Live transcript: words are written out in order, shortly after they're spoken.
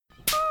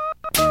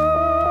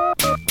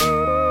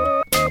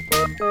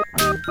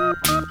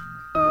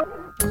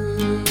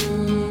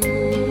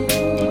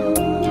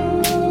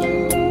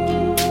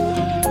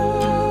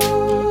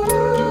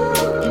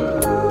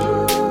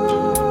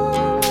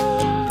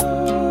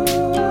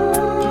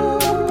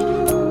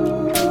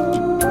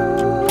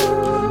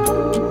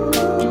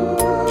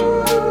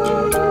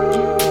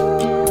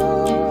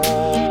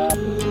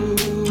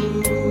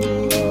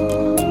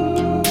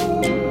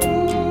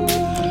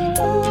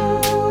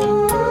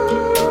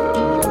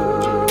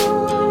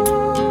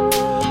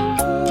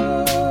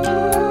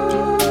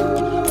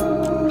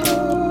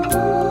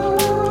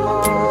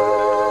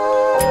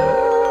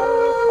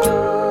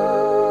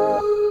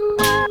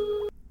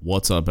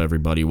What's up,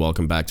 everybody?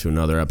 Welcome back to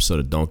another episode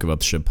of Don't Give Up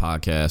the Ship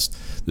podcast.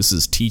 This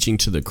is Teaching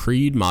to the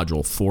Creed,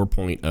 Module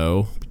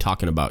 4.0.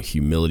 Talking about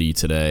humility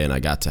today, and I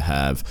got to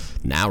have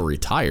now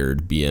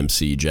retired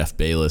BMC Jeff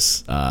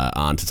Bayless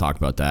on to talk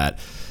about that.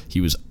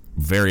 He was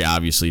very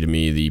obviously to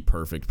me the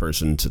perfect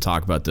person to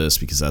talk about this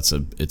because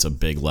it's a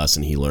big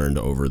lesson he learned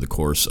over the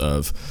course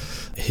of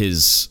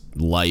his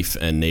life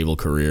and naval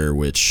career,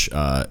 which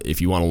if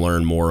you want to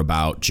learn more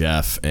about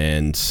Jeff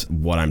and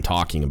what I'm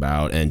talking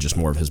about and just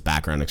more of his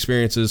background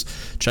experiences,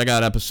 check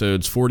out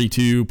episodes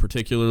 42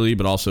 particularly,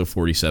 but also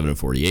 47 and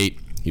 48.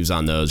 He was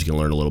on those. You can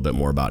learn a little bit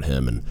more about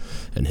him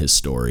and his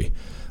story.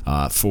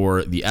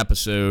 For the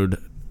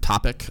episode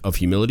topic of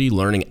humility,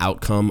 learning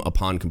outcome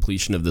upon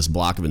completion of this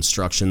block of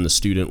instruction, the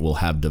student will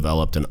have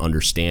developed an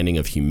understanding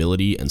of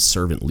humility and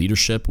servant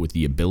leadership with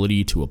the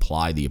ability to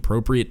apply the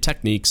appropriate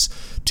techniques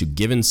to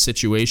given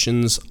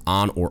situations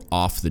on or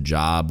off the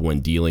job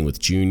when dealing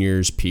with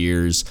juniors,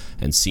 peers,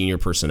 and senior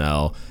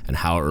personnel, and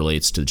how it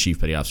relates to the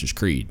Chief Petty Officer's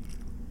Creed.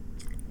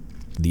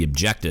 The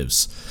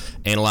objectives: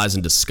 analyze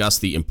and discuss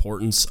the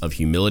importance of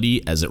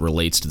humility as it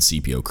relates to the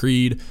CPO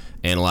Creed,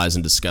 analyze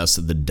and discuss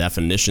the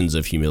definitions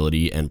of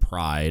humility and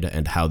pride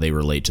and how they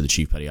relate to the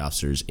Chief Petty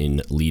Officers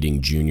in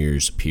leading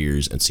juniors,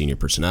 peers, and senior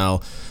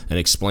personnel, and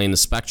explain the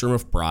spectrum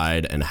of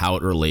pride and how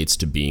it relates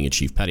to being a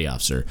Chief Petty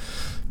Officer.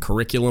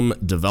 Curriculum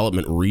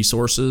development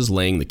resources,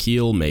 laying the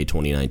keel, May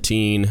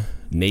 2019.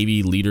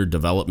 Navy Leader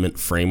Development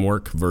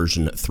Framework,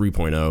 version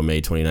 3.0, May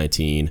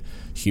 2019.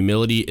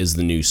 Humility is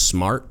the New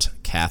Smart,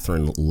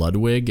 Catherine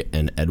Ludwig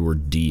and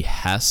Edward D.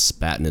 Hess,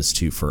 Baton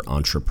Institute for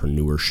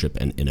Entrepreneurship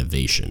and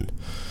Innovation.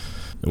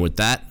 And with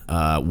that,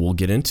 we'll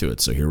get into it.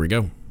 So here we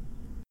go.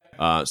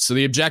 So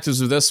the objectives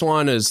of this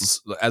one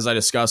is, as I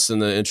discussed in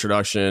the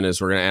introduction,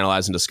 is we're going to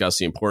analyze and discuss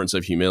the importance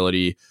of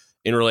humility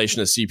in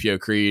relation to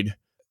CPO Creed,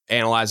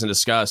 analyze and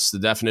discuss the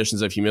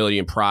definitions of humility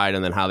and pride,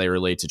 and then how they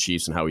relate to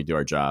chiefs and how we do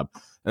our job.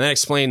 And then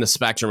explain the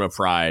spectrum of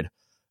pride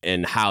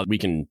and how we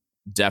can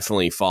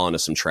definitely fall into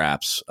some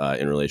traps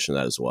in relation to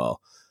that as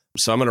well.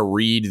 So I'm going to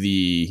read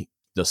the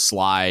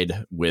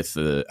slide with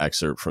the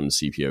excerpt from the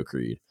CPO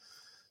Creed.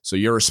 So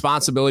your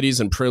responsibilities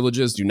and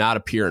privileges do not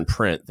appear in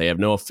print. They have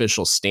no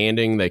official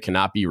standing. They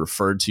cannot be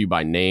referred to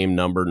by name,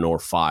 number, nor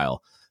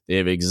file. They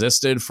have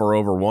existed for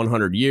over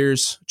 100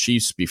 years.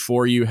 Chiefs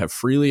before you have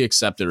freely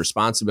accepted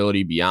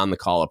responsibility beyond the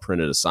call of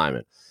printed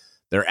assignment.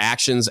 Their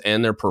actions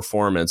and their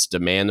performance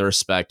demand the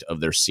respect of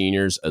their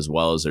seniors as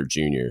well as their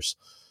juniors.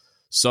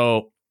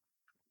 So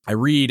I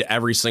read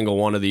every single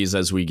one of these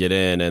as we get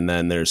in, and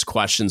then there's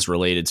questions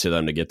related to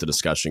them to get the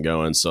discussion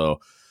going. So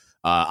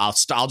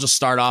I'll just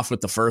start off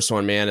with the first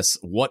one, man. It's,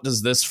 what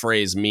does this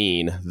phrase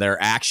mean? Their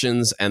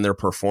actions and their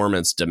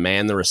performance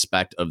demand the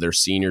respect of their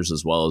seniors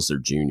as well as their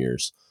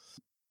juniors.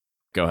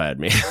 Go ahead,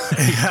 man.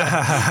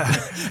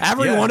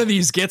 Every one of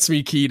these gets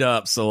me keyed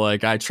up. So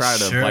like I try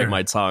to bite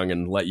my tongue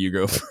and let you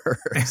go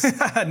first.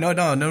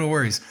 No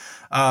worries.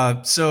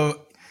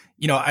 So,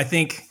 I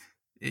think,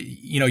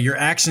 your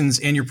actions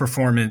and your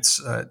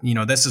performance,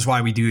 this is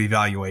why we do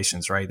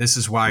evaluations, right? This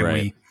is why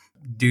we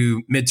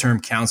do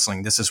midterm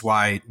counseling. This is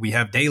why we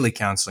have daily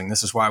counseling.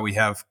 This is why we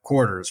have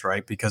quarters,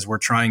 right? Because we're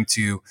trying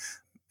to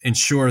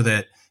ensure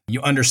that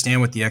you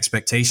understand what the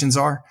expectations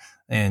are.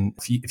 And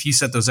if you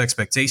set those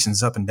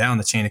expectations up and down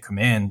the chain of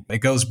command, it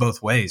goes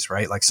both ways,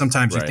 right? Like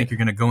sometimes you think you're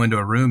going to go into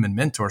a room and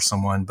mentor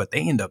someone, but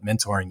they end up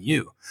mentoring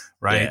you,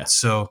 right? Yeah.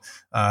 So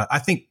I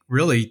think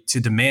really to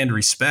demand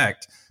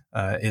respect,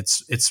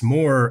 it's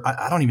more,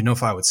 I don't even know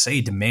if I would say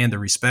demand the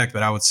respect,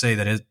 but I would say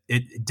that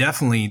it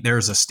definitely,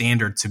 there's a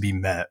standard to be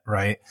met,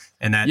 right?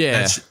 And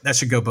that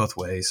should go both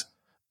ways.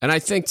 And I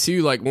think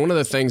too, like one of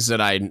the things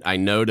that I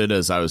noted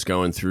as I was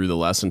going through the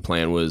lesson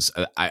plan was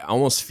I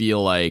almost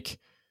feel like,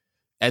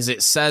 as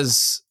it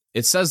says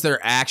their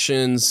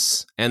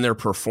actions and their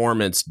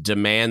performance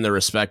demand the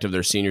respect of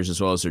their seniors as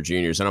well as their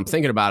juniors. And I'm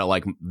thinking about it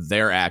like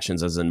their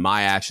actions as in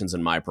my actions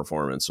and my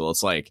performance. So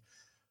it's like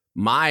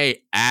my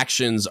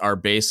actions are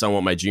based on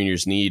what my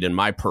juniors need and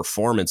my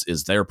performance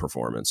is their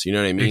performance. You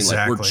know what I mean?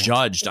 Exactly. Like we're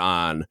judged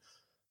on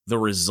the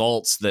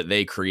results that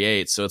they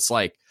create. So it's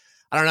like,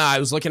 I don't know. I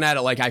was looking at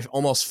it like I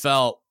almost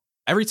felt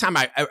every time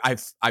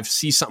I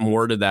see something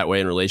worded that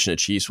way in relation to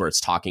Chiefs where it's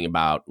talking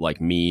about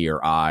like me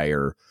or I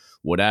or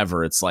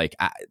whatever, it's like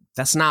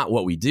that's not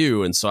what we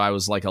do. And so I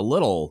was like a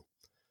little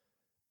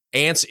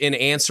in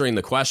answering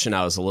the question,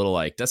 I was a little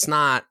like, that's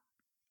not,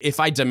 if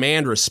I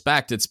demand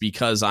respect, it's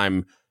because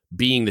I'm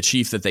being the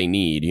chief that they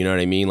need. You know what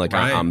I mean? Like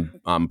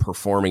I'm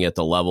performing at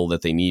the level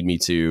that they need me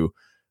to,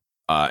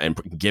 and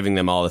giving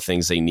them all the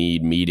things they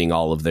need, meeting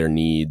all of their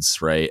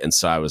needs. Right. And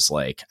so I was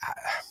like,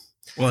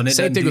 well, and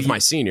same thing with my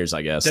seniors,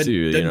 I guess,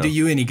 too. Doesn't do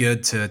you any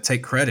good to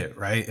take credit,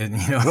 right? And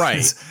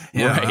right.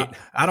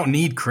 I don't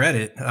need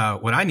credit.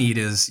 What I need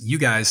is you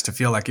guys to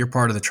feel like you're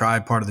part of the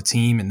tribe, part of the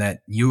team, and that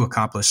you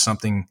accomplished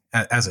something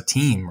as a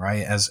team,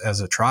 right? As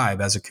a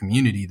tribe, as a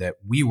community, that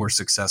we were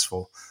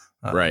successful.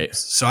 Right.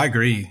 So I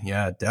agree.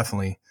 Yeah,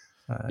 definitely.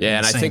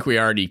 And I think we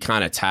already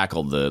kind of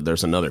tackled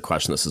there's another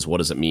question that says, what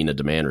does it mean to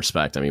demand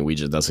respect? I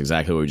mean, that's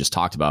exactly what we just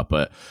talked about,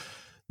 but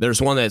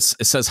There's one it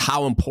says,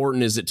 how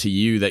important is it to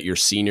you that your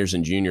seniors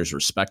and juniors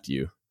respect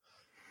you?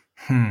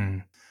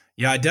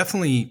 Yeah,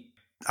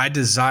 I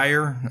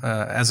desire,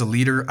 as a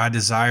leader,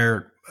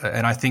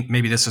 and I think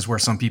maybe this is where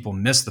some people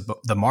miss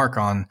the mark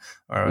on,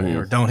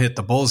 or don't hit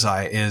the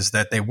bullseye, is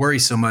that they worry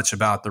so much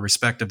about the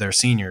respect of their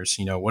seniors.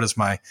 What is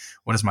my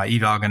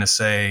eval going to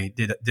say?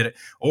 Did it?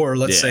 Or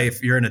let's say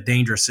if you're in a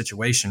dangerous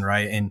situation,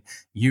 right, and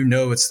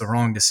it's the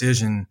wrong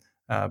decision,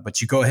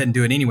 but you go ahead and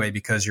do it anyway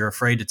because you're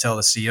afraid to tell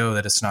the CO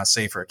that it's not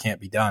safe or it can't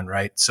be done,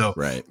 right? So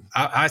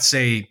I'd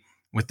say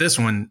with this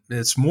one,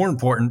 it's more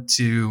important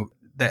to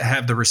that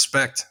have the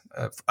respect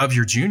of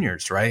your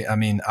juniors, right? I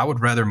mean, I would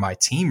rather my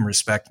team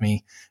respect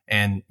me,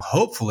 and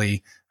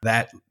hopefully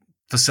that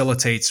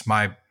facilitates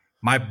my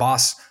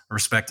boss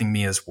respecting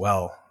me as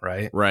well,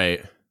 right?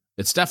 Right.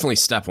 It's definitely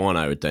step one,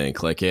 I would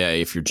think. Like,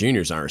 if your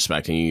juniors aren't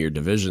respecting you, your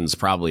division's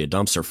probably a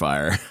dumpster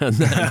fire. And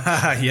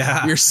then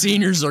your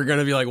seniors are going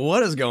to be like,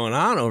 what is going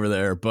on over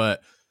there?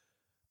 But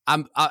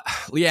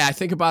I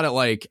think about it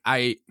like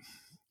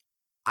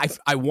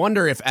I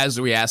wonder if, as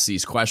we ask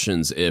these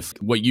questions, if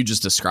what you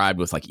just described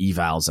with like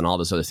evals and all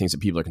those other things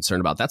that people are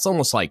concerned about, that's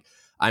almost like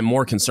I'm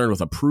more concerned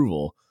with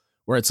approval,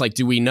 where it's like,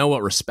 do we know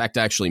what respect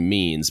actually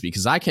means?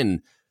 Because I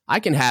can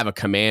have a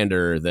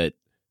commander that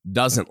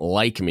doesn't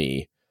like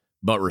me,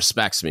 but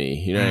respects me.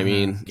 You know what I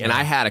mean? Yeah. And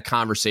I had a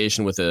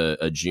conversation with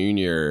a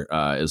junior,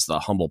 is the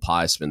humble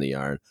pie spin the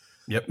yarn.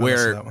 Yep.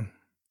 Where, that one.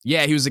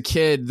 Yeah, he was a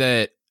kid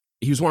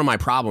he was one of my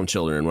problem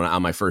children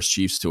on my first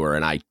Chiefs tour.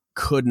 And I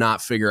could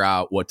not figure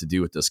out what to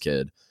do with this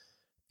kid.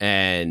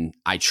 And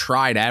I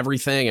tried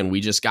everything, and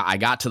I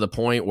got to the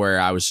point where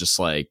I was just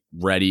like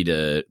ready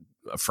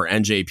for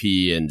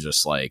NJP, and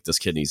just like, this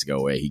kid needs to go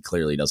away. He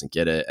clearly doesn't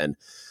get it. And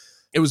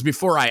it was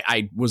before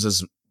I was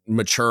as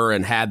mature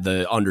and had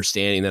the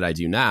understanding that I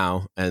do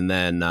now. And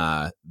then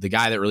the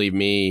guy that relieved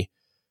me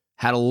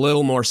had a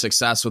little more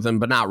success with him,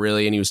 but not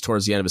really. And he was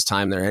towards the end of his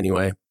time there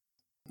anyway.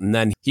 And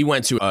then he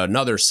went to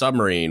another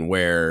submarine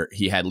where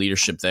he had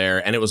leadership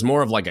there. And it was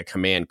more of like a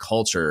command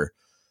culture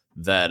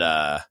that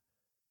I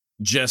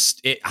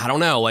don't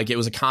know, like it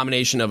was a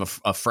combination of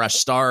a fresh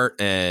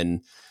start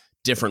and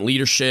different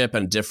leadership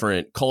and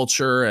different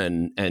culture.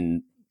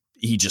 And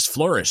he just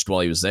flourished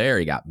while he was there.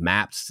 He got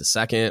mapped to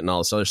second and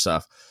all this other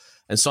stuff.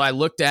 And so I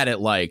looked at it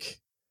like,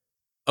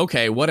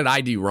 okay, what did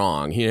I do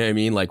wrong? You know what I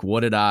mean? Like,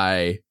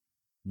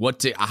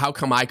 how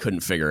come I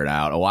couldn't figure it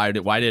out?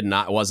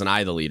 Wasn't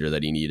I the leader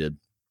that he needed?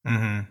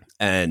 Mm-hmm.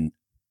 And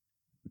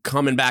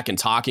coming back and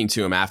talking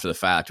to him after the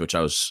fact, which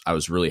I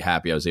was really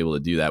happy I was able to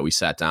do that. We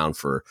sat down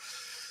for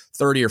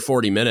 30 or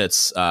 40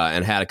 minutes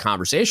and had a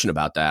conversation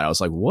about that. I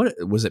was like, what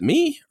was it,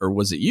 me or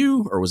was it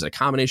you, or was it a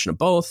combination of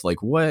both?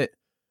 Like, what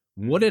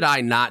did I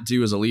not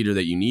do as a leader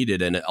that you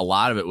needed? And a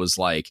lot of it was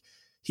like,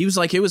 he was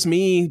like, it was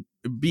me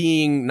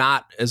being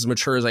not as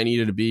mature as I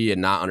needed to be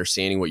and not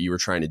understanding what you were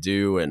trying to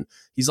do. And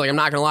he's like, I'm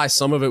not gonna lie,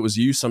 some of it was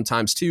you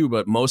sometimes too,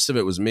 but most of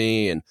it was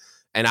me.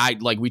 And I,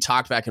 like, we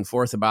talked back and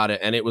forth about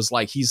it. And it was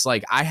like, he's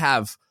like, I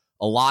have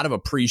a lot of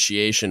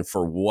appreciation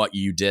for what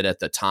you did at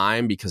the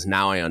time, because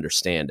now I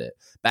understand it.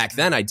 Back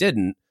then I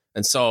didn't.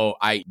 And so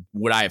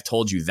would I have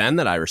told you then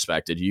that I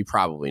respected you?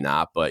 Probably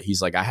not. But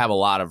he's like, I have a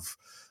lot of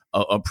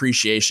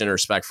appreciation and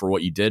respect for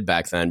what you did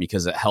back then,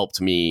 because it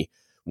helped me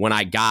when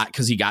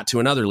because he got to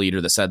another leader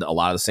that said a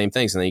lot of the same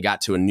things. And then he got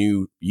to a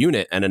new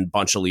unit and a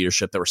bunch of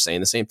leadership that were saying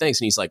the same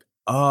things. And he's like,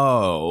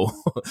 oh,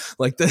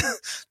 like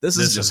this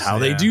is just how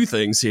they do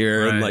things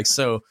here. Right. And like,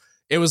 so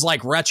it was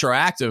like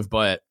retroactive,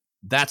 but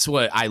that's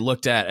what I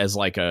looked at as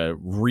like a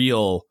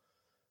real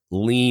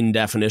lean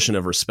definition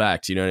of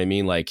respect. You know what I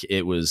mean? Like,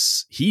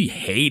 he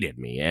hated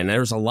me. And there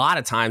was a lot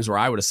of times where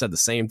I would have said the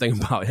same thing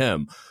about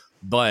him,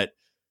 but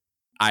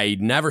I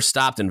never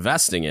stopped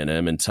investing in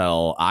him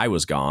until I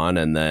was gone.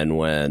 And then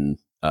when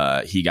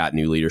he got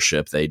new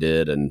leadership, they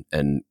did.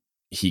 And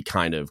he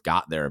kind of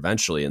got there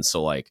eventually. And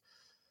so like,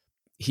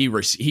 he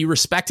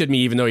respected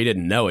me even though he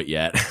didn't know it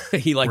yet.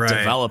 He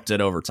developed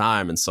it over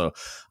time. And so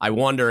I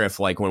wonder if,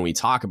 like, when we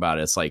talk about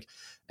it, it's like,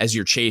 as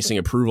you're chasing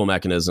approval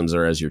mechanisms,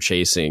 or as you're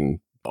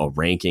chasing a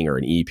ranking or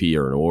an EP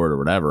or an award or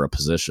whatever, a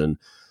position,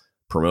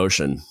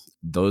 promotion,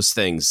 those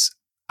things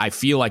I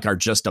feel like are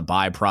just a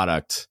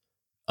byproduct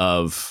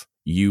of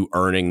you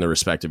earning the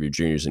respect of your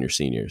juniors and your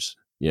seniors.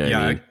 You know what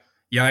I mean?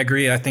 Yeah, I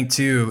agree. I think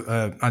too,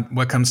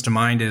 what comes to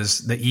mind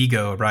is the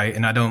ego, right?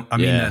 And I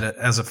mean that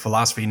as a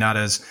philosophy, not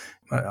as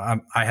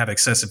I have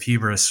excessive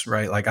hubris,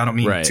 right? Like, I don't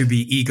mean to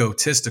be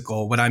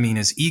egotistical. What I mean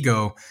is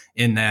ego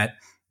in that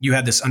you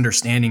have this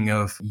understanding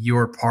of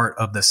you're part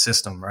of the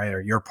system, right?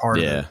 Or you're part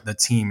of the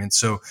team. And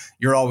so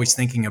you're always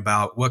thinking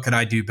about, what could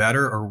I do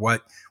better? Or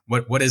what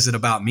is it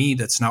about me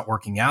that's not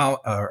working out?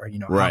 Or,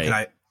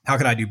 how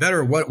could I do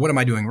better? What am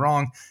I doing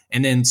wrong?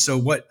 And then, so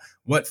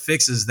what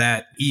fixes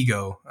that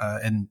ego,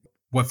 and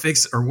what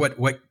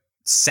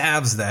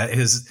salves that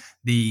is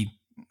the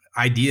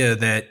idea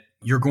that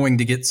you're going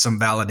to get some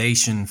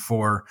validation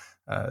for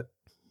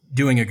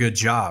doing a good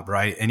job,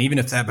 right? And even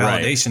if that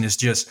validation is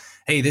just,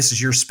 hey, this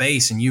is your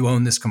space and you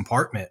own this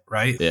compartment,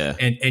 right? Yeah.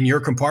 And your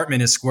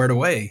compartment is squared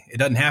away. It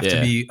doesn't have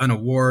to be an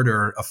award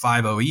or a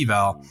 5.0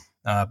 eval.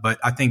 But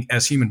I think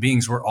as human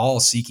beings, we're all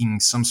seeking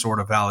some sort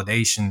of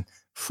validation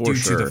due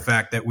to the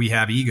fact that we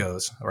have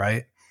egos,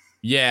 right?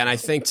 Yeah. And I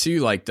think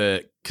too, like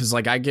because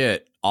like I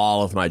get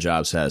all of my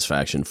job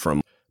satisfaction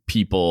from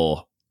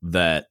people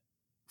that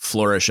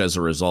flourish as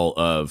a result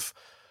of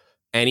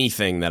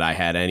anything that I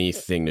had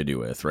anything to do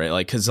with, right?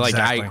 Like, because like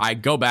I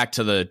go back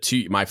to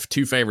my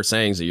two favorite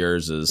sayings of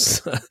yours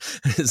is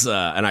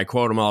and I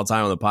quote them all the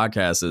time on the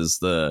podcast, is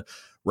the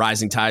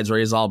rising tides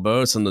raise all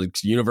boats and the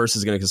universe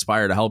is going to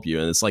conspire to help you.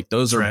 And it's like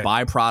those are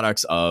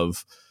byproducts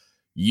of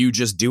you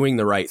just doing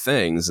the right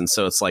things. And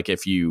so it's like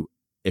if you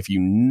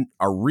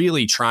are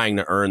really trying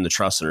to earn the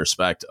trust and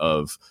respect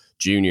of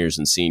juniors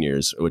and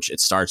seniors, which it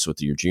starts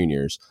with your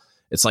juniors,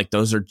 it's like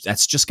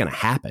that's just going to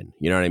happen.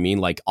 You know what I mean?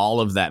 Like all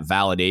of that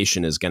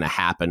validation is going to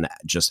happen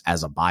just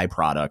as a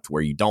byproduct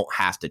where you don't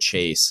have to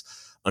chase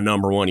a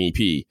number one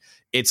EP.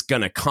 It's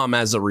going to come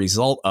as a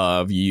result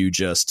of you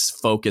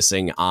just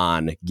focusing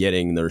on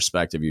getting the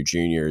respect of your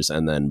juniors.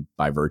 And then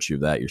by virtue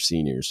of that, your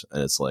seniors.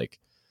 And it's like,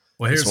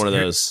 well, here's one of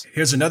those.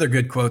 Here's another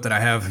good quote that I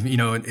have. You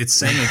know, it's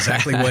saying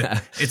exactly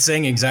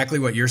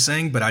what you're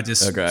saying, but I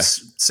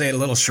just say it a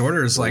little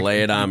shorter. It's like,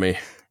 lay it on me.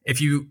 If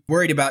you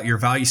worried about your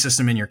value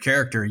system and your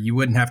character, you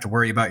wouldn't have to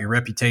worry about your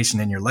reputation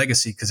and your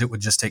legacy because it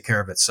would just take care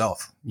of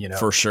itself, you know?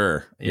 For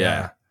sure.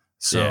 Yeah.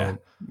 So,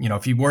 you know,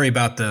 if you worry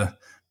about the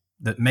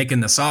making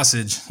the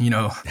sausage, you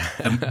know,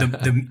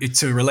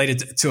 to relate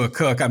it to a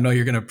cook, I know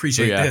you're going to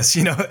appreciate this,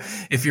 you know,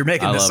 if you're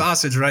making the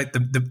sausage, right,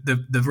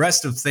 the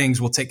rest of things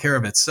will take care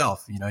of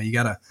itself. You know, you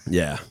gotta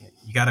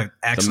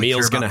actually, the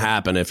meal's going to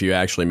happen if you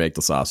actually make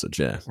the sausage.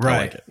 Yeah. Right. I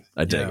like it.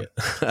 I dig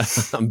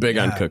it. I'm big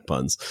on cook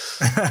puns.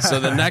 So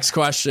the next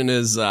question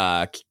is,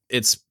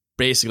 it's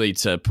basically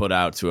to put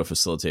out to a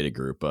facilitated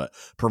group, but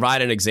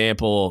provide an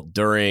example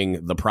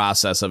during the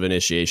process of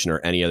initiation or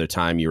any other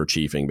time you were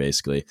chiefing,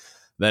 basically,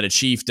 that a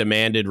chief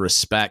demanded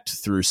respect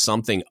through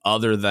something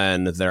other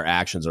than their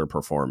actions or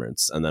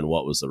performance. And then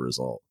what was the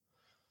result?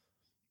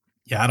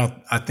 Yeah,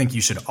 I think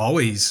you should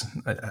always,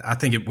 I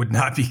think it would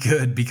not be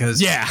good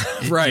because it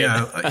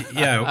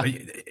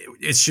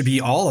should be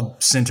all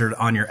centered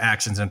on your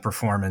actions and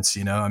performance.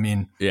 You know, I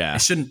mean,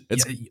 it shouldn't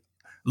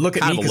look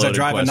at me because I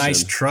drive a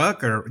nice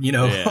truck or, you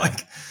know,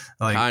 like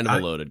kind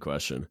of a loaded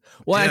question.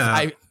 Well,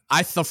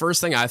 I the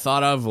first thing I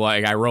thought of,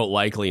 like I wrote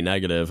likely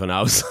negative and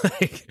I was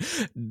like ...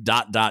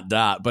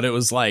 But it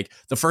was like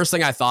the first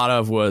thing I thought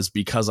of was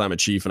because I'm a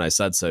chief and I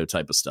said so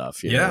type of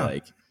stuff. You know,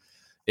 like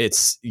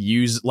it's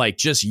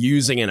just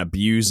using and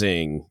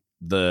abusing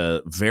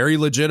the very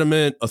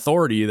legitimate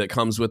authority that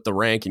comes with the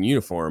rank and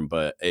uniform.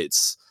 But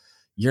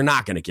you're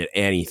not going to get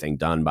anything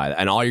done by that.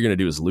 And all you're going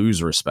to do is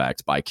lose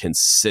respect by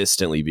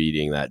consistently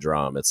beating that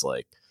drum. It's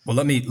like, well,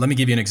 let me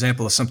give you an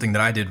example of something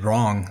that I did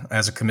wrong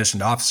as a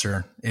commissioned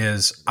officer.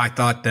 Is I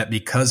thought that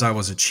because I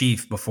was a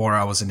chief before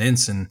I was an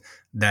ensign,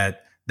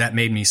 that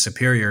made me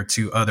superior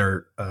to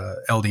other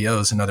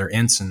LDOs and other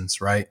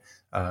ensigns, right?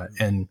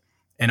 And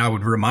I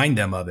would remind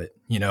them of it,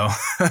 you know.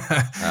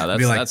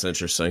 That's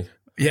interesting.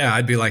 Yeah,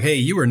 I'd be like, hey,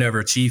 you were never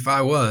a chief,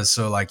 I was,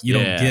 so like you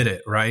don't get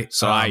it, right?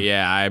 So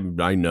I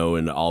know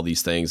in all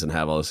these things and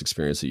have all this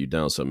experience that you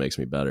don't, so it makes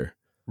me better.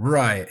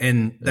 Right.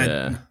 And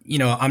that, you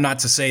know, I'm not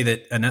to say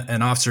that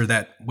an officer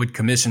that would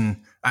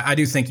commission, I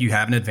do think you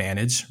have an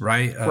advantage,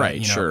 right? Right.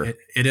 You know, sure.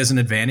 It is an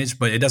advantage,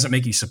 but it doesn't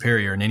make you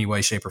superior in any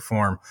way, shape or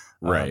form.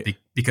 Right.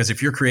 Because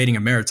if you're creating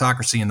a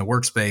meritocracy in the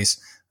workspace,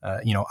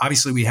 you know,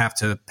 obviously we have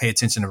to pay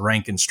attention to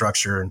rank and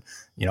structure. And,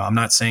 you know, I'm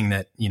not saying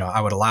that, you know,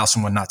 I would allow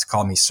someone not to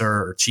call me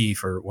sir or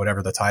chief or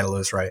whatever the title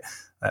is, right?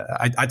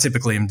 I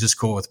typically am just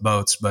cool with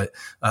boats, but,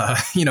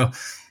 you know,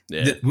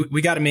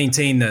 we got to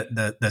maintain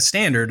the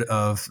standard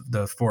of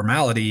the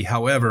formality.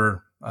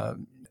 However,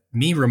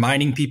 me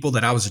reminding people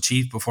that I was a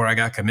chief before I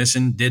got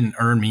commissioned didn't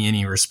earn me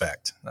any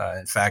respect.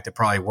 In fact, it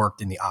probably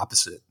worked in the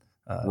opposite.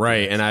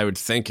 Right. And I would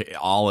think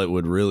all it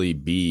would really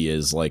be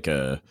is like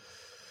a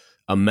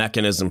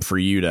mechanism for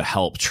you to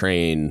help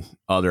train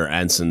other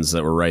ensigns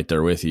that were right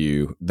there with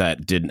you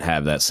that didn't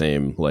have that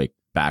same like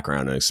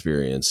background and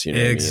experience. You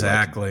know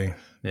exactly.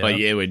 What I mean?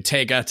 But it would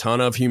take a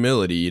ton of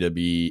humility to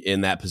be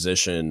in that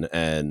position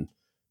and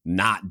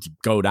not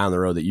go down the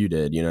road that you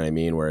did. You know what I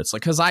mean? Where it's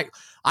like, because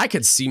I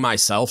could see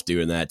myself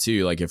doing that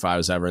too. Like if I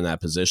was ever in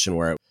that position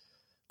where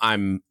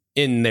I'm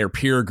in their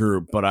peer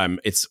group, but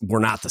we're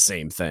not the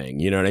same thing.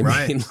 You know what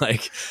I mean?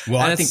 Like, well,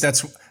 I think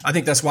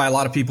that's why a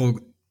lot of people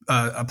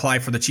apply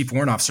for the Chief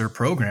Warrant Officer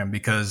program,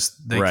 because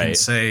they can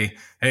say,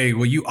 hey,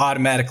 well, you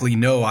automatically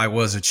know I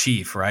was a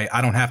chief, right?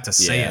 I don't have to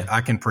say it.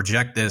 I can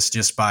project this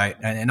just by,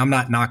 and I'm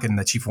not knocking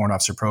the Chief Warrant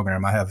Officer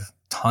program. I have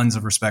tons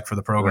of respect for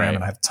the program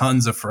and I have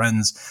tons of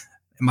friends.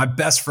 My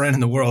best friend in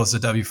the world is a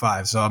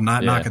W5, so I'm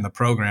not knocking the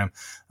program.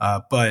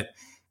 But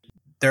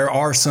there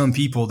are some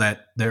people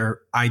that their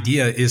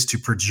idea is to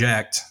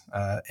project,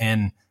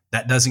 and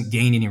that doesn't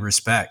gain any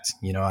respect.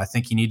 You know, I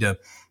think you need to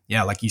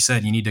yeah, like you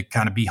said, you need to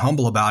kind of be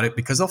humble about it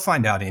because they'll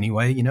find out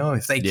anyway. You know,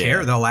 if they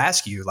care, they'll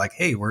ask you like,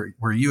 hey, were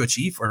you a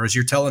chief? Or as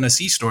you're telling a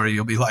sea story,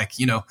 you'll be like,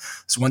 you know,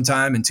 it's one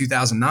time in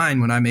 2009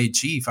 when I made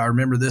chief, I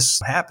remember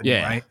this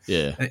happening, right?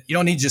 Yeah. You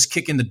don't need to just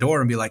kick in the door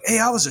and be like, hey,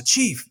 I was a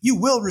chief. You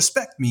will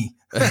respect me.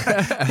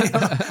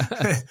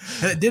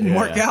 It didn't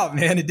work out,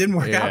 man. It didn't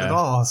work out at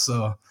all.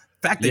 So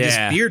in fact, they just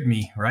feared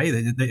me, right?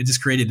 It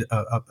just created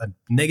a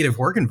negative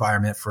work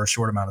environment for a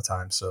short amount of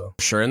time. So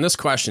sure. And this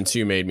question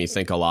too made me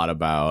think a lot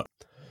about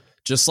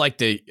just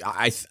like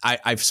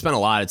I've spent a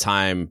lot of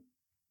time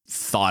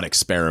thought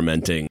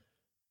experimenting,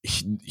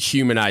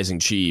 humanizing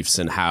chiefs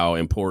and how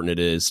important it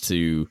is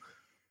to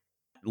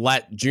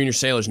let junior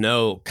sailors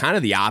know kind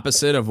of the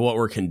opposite of what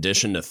we're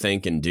conditioned to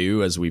think and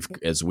do as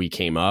we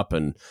came up.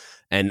 And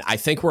I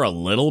think we're a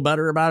little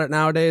better about it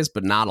nowadays,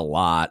 but not a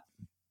lot.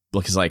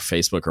 Because like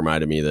Facebook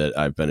reminded me that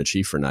I've been a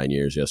chief for 9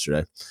 years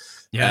yesterday.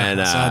 Yeah,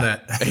 and I saw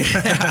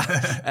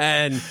that.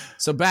 And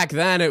so back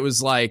then it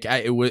was like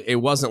it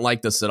wasn't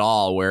like this at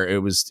all. Where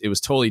it was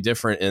totally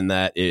different in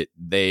that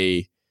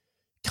they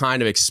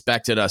kind of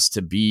expected us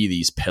to be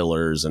these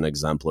pillars and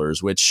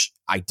exemplars, which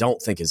I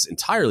don't think is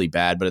entirely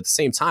bad. But at the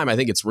same time, I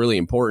think it's really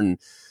important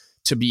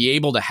to be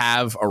able to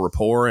have a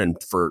rapport and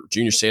for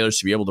junior sailors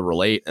to be able to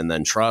relate and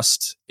then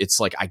trust. It's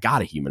like I got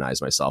to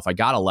humanize myself. I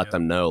got to let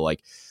them know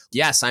like,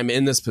 yes, I'm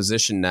in this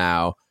position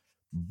now,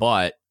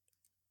 but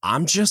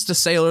I'm just a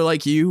sailor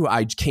like you.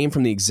 I came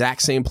from the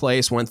exact same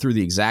place, went through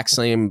the exact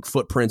same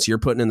footprints you're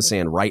putting in the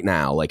sand right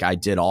now. Like I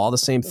did all the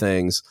same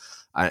things,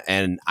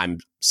 and I'm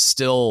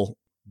still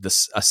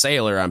a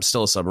sailor. I'm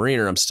still a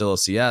submariner. I'm still a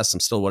CS. I'm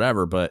still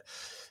whatever, but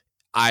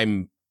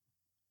I'm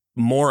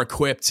more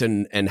equipped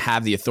and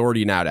have the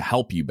authority now to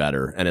help you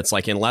better. And it's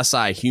like, unless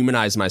I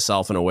humanize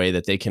myself in a way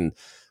that they can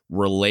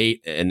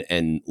relate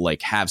and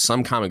like have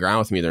some common ground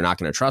with me, they're not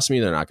going to trust me.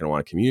 They're not going to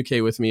want to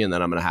communicate with me. And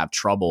then I'm going to have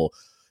trouble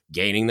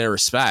gaining their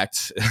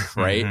respect.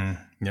 Right.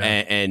 Mm-hmm. Yeah.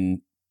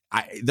 And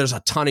there's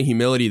a ton of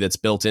humility that's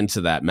built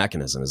into that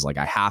mechanism. Is like,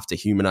 I have to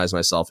humanize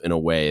myself in a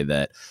way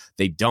that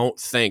they don't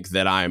think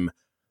that I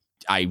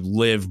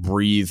live,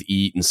 breathe,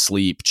 eat, and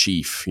sleep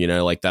chief, you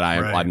know, like that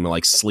I'm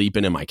like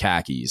sleeping in my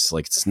khakis.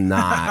 Like it's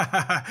not,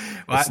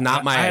 it's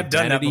not my identity. I have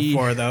done that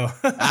before though.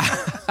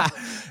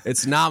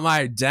 It's not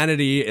my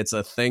identity. It's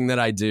a thing that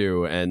I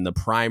do. And the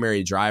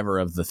primary driver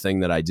of the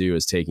thing that I do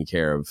is taking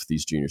care of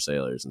these junior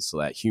sailors. And so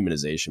that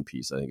humanization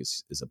piece, I think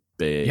is a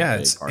big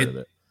part of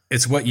it.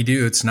 It's what you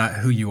do. It's not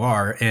who you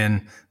are.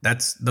 And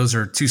those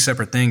are two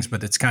separate things,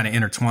 but it's kind of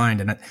intertwined.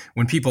 And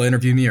when people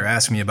interview me or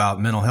ask me about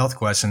mental health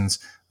questions,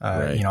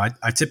 you know,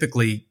 I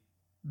typically,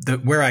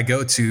 where I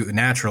go to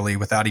naturally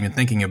without even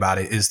thinking about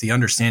it is the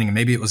understanding, and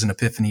maybe it was an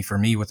epiphany for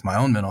me with my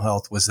own mental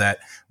health, was that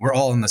we're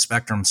all in the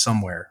spectrum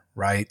somewhere,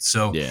 right?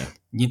 So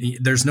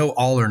there's no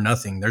all or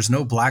nothing. There's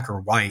no black or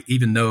white,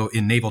 even though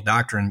in naval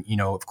doctrine, you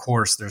know, of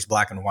course there's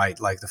black and white,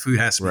 like the food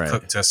has to be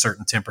cooked to a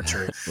certain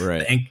temperature.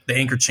 The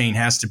anchor chain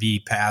has to be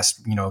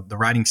passed, you know, the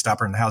riding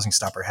stopper and the housing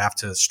stopper have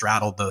to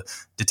straddle the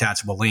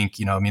detachable link.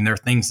 You know, I mean, there are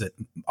things that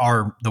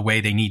are the way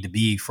they need to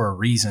be for a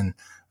reason.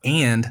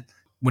 And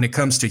when it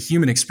comes to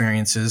human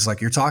experiences,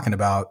 like you're talking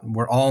about,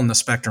 we're all in the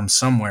spectrum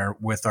somewhere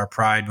with our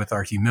pride, with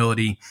our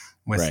humility,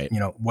 with, you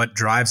know, what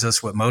drives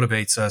us, what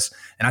motivates us.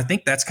 And I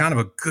think that's kind of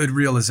a good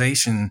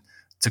realization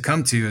to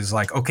come to is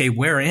like, okay,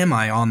 where am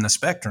I on the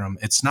spectrum?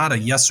 It's not a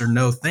yes or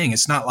no thing.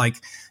 It's not like,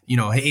 you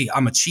know, hey,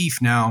 I'm a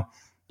chief now.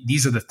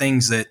 These are the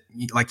things that,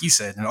 like you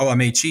said, and I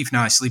made chief.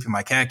 Now I sleep in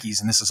my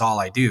khakis and this is all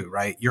I do,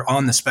 right? You're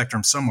on the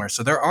spectrum somewhere.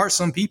 So there are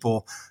some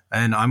people,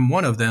 and I'm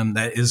one of them,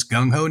 that is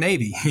gung-ho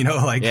Navy, you know,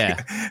 like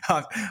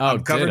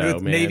I'm covered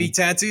with Navy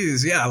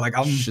tattoos. Yeah. Like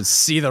you should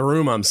see the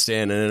room I'm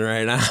standing in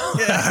right now.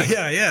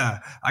 Yeah.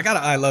 I got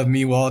an I love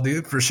me wall,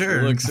 dude, for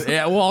sure.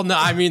 Well, no,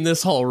 I mean,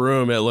 this whole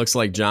room, it looks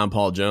like John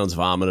Paul Jones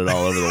vomited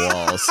all over the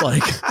walls.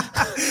 Like,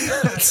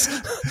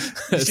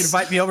 you should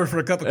invite me over for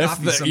a cup of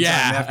coffee sometime.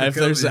 Yeah, if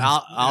there's,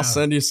 I'll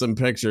send you some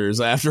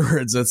pictures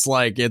afterwards. It's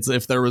like,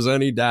 if there was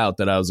any doubt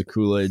that I was a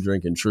Kool-Aid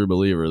drinking true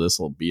believer, this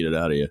will beat it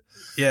out of you.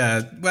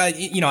 Yeah. Well,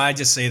 you know, I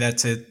just say that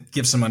to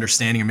give some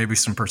understanding or maybe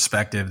some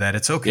perspective that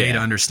it's okay to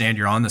understand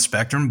you're on the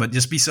spectrum, but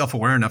just be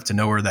self-aware enough to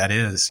know where that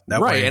is.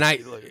 That way, and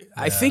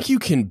I think you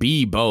can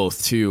be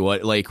both too.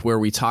 Like where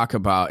we talk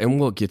about, and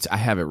we'll get to, I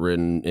have it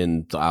written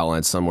in the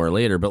outline somewhere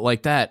later, but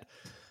like that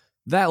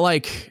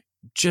like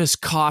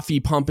just coffee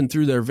pumping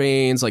through their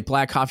veins, like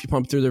black coffee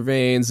pumping through their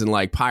veins, and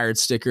like pirate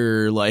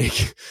sticker,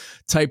 like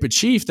type of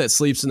chief that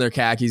sleeps in their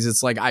khakis.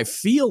 It's like, I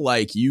feel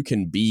like you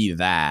can be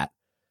that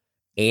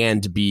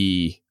and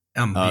be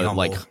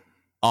like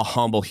a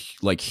humble,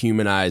 like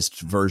humanized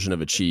version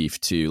of a chief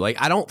too.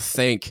 Like, I don't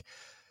think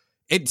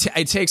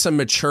it takes a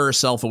mature,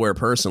 self-aware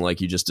person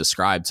like you just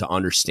described to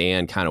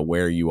understand kind of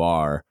where you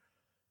are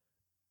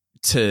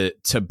to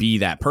be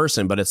that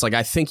person. But it's like,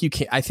 I think you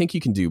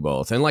can do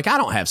both. And like, I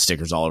don't have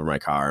stickers all over my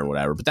car and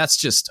whatever, but that's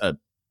just a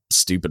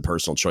stupid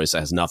personal choice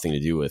that has nothing to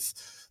do with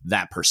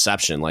that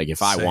perception. Like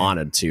if I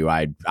wanted to,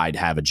 I'd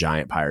have a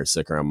giant pirate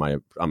sticker on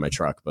my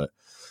truck, but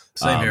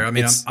Same here. I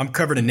mean, I'm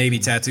covered in Navy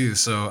tattoos,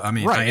 so I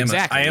mean, right,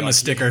 I am a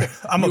sticker.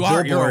 I'm a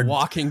billboard. You're a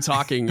walking,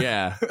 talking,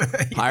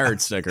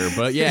 pirate sticker.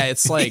 But yeah,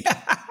 it's like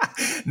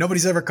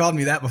nobody's ever called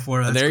me that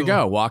before. That's there you cool.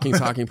 go, walking,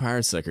 talking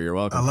pirate sticker. You're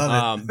welcome. I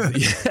love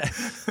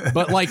it.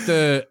 But like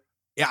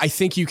I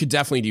think you could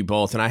definitely do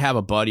both. And I have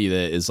a buddy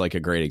that is like a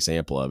great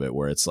example of it,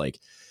 where it's like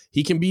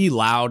he can be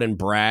loud and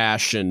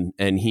brash, and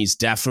he's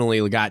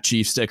definitely got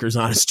Chief stickers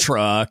on his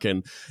truck,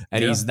 and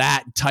he's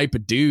that type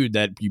of dude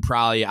that you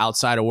probably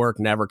outside of work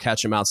never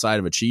catch him outside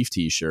of a Chief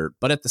t-shirt.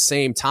 But at the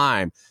same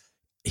time,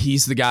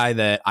 he's the guy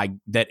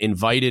that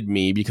invited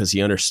me because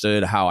he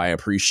understood how I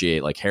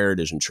appreciate like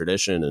heritage and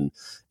tradition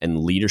and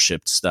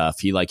leadership stuff.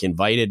 He like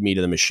invited me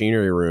to the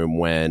machinery room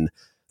when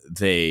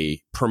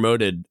they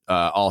promoted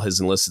all his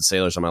enlisted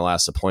sailors on my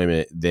last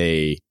deployment.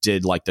 They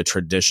did like the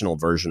traditional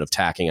version of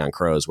tacking on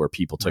crows, where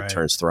people took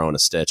turns throwing a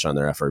stitch on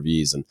their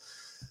FRVs. And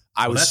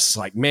I was just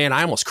like, man,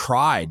 I almost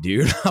cried,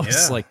 dude. I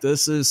was like,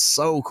 this is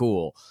so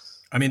cool.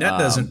 I mean, that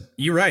doesn't,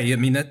 you're right. I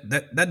mean,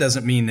 that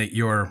doesn't mean that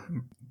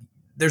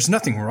there's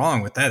nothing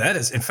wrong with that. That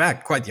is, in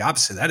fact, quite the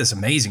opposite. That is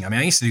amazing. I mean,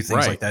 I used to do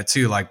things like that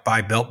too, like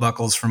buy belt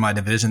buckles for my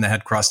division that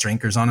had cross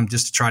anchors on them,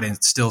 just to try to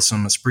instill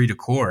some esprit de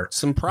corps,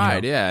 some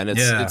pride. You know? And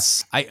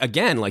it's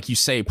again, like you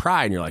say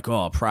pride, and you're like,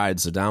 oh,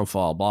 pride's the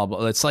downfall, blah,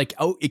 blah. It's like,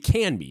 oh, it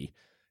can be.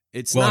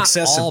 It's not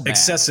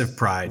excessive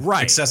pride,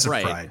 right? Excessive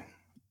pride.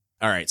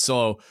 All right,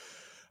 so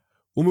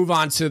we'll move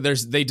on to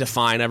they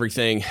define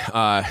everything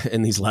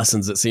in these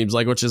lessons, it seems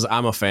like, which is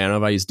I'm a fan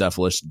of. I use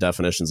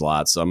definitions a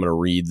lot. So I'm going to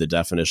read the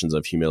definitions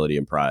of humility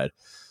and pride.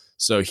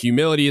 So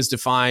humility is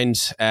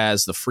defined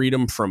as the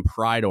freedom from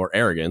pride or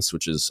arrogance,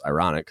 which is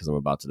ironic because I'm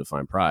about to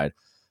define pride.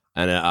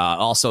 And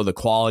also the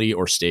quality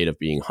or state of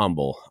being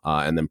humble.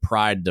 And then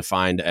pride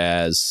defined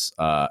as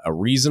a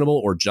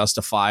reasonable or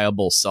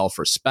justifiable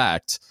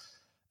self-respect.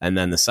 And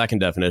then the second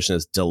definition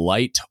is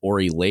delight or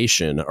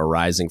elation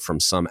arising from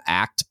some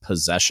act,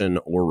 possession,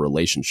 or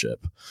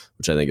relationship,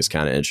 which I think is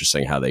kind of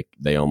interesting how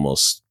they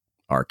almost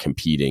are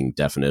competing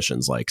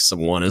definitions. Like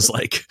one is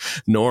like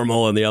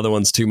normal and the other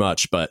one's too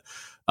much. But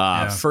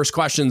first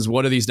question is,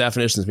 what do these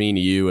definitions mean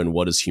to you, and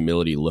what does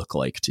humility look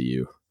like to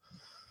you?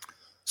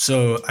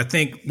 So I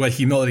think what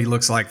humility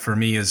looks like for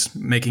me is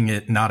making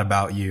it not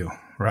about you,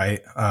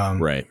 right?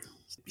 Right.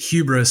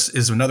 Hubris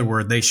is another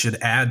word they should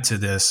add to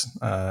this,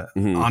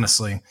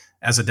 honestly,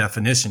 as a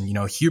definition. You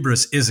know,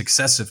 hubris is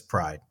excessive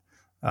pride.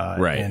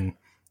 Right. And,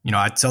 you know,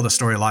 I tell the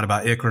story a lot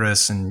about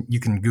Icarus, and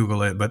you can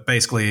Google it, but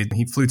basically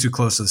he flew too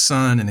close to the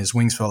sun and his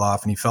wings fell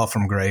off and he fell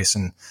from grace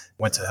and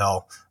went to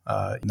hell.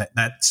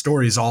 That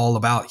story is all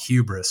about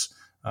hubris.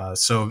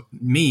 So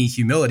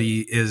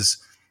humility is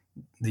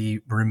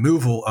the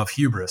removal of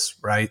hubris,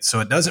 right?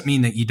 So it doesn't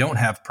mean that you don't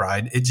have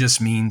pride. It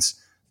just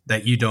means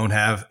that you don't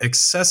have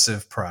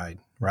excessive pride.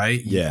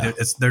 Right? Yeah.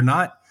 They're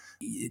not,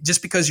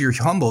 just because you're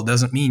humble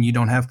doesn't mean you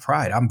don't have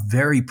pride. I'm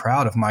very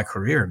proud of my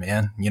career,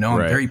 man. You know,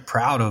 I'm very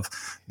proud of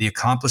the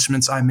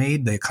accomplishments I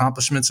made, the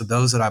accomplishments of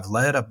those that I've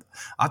led.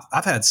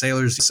 I've had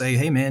sailors say,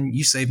 hey, man,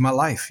 you saved my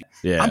life.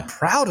 Yeah. I'm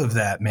proud of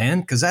that,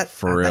 man, because that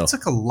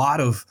took a lot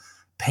of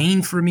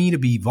pain for me to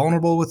be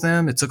vulnerable with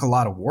them. It took a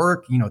lot of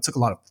work. You know, it took a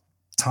lot of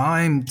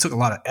time, took a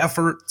lot of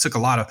effort, took a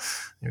lot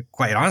of,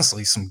 quite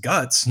honestly, some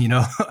guts, you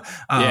know?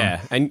 Yeah.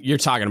 And you're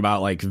talking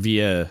about like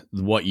via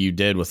what you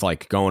did with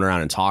like going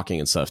around and talking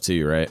and stuff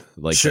too, right?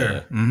 Like,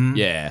 sure.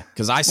 Yeah.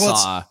 Cause I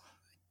saw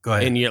go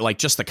ahead. And like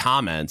just the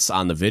comments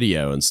on the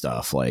video and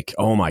stuff like,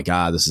 oh my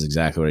God, this is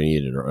exactly what I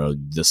needed, or oh,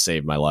 this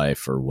saved my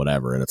life or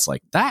whatever. And it's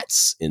like,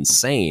 that's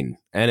insane.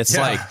 And it's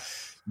like,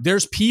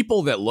 there's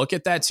people that look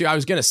at that too. I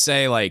was going to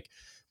say, like,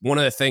 one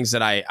of the things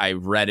that I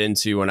read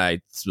into when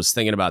I was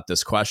thinking about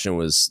this question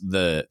was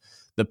the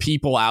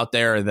people out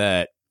there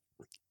that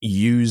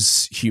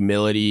use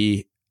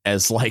humility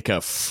as like a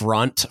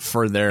front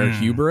for their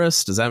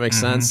hubris. Does that make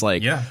sense?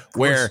 Like,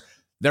 where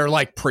they're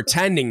like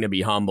pretending to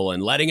be humble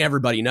and letting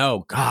everybody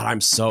know, God,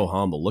 I'm so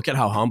humble. Look at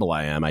how humble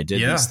I am. I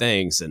did these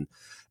things.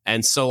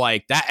 And so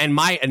like that, and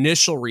my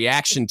initial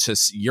reaction to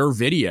your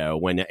video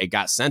when it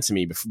got sent to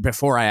me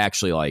before I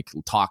actually like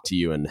talked to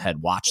you and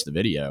had watched the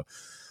video,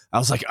 I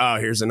was like, oh,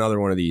 here's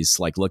another one of these,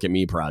 like, look at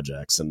me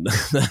projects. And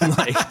then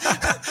like,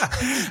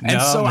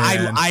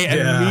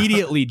 I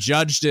immediately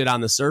judged it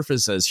on the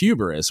surface as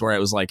hubris, where it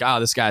was like, oh,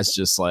 this guy's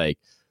just like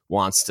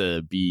wants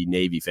to be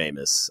Navy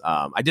famous.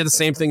 I did the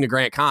same thing to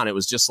Grant Conn. It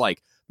was just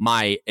like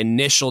my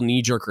initial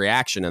knee jerk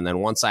reaction. And then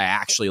once I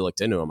actually looked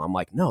into him, I'm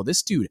like, no,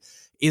 this dude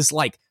is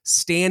like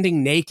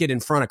standing naked in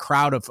front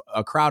of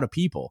a crowd of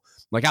people.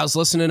 Like I was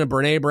listening to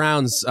Brene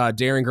Brown's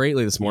Daring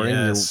Greatly this morning.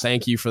 Yes.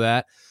 Thank you for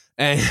that.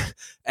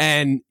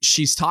 And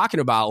she's talking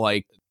about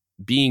like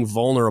being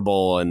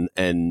vulnerable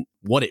and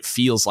what it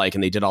feels like.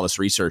 And they did all this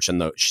research.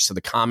 And she said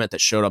the comment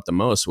that showed up the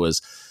most was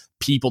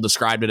people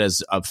described it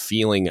as a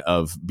feeling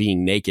of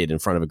being naked in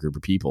front of a group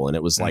of people. And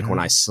it was like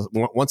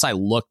once I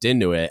looked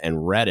into it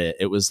and read it,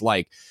 it was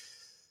like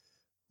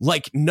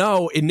like,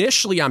 no,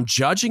 initially I'm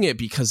judging it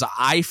because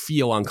I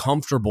feel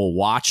uncomfortable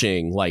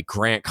watching like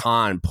Grant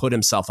Kahn put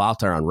himself out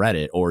there on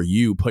Reddit, or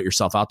you put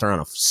yourself out there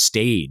on a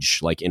stage,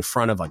 like in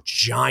front of a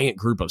giant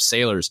group of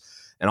sailors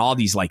and all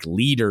these like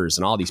leaders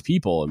and all these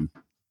people. And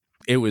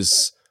it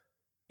was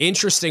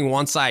interesting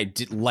once I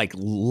did like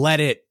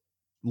let it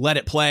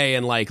play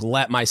and like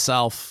let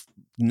myself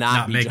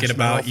not make it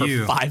about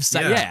you 5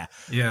 seconds.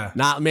 Yeah.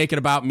 Not make it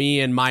about me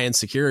and my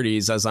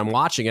insecurities. As I'm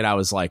watching it, I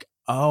was like,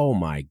 oh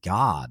my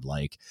God.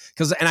 Like,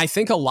 and I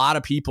think a lot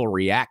of people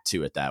react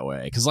to it that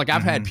way. Cause like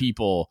I've had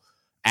people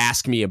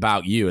ask me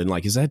about you and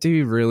like, is that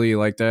dude really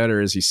like that? Or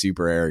is he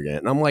super arrogant?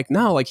 And I'm like,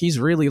 no, like he's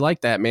really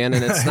like that, man.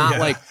 And it's not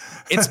like,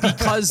 it's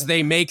because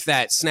they make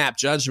that snap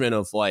judgment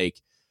of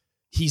like,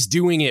 he's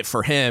doing it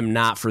for him,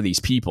 not for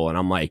these people. And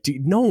I'm like,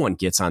 dude, no one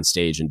gets on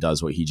stage and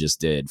does what he just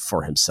did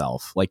for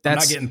himself. Like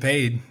that's I'm not getting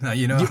paid,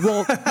 you know?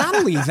 Well, not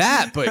only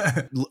that,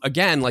 but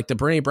again, like the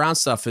Brene Brown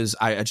stuff is,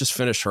 I just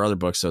finished her other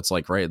book. So it's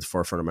like right at the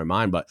forefront of my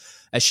mind. But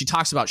as she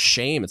talks about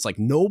shame, it's like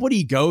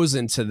nobody goes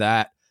into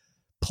that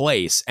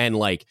place and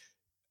like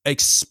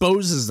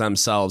exposes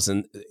themselves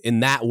in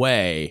that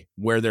way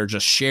where they're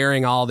just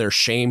sharing all their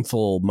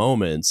shameful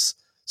moments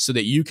so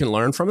that you can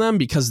learn from them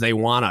because they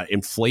want to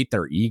inflate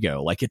their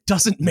ego. Like it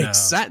doesn't make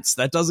sense.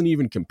 That doesn't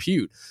even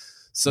compute.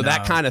 So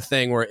that kind of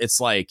thing where it's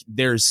like,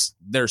 there's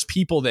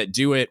people that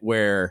do it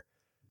where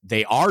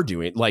they are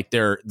doing like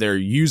they're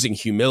using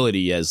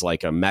humility as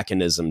like a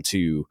mechanism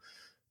to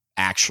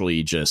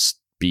actually just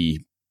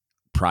be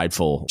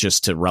prideful,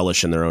 just to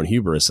relish in their own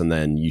hubris. And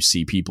then you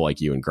see people like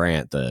you and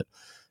Grant that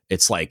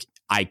it's like,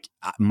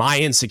 my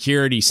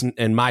insecurity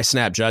and my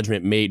snap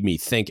judgment made me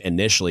think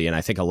initially, and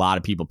I think a lot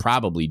of people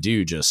probably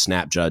do just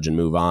snap judge and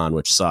move on,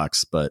 which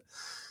sucks. But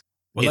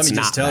well, let me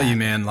just tell you,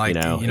 man, like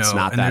it's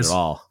not that at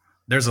all.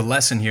 There's a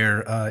lesson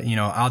here,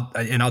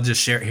 I'll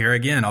just share here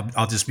again.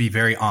 I'll just be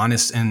very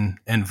honest and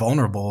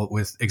vulnerable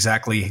with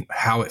exactly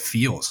how it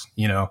feels.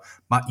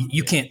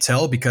 You can't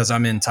tell because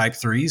I'm in type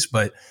 3s,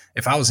 but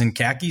if I was in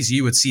khakis,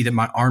 you would see that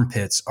my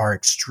armpits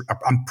are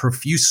I'm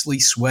profusely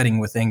sweating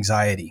with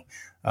anxiety.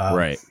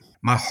 Right.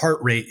 My heart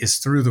rate is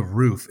through the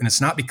roof, and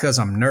it's not because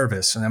I'm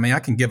nervous. And I mean, I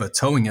can give a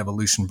towing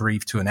evolution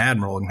brief to an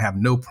admiral and have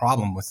no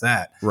problem with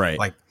that. Right.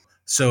 Like,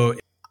 so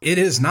it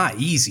is not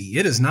easy.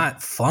 It is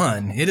not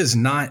fun.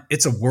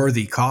 It's a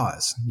worthy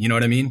cause. You know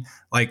what I mean?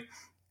 Like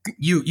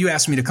you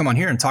asked me to come on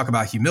here and talk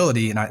about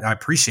humility, and I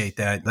appreciate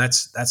that.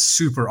 That's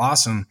super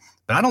awesome.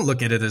 But I don't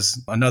look at it as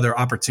another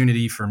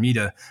opportunity for me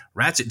to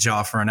ratchet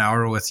jaw for an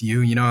hour with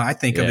you. I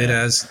think of it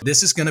as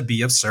this is going to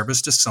be of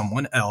service to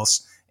someone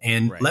else.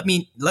 And let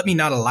me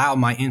not allow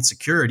my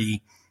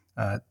insecurity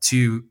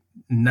to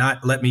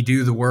not let me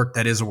do the work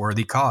that is a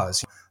worthy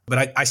cause.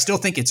 But I still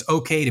think it's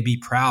okay to be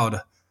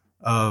proud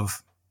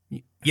of.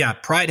 Yeah,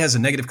 pride has a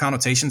negative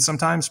connotation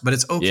sometimes, but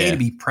it's okay to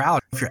be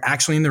proud if you're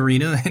actually in the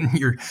arena and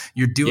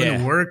you're doing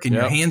the work and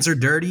your hands are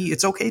dirty.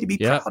 It's okay to be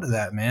proud of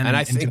that, man. And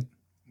I think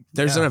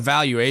there's an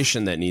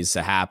evaluation that needs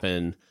to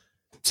happen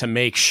to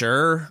make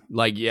sure.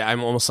 Like,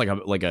 I'm almost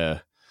like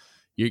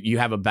you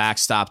have a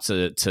backstop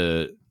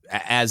to.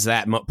 As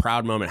that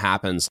proud moment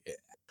happens,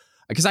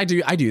 because I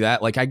do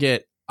that. Like I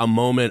get a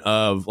moment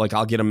of like,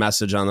 I'll get a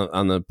message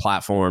on the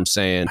platform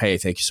saying, "Hey,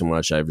 thank you so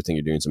much. Everything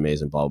you're doing is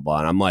amazing, blah, blah, blah."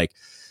 And I'm like,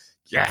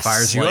 yes,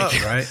 fires you up,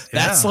 right?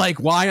 That's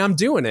like why I'm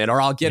doing it. Or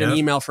I'll get an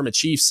email from a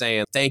chief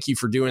saying, "Thank you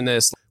for doing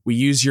this. We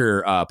use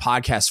your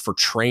podcast for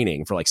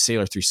training, for like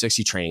Sailor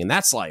 360 training." And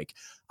that's like,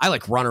 I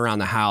like run around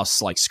the house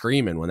like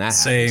screaming when that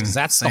happens, because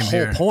that's the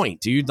whole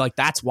point, dude. Like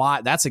that's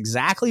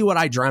exactly what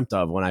I dreamt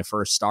of when I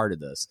first started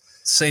this.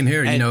 Same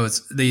here. And,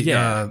 it's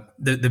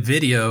the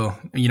video,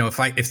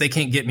 if they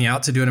can't get me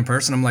out to do it in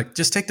person, I'm like,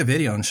 just take the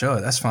video and show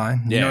it. That's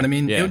fine. You know what I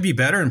mean? It would be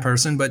better in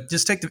person, but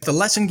just if the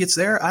lesson gets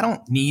there, I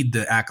don't need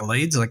the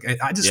accolades. Like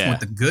I just want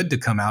the good to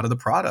come out of the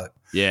product.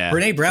 Yeah.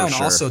 Brene Brown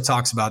also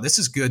talks about, this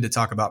is good to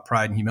talk about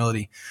pride and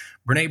humility.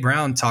 Brene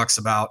Brown talks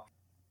about,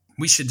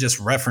 we should just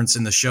reference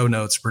in the show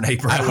notes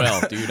Brene Brown. I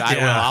will, dude. I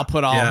will. I'll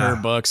put all her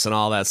books and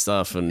all that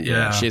stuff. And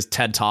she has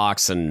TED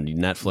Talks and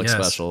Netflix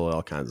special,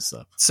 all kinds of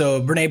stuff. So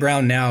Brene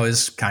Brown now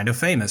is kind of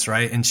famous,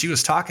 right? And she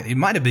was talking, it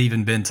might have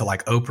even been to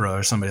like Oprah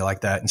or somebody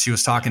like that. And she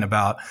was talking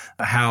about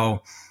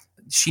how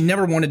she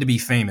never wanted to be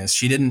famous.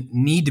 She didn't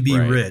need to be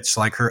rich.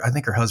 Like I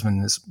think her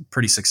husband is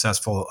pretty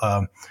successful.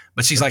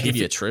 But she's like a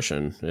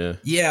pediatrician.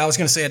 Yeah. I was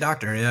going to say a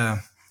doctor. Yeah.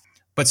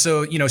 But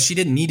so, she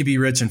didn't need to be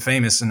rich and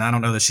famous. And I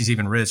don't know that she's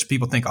even rich.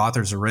 People think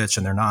authors are rich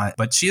and they're not.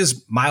 But she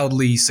is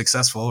mildly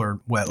successful, or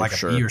like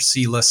a B or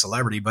C list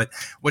celebrity. But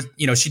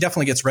she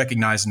definitely gets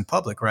recognized in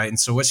public, right? And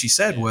so what she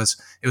said was,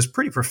 it was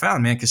pretty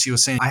profound, man, because she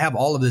was saying, I have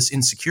all of this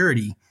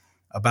insecurity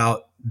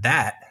about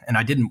that, and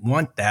I didn't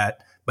want that.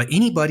 But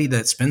anybody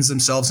that spends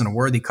themselves in a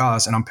worthy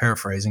cause, and I'm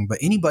paraphrasing, but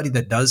anybody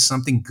that does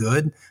something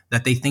good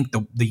that they think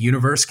the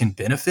universe can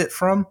benefit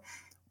from,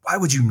 why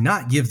would you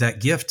not give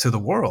that gift to the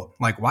world?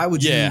 Like, why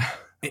would you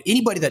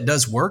anybody that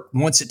does work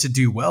wants it to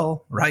do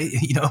well, right?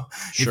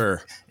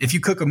 Sure. If you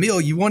cook a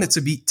meal, you want it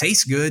to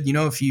taste good.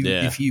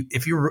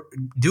 If you're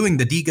doing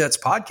the D-Guts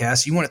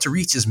podcast, you want it to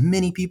reach as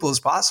many people as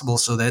possible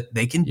so that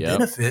they can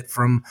benefit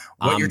from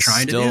what you're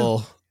trying to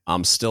do.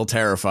 I'm still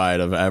terrified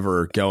of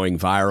ever going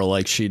viral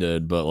like she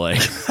did, but like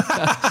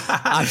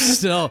I'm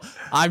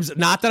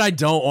not that I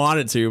don't want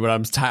it to, but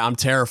I'm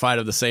terrified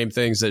of the same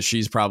things that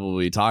she's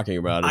probably talking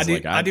about. I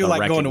do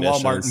like going to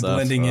Walmart and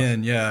blending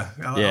in. Yeah.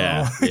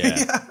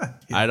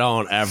 I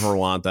don't ever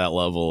want that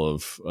level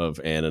of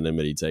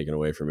anonymity taken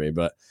away from me.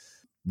 But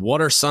what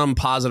are some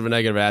positive and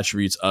negative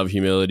attributes of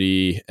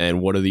humility,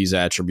 and what do these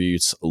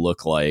attributes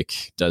look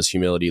like? Does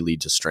humility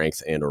lead to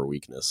strength and or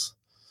weakness?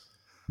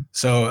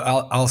 So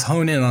I'll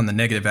hone in on the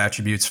negative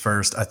attributes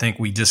first. I think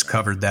we just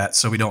covered that,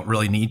 so we don't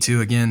really need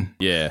to again.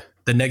 Yeah.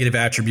 The negative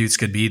attributes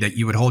could be that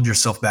you would hold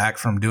yourself back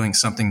from doing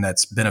something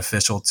that's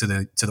beneficial to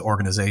the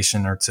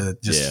organization or to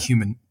just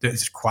human,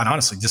 quite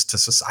honestly, just to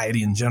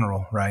society in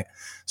general, right?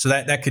 So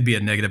that could be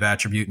a negative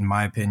attribute in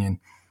my opinion.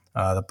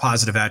 The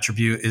positive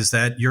attribute is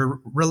that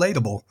you're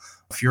relatable.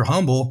 If you're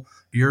humble,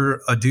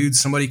 you're a dude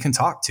somebody can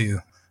talk to,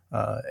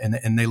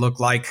 and they look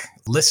like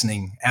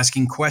listening,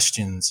 asking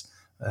questions.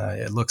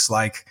 It looks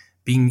like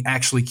being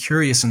actually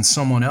curious in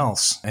someone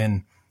else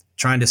and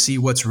trying to see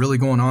what's really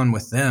going on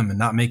with them and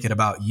not make it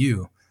about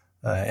you.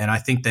 And I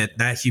think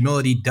that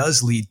humility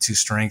does lead to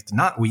strength,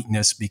 not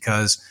weakness,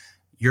 because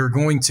you're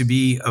going to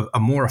be a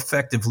more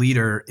effective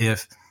leader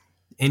if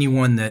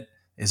anyone that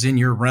is in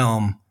your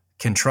realm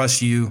can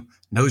trust you,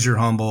 knows you're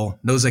humble,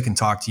 knows they can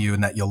talk to you,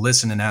 and that you'll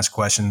listen and ask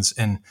questions.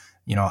 And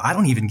I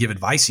don't even give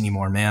advice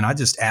anymore, man. I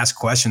just ask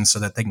questions so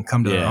that they can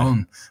come to their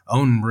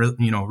own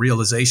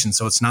realization.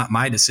 So it's not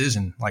my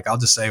decision. Like I'll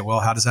just say,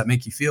 well, how does that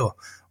make you feel?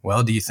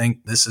 Well, do you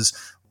think this is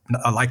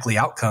a likely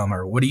outcome,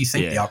 or what do you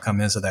think the outcome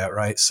is of that?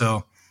 Right.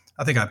 So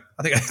I think I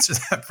answered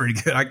that pretty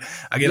good.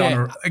 I get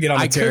on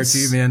the tear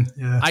too, man.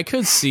 Yeah. I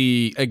could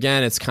see,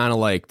 again, it's kind of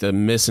like the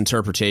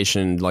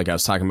misinterpretation, like I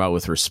was talking about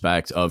with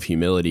respect of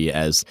humility,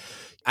 as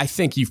I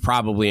think you've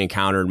probably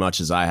encountered, much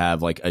as I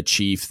have, like a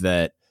chief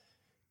that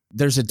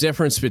there's a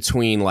difference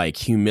between like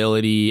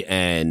humility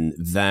and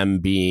them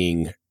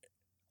being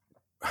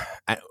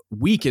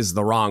weak is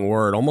the wrong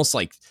word, almost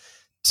like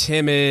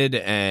timid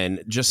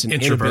and just an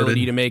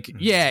inability to make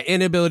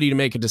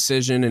a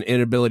decision, and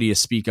inability to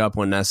speak up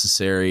when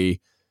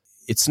necessary.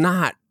 It's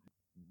not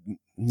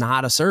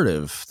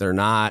assertive. They're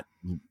not.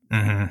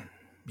 Mm-hmm.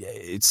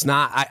 It's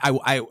not.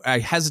 I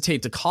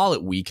hesitate to call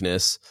it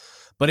weakness,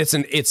 but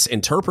it's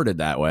interpreted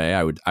that way.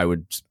 I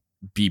would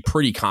be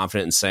pretty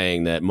confident in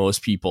saying that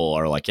most people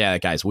are like, yeah,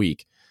 that guy's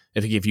weak.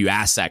 If you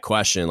ask that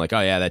question, like,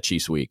 oh yeah, that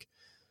chief's weak,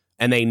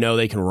 and they know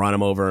they can run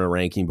him over on a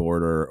ranking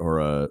board or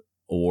a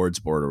awards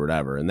board or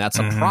whatever. And that's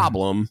a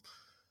problem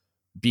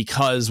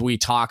because we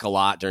talk a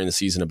lot during the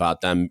season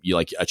about them.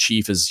 Like a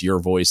chief is your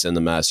voice in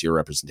the mess, your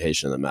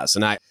representation in the mess.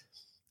 And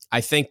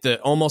I think that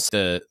almost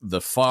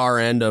the far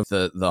end of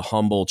the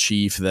humble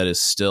chief that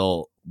is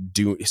still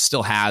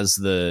has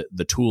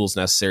the tools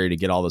necessary to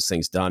get all those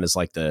things done is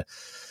like the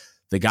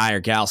guy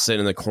or gal sitting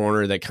in the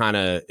corner that kind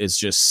of is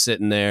just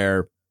sitting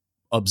there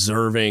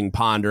observing,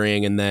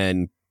 pondering, and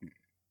then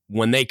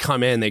when they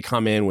come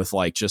in with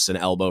like just an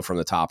elbow from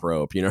the top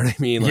rope. You know what I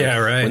mean? Like, yeah,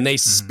 right. When they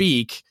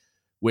speak,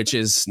 which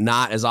is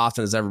not as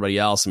often as everybody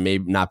else and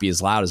maybe not be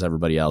as loud as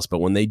everybody else, but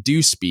when they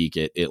do speak,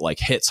 it like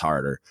hits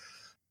harder.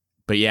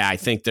 But yeah, I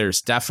think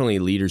there's definitely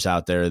leaders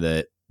out there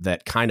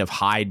that kind of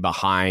hide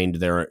behind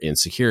their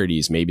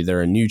insecurities. Maybe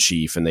they're a new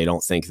chief and they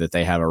don't think that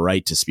they have a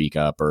right to speak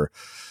up, or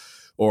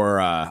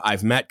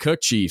I've met cook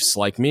chiefs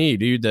like me,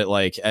 dude, that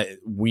like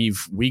we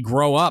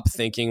grow up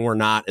thinking we're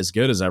not as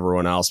good as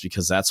everyone else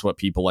because that's what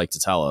people like to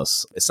tell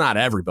us. It's not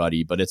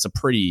everybody, but it's a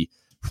pretty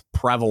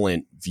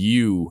prevalent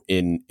view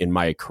in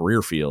my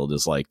career field,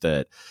 is like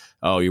that.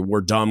 Oh, we're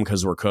dumb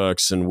because we're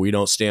cooks and we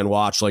don't stand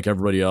watch like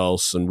everybody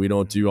else and we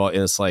don't do all. And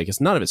it's like,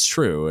 none of it's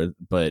true,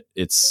 but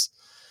it's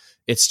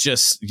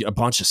just a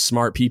bunch of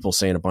smart people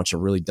saying a bunch of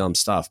really dumb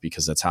stuff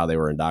because that's how they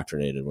were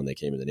indoctrinated when they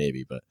came in the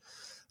Navy. But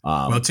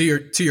well, to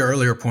your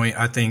earlier point,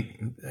 I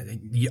think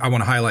I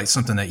want to highlight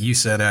something that you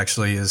said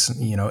actually is,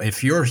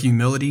 if your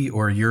humility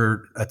or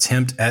your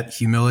attempt at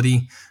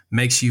humility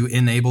makes you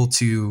unable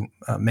to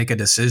make a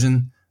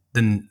decision,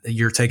 then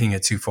you're taking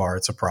it too far.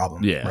 It's a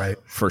problem. Yeah, right.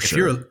 For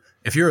sure.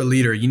 If you're a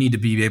leader, you need to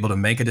be able to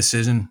make a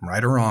decision,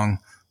 right or wrong,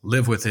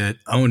 live with it,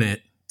 own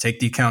it, take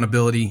the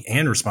accountability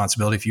and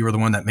responsibility if you were the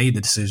one that made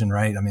the decision,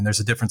 right? I mean, there's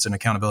a difference in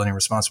accountability and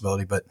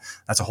responsibility, but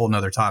that's a whole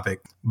nother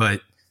topic.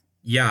 But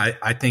yeah,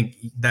 I think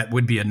that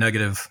would be a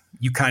negative.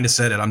 You kind of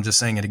said it. I'm just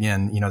saying it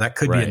again. That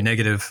could be a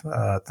negative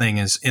thing,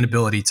 is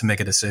inability to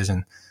make a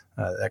decision.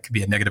 That could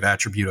be a negative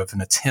attribute of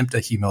an attempt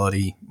at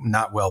humility,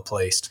 not well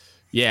placed.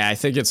 Yeah, I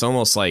think it's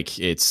almost like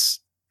it's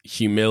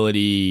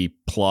humility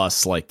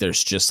plus like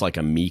there's just like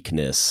a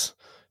meekness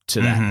to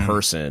that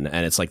person.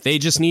 And it's like they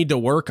just need to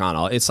work on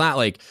all. It's not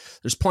like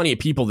there's plenty of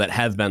people that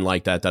have been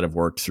like that have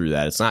worked through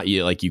that. It's not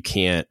like you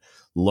can't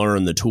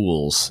learn the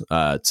tools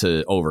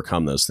to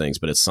overcome those things,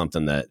 but it's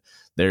something that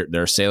there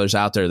are sailors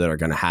out there that are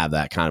going to have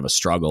that kind of a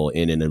struggle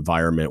in an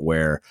environment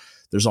where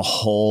there's a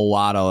whole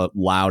lot of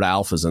loud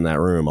alphas in that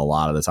room a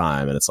lot of the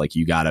time. And it's like,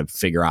 you got to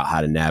figure out how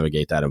to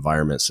navigate that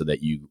environment so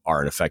that you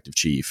are an effective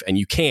chief, and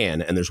you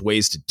can, and there's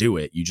ways to do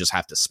it. You just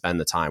have to spend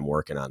the time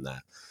working on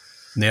that.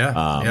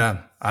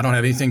 Yeah. I don't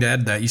have anything to add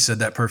to that. You said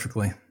that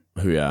perfectly.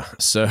 Yeah.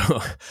 So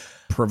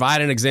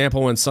provide an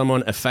example when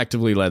someone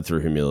effectively led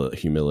through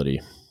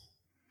humility.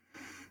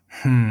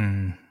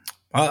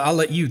 I'll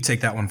let you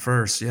take that one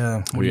first.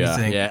 Yeah. What do you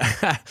think?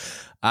 Yeah.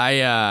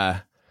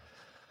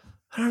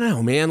 I don't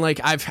know, man. Like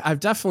I've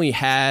definitely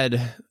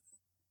had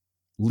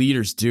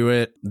leaders do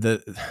it.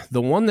 The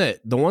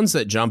ones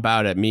that jump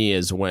out at me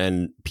is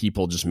when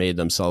people just made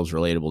themselves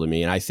relatable to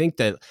me. And I think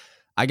that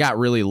I got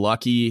really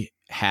lucky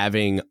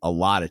having a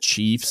lot of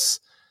chiefs.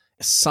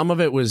 Some of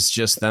it was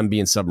just them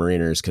being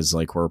submariners, because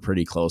like we're a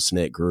pretty close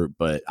knit group,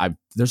 but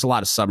there's a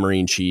lot of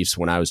submarine chiefs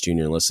when I was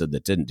junior enlisted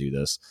that didn't do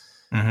this.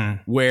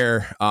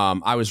 Where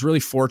I was really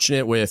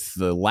fortunate with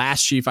the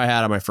last chief I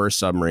had on my first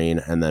submarine,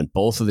 and then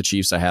both of the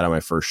chiefs I had on my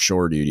first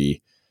shore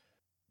duty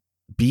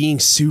being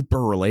super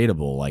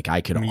relatable. Like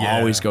I could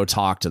always go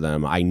talk to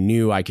them. I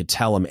knew I could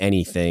tell them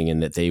anything,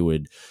 and that they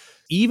would,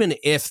 even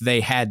if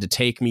they had to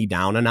take me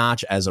down a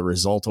notch as a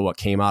result of what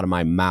came out of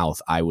my mouth,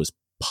 I was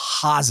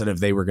positive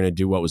they were going to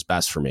do what was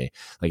best for me.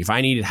 Like if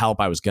I needed help,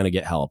 I was going to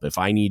get help. If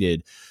I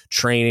needed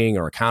training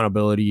or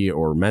accountability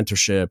or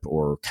mentorship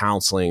or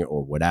counseling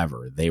or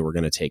whatever, they were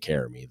going to take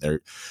care of me.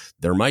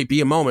 There might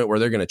be a moment where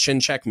they're going to chin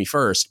check me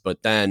first,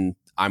 but then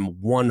I'm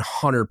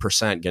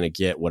 100% going to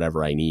get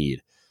whatever I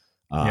need.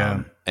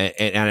 And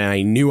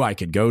I knew I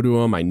could go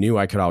to them. I knew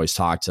I could always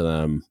talk to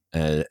them.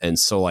 And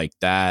so like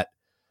that,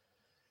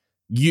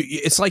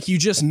 it's like you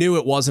just knew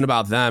it wasn't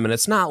about them. And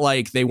it's not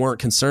like they weren't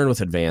concerned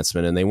with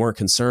advancement, and they weren't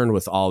concerned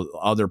with all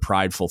other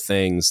prideful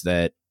things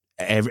that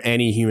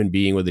any human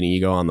being with an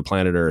ego on the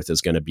planet Earth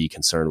is going to be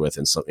concerned with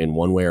in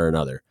one way or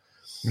another.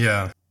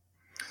 Yeah.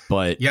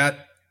 But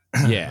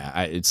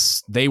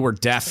they were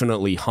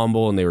definitely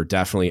humble, and they were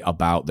definitely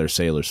about their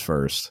sailors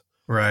first.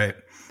 Right.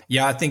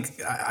 Yeah, I think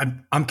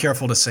I'm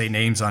careful to say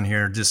names on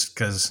here just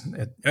because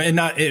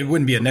it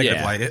wouldn't be a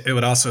negative light. It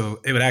would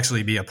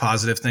actually be a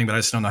positive thing, but I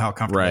just don't know how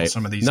comfortable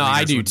some of these. No,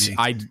 I do.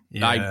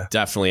 I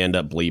definitely end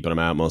up bleeping them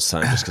out most of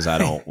the time just because I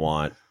don't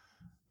want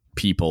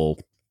people.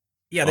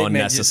 They might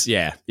not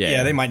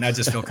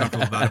just feel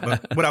comfortable about it.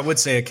 But what I would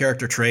say, a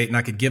character trait, and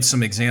I could give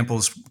some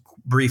examples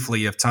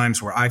briefly of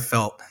times where I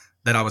felt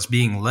that I was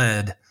being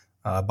led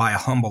by a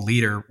humble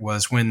leader,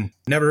 was when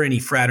never any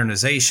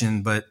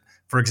fraternization, but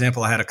for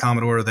example, I had a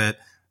Commodore that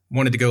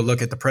wanted to go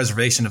look at the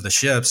preservation of the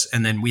ships.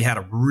 And then we had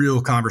a real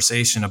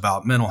conversation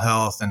about mental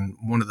health and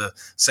one of the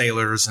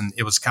sailors. And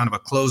it was kind of a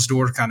closed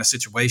door kind of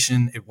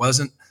situation. It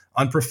wasn't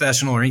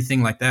unprofessional or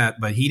anything like that,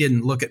 but he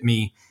didn't look at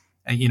me,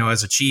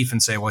 as a chief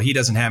and say, well, he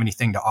doesn't have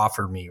anything to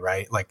offer me,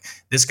 right? Like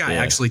this guy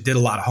actually did a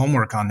lot of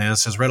homework on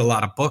this, has read a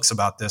lot of books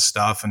about this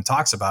stuff and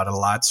talks about it a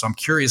lot. So I'm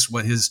curious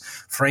what his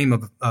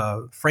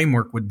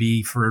framework would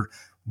be for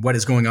what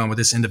is going on with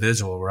this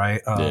individual,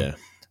 right?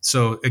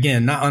 So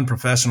again, not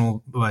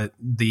unprofessional, but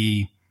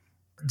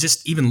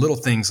just even little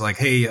things like,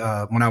 hey,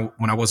 when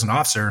I was an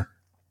officer,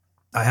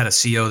 I had a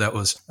CO that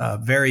was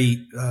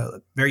very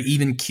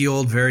even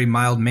keeled, very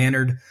mild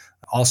mannered,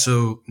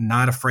 also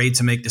not afraid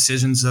to make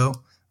decisions though.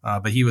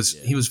 But he was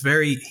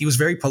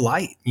very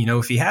polite.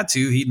 If he had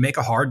to, he'd make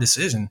a hard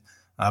decision.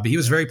 But he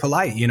was very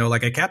polite.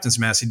 Like at Captain's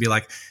Mess, he'd be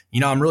like,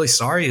 I'm really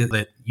sorry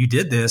that you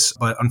did this,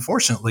 but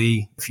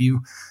unfortunately, if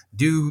you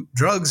do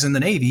drugs in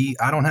the Navy,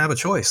 I don't have a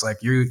choice. Like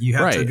you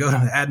have to go to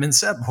the admin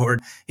set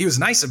board. He was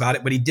nice about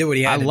it, but he did what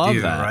he had to do. I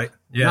love that. Right?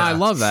 Yeah, no, I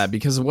love that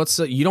because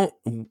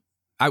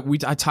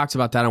I talked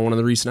about that on one of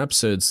the recent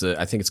episodes that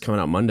I think it's coming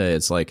out Monday.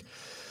 It's like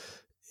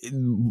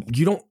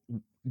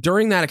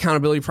during that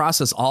accountability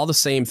process, all the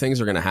same things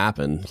are going to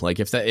happen.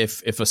 Like if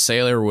a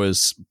sailor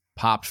was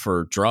popped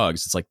for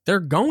drugs, it's like they're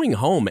going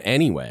home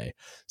anyway.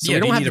 So you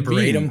don't have to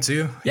berate them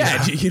too.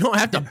 Yeah, you don't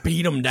have to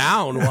beat them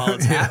down while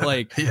it's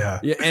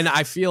And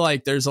I feel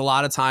like there's a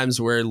lot of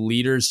times where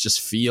leaders just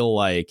feel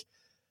like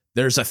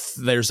there's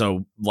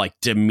a like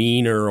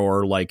demeanor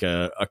or like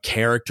a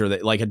character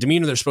that like a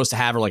demeanor they're supposed to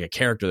have or like a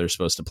character they're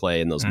supposed to play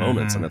in those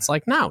moments. And it's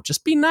like, no,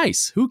 just be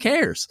nice. Who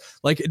cares?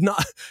 Like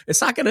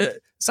it's not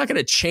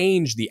gonna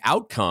change the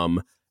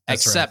outcome.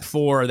 That's except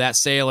for that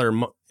sailor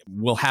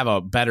will have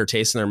a better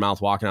taste in their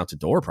mouth walking out the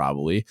door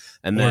probably.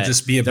 And or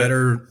just be a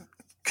better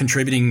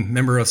contributing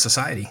member of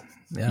society.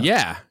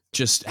 Yeah.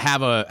 Just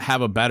have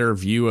a better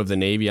view of the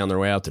Navy on their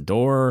way out the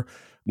door,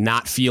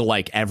 not feel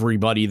like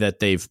everybody that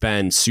they've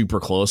been super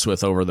close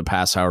with over the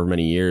past however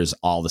many years,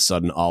 all of a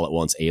sudden all at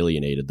once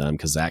alienated them.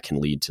 Cause that can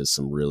lead to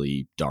some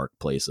really dark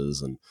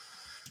places. And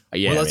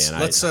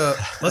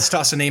let's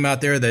toss a name out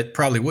there that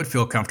probably would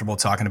feel comfortable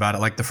talking about it.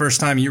 Like the first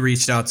time you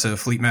reached out to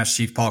Fleet Master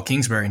Chief Paul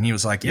Kingsbury, and he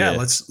was like,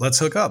 let's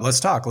hook up. Let's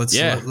talk.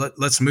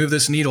 Let's move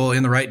this needle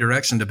in the right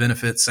direction to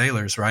benefit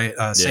sailors. Right.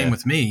 Same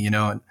with me, and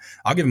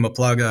I'll give him a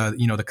plug.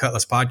 The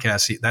Cutlass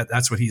podcast,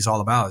 that's what he's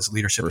all about is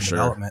leadership and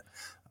development.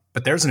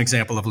 But there's an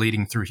example of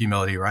leading through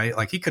humility, right?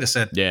 Like he could have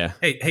said, yeah,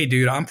 hey,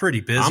 dude, I'm pretty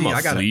busy.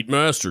 I got Fleet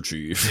Master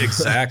Chief.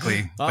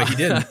 Exactly. But he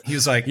didn't. He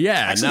was like,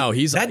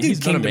 that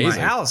dude came to my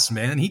house,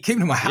 man. He came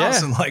to my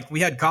house and like we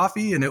had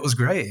coffee and it was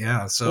great.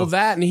 Yeah. So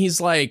and he's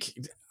like,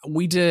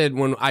 we did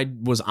when I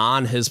was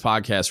on his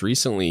podcast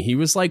recently, he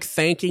was like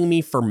thanking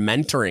me for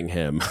mentoring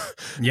him.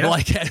 Yeah.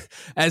 Like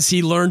as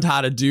he learned how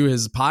to do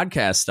his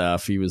podcast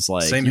stuff, he was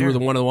like, you were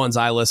one of the ones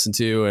I listened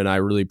to and I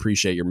really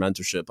appreciate your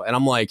mentorship. And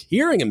I'm like,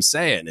 hearing him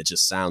say it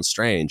just sounds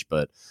strange,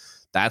 but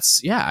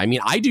that's, I mean,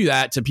 I do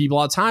that to people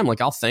all the time.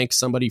 Like I'll thank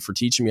somebody for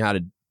teaching me how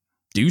to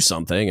do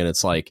something. And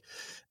it's like,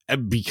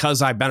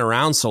 because I've been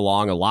around so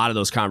long, a lot of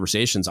those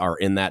conversations are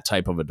in that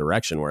type of a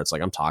direction where it's like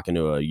I'm talking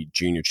to a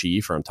junior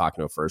chief or I'm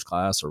talking to a first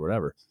class or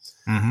whatever.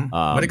 Mm-hmm.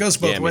 But it goes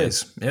both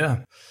ways. Man. Yeah.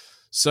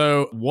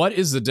 So what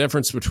is the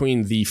difference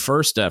between the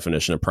first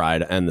definition of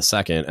pride and the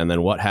second? And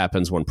then what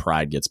happens when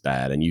pride gets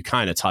bad? And you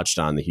kind of touched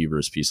on the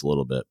hubris piece a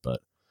little bit,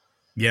 but.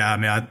 Yeah, I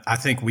mean, I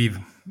think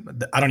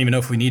I don't even know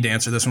if we need to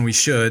answer this one. We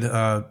should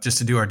just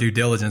to do our due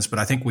diligence, but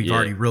I think we've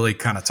already really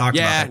kind of talked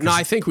about that. Yeah, no,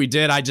 I think we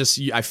did.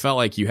 I felt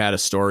like you had a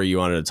story you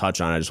wanted to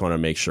touch on. I just wanted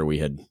to make sure we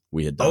had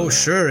done that.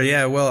 Sure.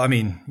 Yeah. Well, I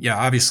mean,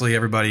 obviously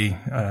everybody,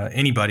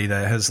 anybody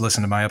that has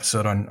listened to my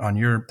episode on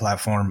your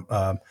platform.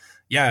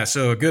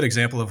 So a good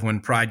example of when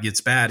pride gets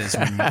bad is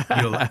when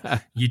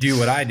you do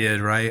what I did,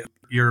 right?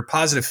 Your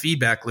positive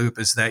feedback loop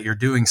is that you're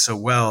doing so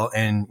well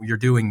and you're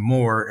doing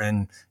more.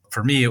 And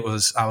for me, I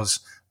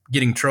was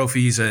getting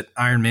trophies at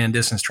Ironman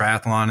distance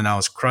triathlon and I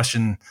was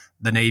crushing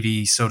the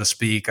Navy, so to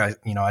speak. I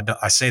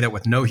say that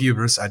with no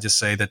hubris. I just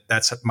say that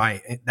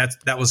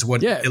that was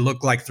what it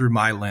looked like through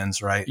my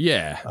lens. Right.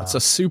 Yeah. It's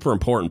a super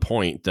important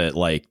point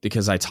that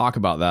because I talk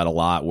about that a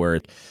lot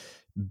where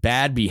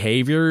bad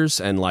behaviors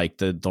and like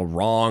the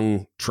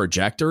wrong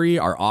trajectory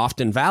are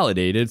often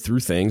validated through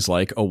things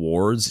like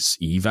awards,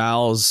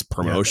 evals,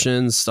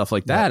 promotions, stuff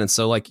like that. And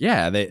so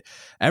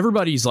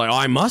everybody's like, oh,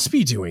 I must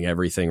be doing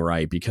everything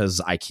right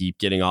because I keep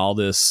getting all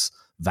this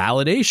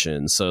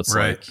validation. So it's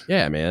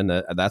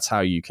man, that's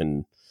how you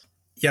can.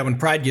 Yeah. When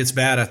pride gets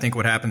bad, I think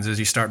what happens is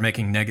you start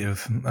making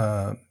negative,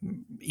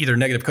 either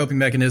negative coping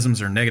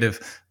mechanisms or negative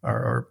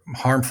or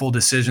harmful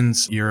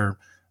decisions. You're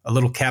a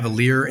little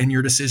cavalier in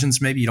your decisions.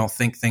 Maybe you don't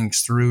think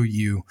things through.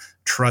 You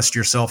trust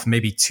yourself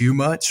maybe too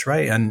much,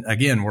 right? And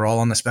again, we're all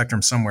on the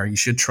spectrum somewhere. You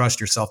should trust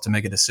yourself to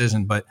make a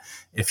decision. But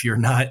if you're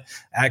not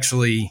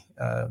actually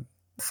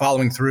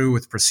following through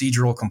with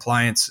procedural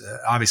compliance,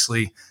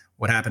 obviously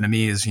what happened to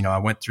me is, I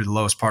went through the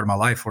lowest part of my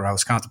life where I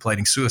was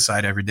contemplating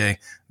suicide every day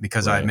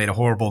because I had made a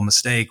horrible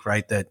mistake,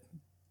 right? That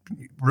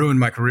ruined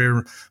my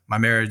career, my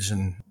marriage,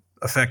 and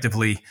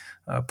effectively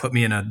put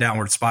me in a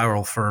downward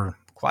spiral for,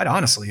 quite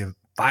honestly,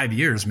 5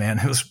 years, man.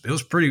 It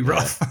was pretty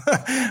rough.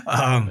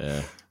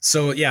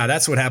 So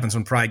that's what happens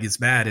when pride gets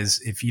bad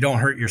is if you don't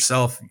hurt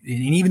yourself, and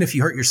even if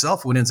you hurt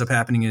yourself, what ends up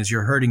happening is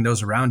you're hurting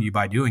those around you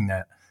by doing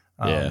that.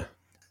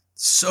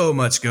 So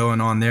much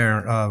going on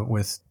there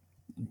with,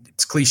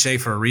 it's cliche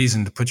for a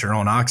reason to put your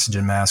own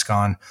oxygen mask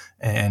on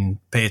and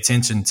pay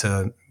attention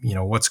to,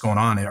 what's going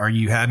on. Are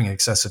you having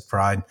excessive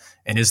pride?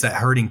 And is that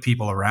hurting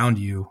people around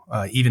you?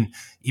 Even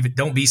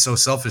don't be so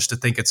selfish to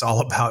think it's all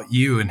about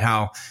you and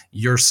how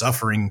you're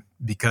suffering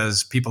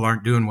because people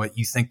aren't doing what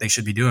you think they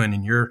should be doing.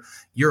 And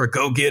you're a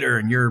go-getter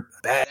and you're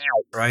bad,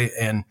 right?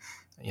 And,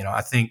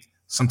 I think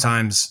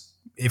sometimes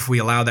if we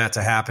allow that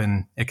to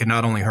happen, it can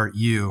not only hurt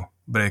you,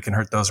 but it can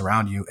hurt those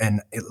around you.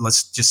 And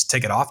let's just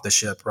take it off the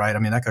ship, right? I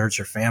mean, that could hurt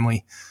your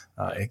family.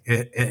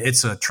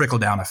 It's a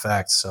trickle-down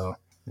effect. So,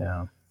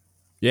 yeah.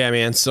 Yeah,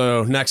 man.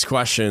 So next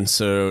question.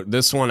 So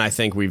this one, I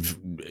think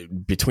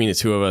between the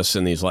two of us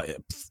and these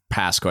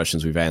past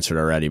questions we've answered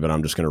already, but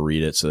I'm just going to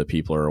read it so that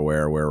people are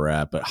aware of where we're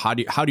at. But how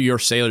do your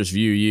sailors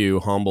view you,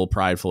 humble,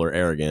 prideful, or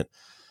arrogant?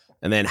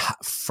 And then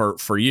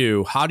for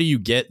you, how do you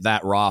get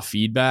that raw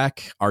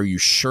feedback? Are you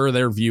sure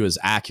their view is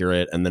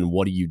accurate? And then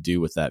what do you do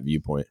with that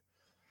viewpoint?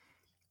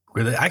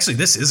 Actually,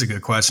 this is a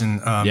good question.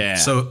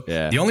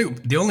 The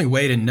only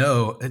way to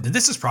know,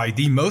 this is probably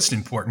the most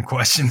important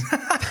question.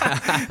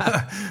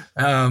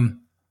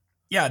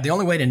 The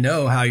only way to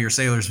know how your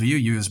sailors view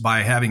you is by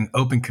having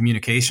open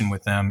communication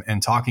with them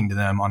and talking to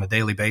them on a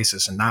daily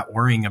basis and not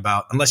worrying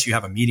about, unless you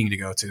have a meeting to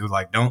go to,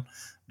 like don't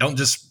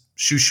just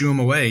shoo them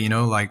away,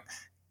 like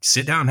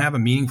sit down and have a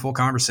meaningful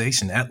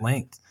conversation at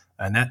length.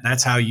 And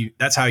that's how you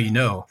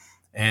know.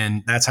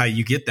 And that's how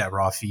you get that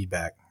raw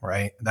feedback,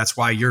 right? That's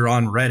why you're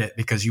on Reddit,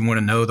 because you want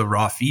to know the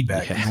raw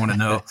feedback. Yeah. You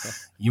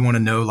want to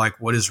know like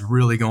what is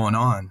really going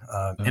on.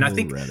 And I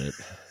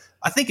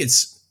think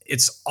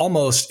it's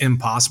almost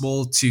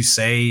impossible to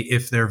say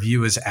if their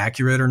view is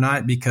accurate or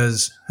not,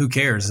 because who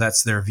cares?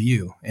 That's their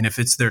view. And if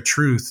it's their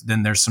truth,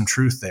 then there's some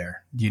truth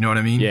there. Do you know what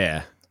I mean?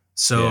 Yeah.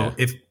 So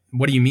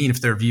what do you mean if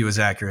their view is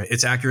accurate?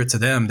 It's accurate to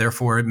them,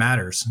 therefore it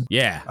matters.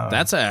 Yeah.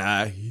 That's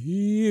a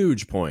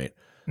huge point.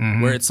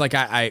 Mm-hmm. Where it's like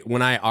I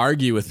when I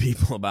argue with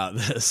people about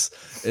this,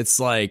 it's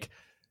like,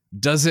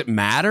 does it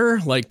matter?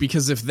 Like,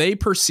 because if they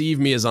perceive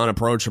me as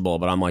unapproachable,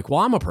 but I'm like, well,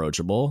 I'm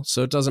approachable,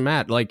 so it doesn't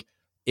matter. Like,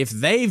 if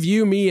they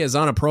view me as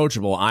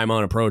unapproachable, I'm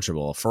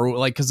unapproachable for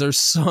like, cause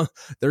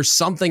there's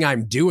something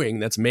I'm doing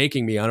that's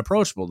making me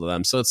unapproachable to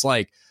them. So it's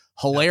like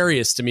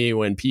hilarious to me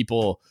when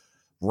people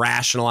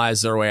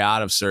rationalize their way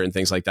out of certain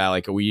things like that.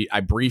 Like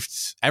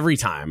every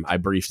time I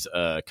briefed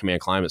a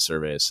command climate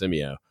survey at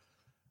Simio,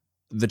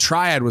 the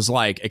triad was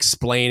like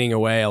explaining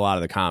away a lot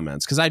of the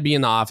comments. Cause I'd be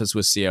in the office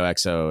with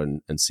COXO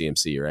and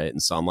CMC. Right.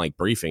 And so I'm like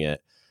briefing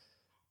it.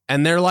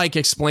 And they're like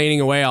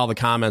explaining away all the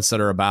comments that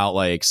are about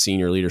like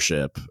senior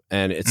leadership.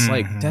 And it's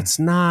like, that's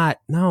not,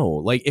 no,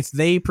 like if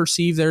they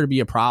perceive there to be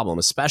a problem,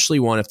 especially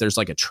if there's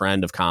like a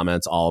trend of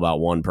comments all about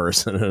one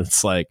person, and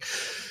it's like,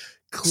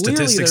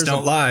 statistics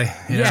don't lie.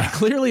 Yeah,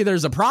 clearly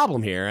there's a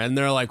problem here. And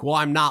they're like, well,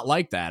 I'm not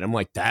like that. I'm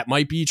like, that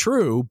might be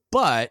true,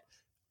 but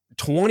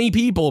 20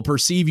 people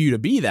perceive you to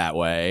be that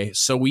way.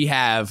 So we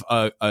have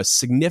a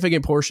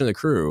significant portion of the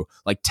crew,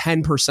 like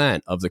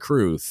 10% of the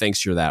crew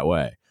thinks you're that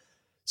way.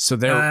 So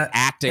they're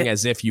acting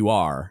as if you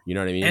are, you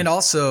know what I mean? And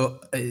also,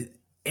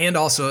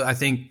 I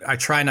think I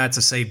try not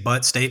to say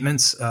but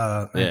statements.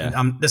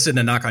 This isn't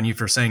a knock on you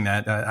for saying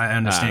that. I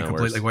understand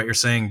completely what you're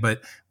saying,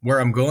 but where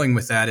I'm going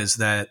with that is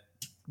that,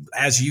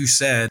 as you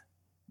said,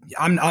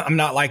 I'm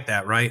not like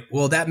that, right?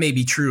 Well, that may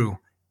be true.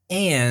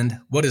 And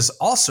what is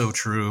also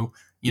true,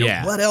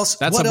 what else?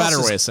 That's a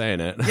better way of saying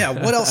it.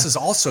 What else is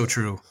also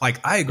true? Like,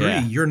 I agree,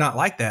 you're not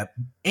like that.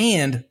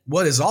 And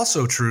what is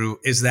also true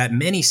is that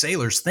many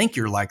sailors think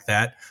you're like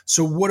that.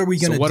 So what are we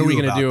going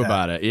to do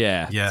about it?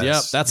 Yeah. Yes,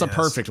 yep. That's a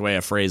perfect way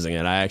of phrasing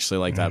it. I actually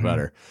like that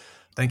better.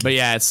 Thank you. But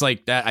yeah, it's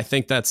like that. I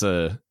think that's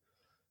a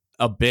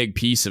big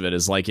piece of it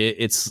is like,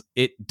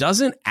 it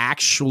doesn't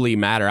actually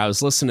matter. I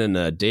was listening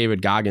to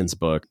David Goggins'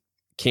 book,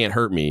 Can't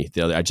Hurt Me.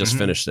 I just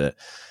finished it.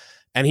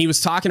 And he was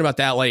talking about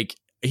that. Like,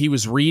 he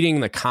was reading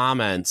the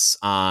comments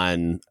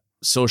on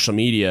social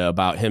media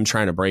about him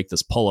trying to break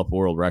this pull-up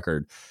world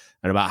record,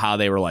 and about how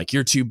they were like,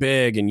 you're too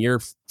big and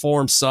your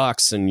form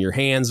sucks and your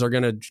hands are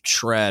going to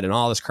shred and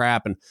all this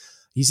crap. And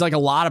he's like, a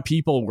lot of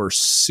people were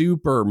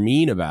super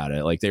mean about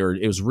it. Like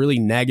it was really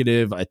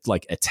negative,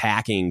 like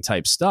attacking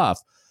type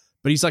stuff.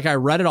 But he's like, I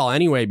read it all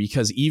anyway,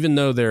 because even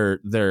though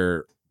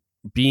they're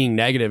being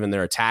negative and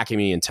they're attacking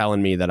me and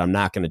telling me that I'm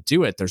not going to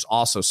do it, there's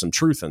also some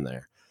truth in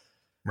there.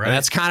 Right. And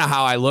that's kind of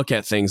how I look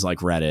at things like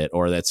Reddit,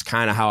 or that's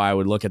kind of how I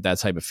would look at that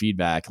type of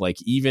feedback. Like,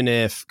 even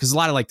if, because a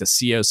lot of like the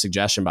CO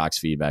suggestion box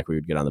feedback we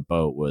would get on the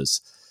boat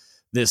was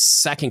this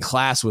second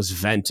class was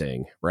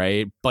venting,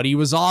 right? But he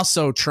was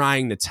also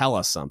trying to tell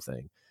us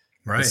something.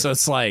 Right. And so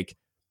it's like,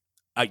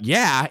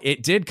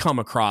 it did come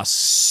across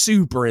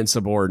super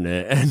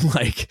insubordinate and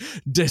like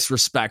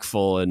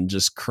disrespectful and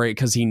just crazy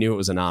because he knew it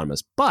was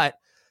anonymous. But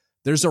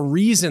there's a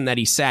reason that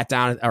he sat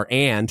down, how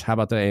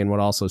about the and what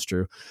also is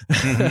true?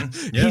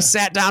 He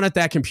sat down at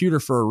that computer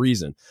for a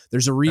reason.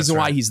 There's a reason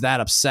why he's that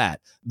upset.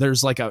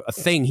 There's like a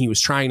thing he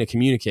was trying to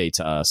communicate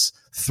to us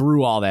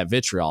through all that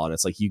vitriol. And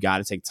it's like, you got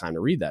to take time to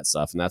read that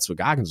stuff. And that's what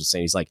Goggins was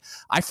saying. He's like,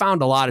 I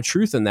found a lot of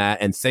truth in that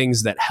and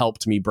things that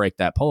helped me break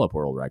that pull-up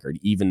world record,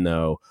 even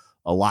though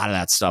a lot of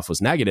that stuff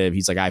was negative.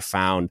 He's like, I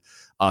found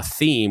a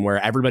theme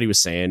where everybody was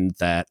saying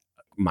that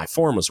my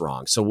form was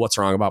wrong. So what's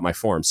wrong about my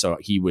form? So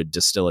he would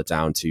distill it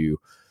down to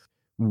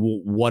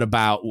what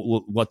about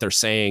what they're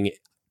saying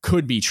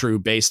could be true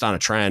based on a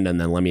trend.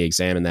 And then let me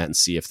examine that and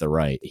see if they're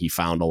right. He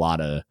found a lot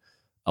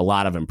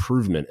of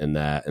improvement in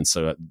that. And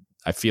so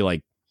I feel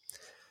like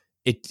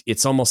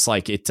it's almost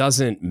like it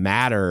doesn't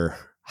matter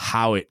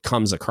how it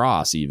comes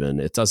across.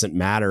 Even it doesn't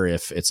matter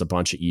if it's a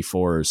bunch of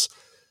E4s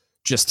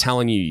just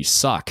telling you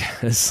suck.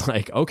 It's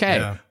like,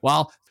 okay,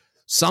 well,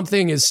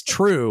 something is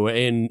true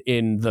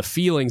in the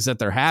feelings that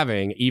they're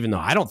having, even though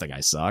I don't think I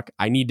suck.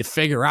 I need to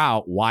figure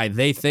out why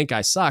they think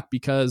I suck,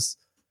 because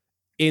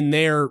in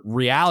their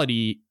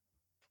reality,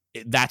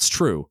 that's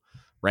true,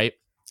 right?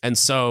 And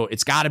so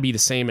it's got to be the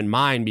same in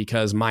mine,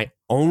 because my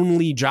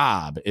only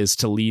job is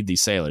to lead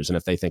these sailors. And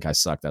if they think I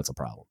suck, that's a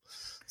problem.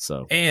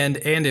 So and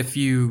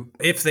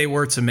if they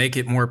were to make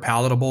it more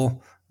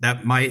palatable,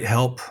 that might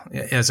help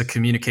as a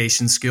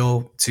communication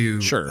skill to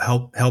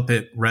help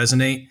it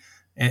resonate.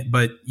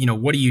 But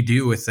what do you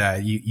do with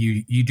that?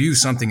 You do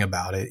something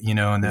about it,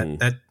 and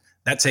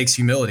that takes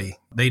humility.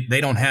 They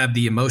don't have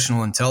the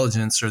emotional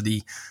intelligence or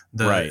the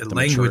language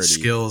maturity.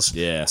 Skills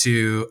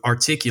to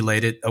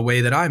articulate it a way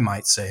that I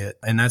might say it,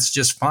 and that's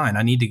just fine.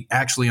 I need to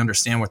actually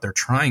understand what they're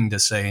trying to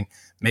say,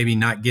 maybe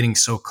not getting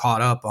so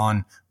caught up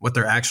on what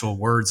their actual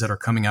words that are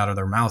coming out of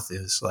their mouth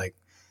is, like,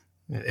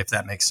 if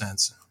that makes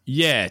sense.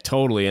 Yeah,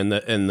 totally. And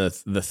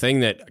the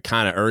thing that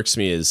kind of irks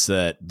me is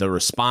that the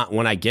response,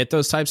 when I get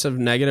those types of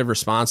negative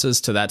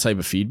responses to that type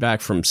of feedback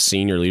from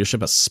senior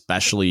leadership,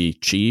 especially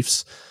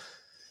chiefs,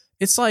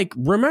 it's like,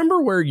 remember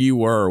where you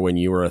were when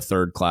you were a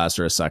third class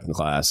or a second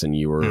class and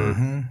you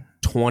were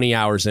 20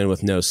 hours in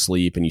with no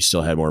sleep and you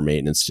still had more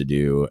maintenance to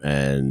do,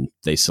 and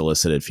they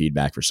solicited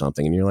feedback for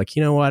something. And you're like,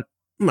 you know what?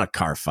 I'm going to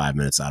carve 5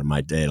 minutes out of my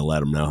day to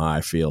let them know how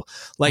I feel.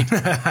 Like,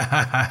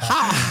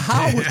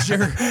 how would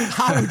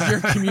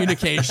your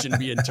communication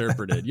be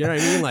interpreted? You know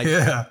what I mean? Like,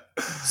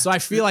 so I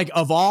feel like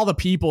of all the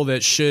people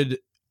that should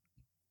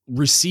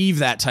receive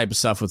that type of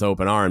stuff with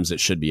open arms, it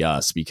should be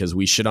us, because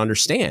we should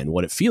understand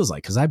what it feels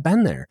like. Because I've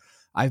been there.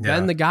 I've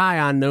been the guy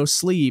on no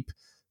sleep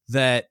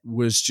that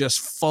was just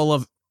full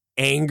of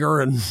anger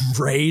and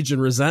rage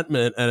and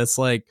resentment. And it's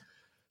like,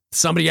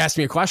 somebody asked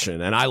me a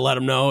question and I let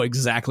them know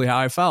exactly how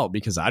I felt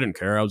because I didn't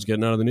care. I was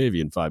getting out of the Navy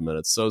in 5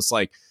 minutes. So it's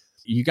like,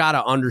 you got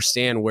to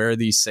understand where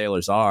these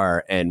sailors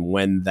are. And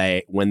when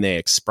they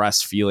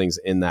express feelings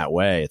in that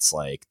way, it's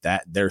like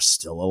that there's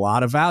still a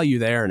lot of value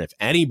there. And if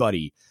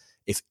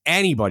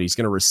anybody's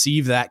going to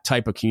receive that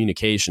type of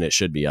communication, it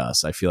should be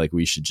us. I feel like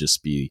we should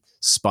just be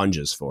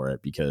sponges for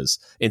it, because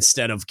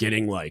instead of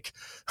getting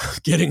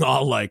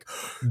all like,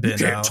 you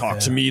can't talk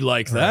to me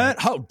like that.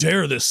 How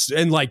dare this?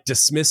 And like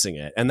dismissing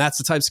it. And that's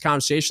the types of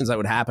conversations that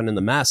would happen in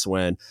the mess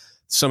when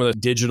some of the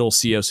digital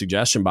CO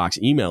suggestion box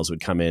emails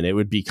would come in. It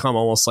would become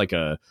almost like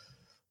a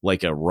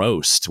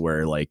roast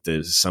where like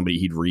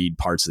he'd read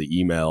parts of the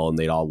email and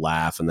they'd all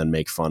laugh and then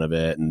make fun of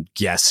it and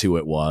guess who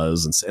it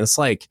was. And it's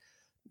like,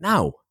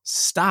 no,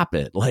 stop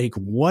it. Like,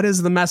 what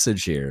is the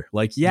message here?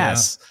 Like,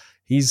 yes,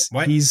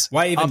 why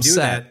even upset. Do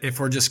that if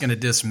we're just going to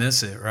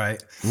dismiss it?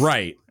 Right.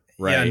 Right.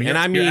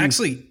 Yeah,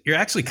 you're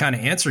actually kind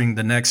of answering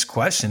the next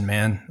question,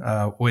 man,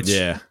 which,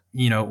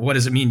 what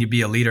does it mean to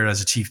be a leader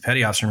as a chief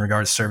petty officer in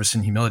regards to service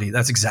and humility?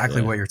 That's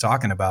exactly what you're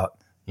talking about,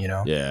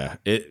 Yeah.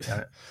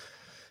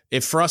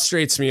 It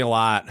frustrates me a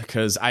lot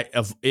because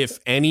if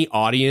any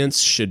audience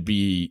should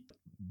be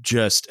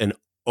just an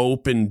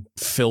open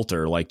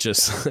filter, like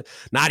just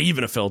not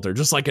even a filter,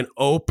 just like an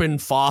open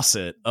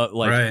faucet,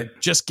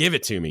 just give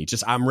it to me.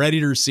 Just, I'm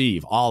ready to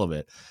receive all of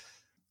it.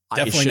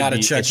 Definitely not a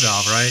check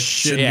valve, right?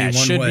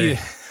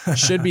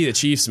 Should be the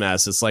Chiefs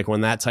mess. It's like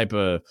when that type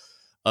of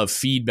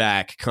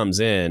feedback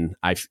comes in,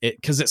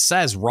 because it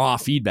says raw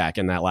feedback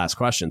in that last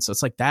question. So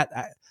it's like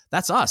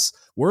that's us.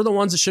 We're the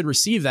ones that should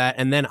receive that.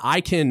 And then I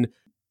can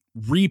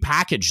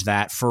repackage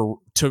that for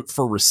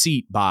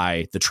receipt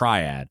by the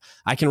triad.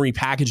 I can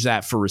repackage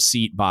that for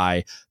receipt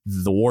by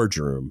the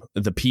wardroom,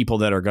 the people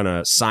that are going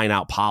to sign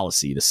out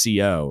policy, the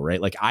CO,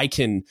 right? Like I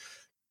can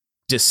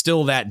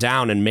distill that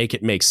down and make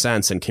it make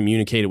sense and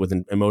communicate it with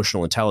an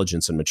emotional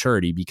intelligence and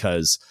maturity,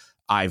 because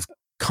I've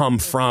come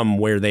from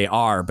where they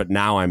are, but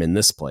now I'm in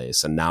this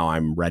place and now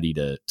I'm ready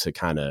to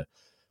kind of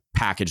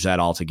package that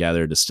all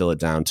together, distill it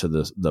down to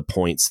the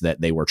points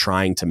that they were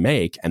trying to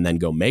make, and then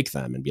go make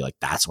them and be like,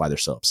 that's why they're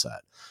so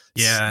upset.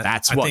 Yeah.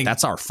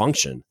 That's our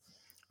function.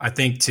 I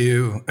think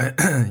too,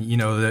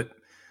 that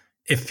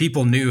if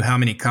people knew how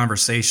many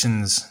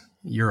conversations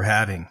you're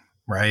having,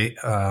 right.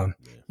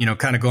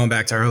 Kind of going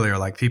back to earlier,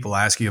 like people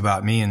ask you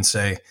about me and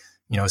say,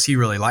 is he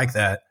really like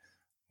that?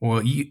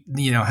 Well,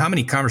 how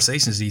many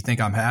conversations do you think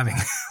I'm having?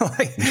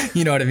 Like,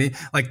 you know what I mean?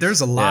 Like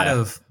there's a lot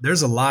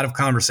of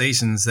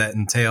conversations that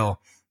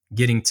entail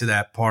getting to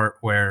that part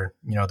where,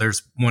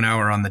 there's 1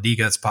 hour on the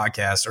DGUTS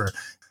podcast or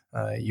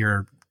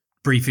you're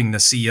briefing the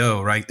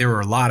CO, right? There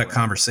were a lot of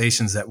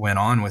conversations that went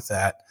on with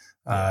that.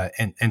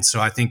 And so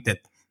I think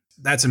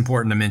that's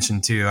important to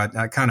mention too.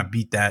 I kind of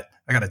beat that.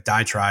 I got a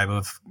diatribe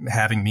of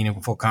having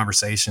meaningful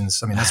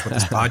conversations. I mean, that's what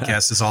this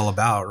podcast is all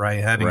about,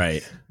 right?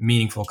 Having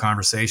meaningful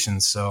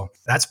conversations. So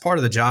that's part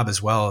of the job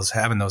as well, as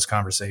having those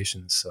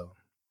conversations. So.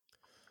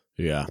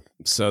 Yeah.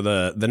 So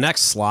the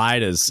next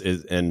slide is,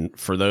 and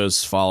for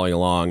those following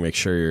along, make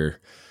sure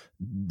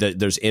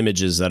there's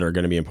images that are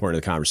going to be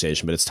important to the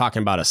conversation, but it's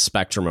talking about a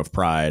spectrum of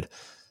pride.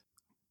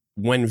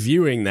 When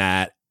viewing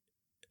that,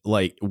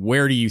 like,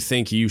 where do you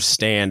think you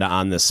stand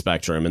on this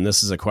spectrum? And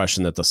this is a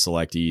question that the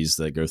selectees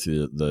that go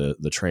through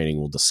the training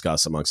will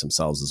discuss amongst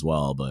themselves as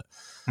well. But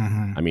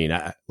I mean,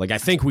 I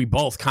think we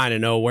both kind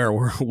of know where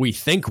we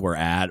think we're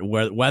at,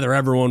 whether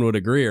everyone would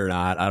agree or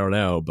not, I don't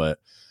know. But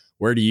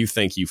where do you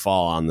think you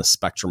fall on the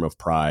spectrum of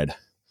pride?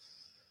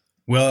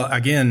 Well,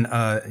 again,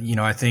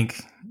 I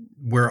think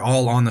we're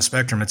all on the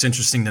spectrum. It's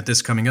interesting that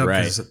this coming up,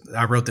 because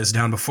I wrote this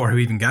down before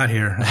we even got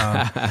here.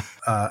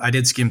 I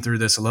did skim through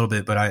this a little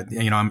bit, but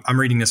I'm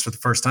reading this for the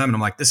first time and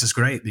I'm like, this is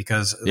great,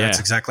 because that's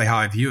exactly how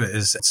I view it.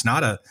 It's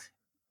not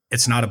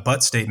a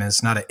but statement.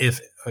 It's not a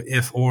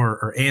if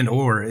or and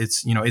or.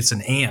 It's it's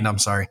an and. I'm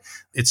sorry.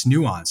 It's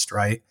nuanced,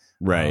 right?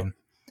 Right.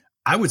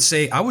 I would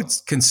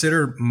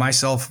consider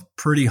myself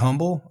pretty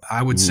humble.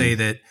 I would say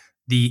that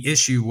the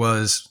issue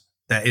was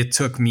that it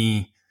took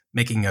me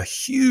making a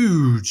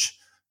huge,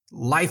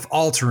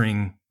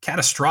 life-altering,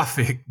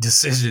 catastrophic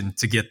decision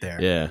to get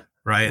there. Yeah.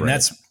 Right. And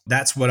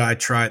that's what I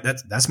tried.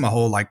 That's my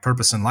whole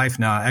purpose in life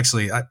now.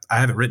 Actually, I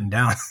have it written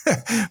down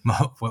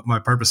what my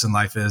purpose in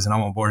life is, and I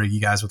won't bore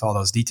you guys with all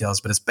those details,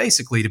 but it's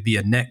basically to be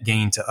a net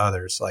gain to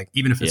others. Like,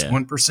 even if it's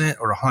 1%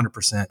 or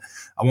 100%,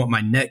 I want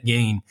my net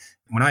gain.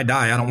 When I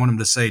die, I don't want them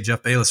to say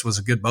Jeff Bayless was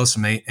a good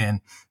bosun mate and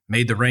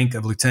made the rank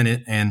of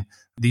lieutenant, and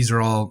these are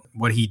all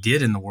what he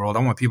did in the world. I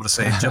want people to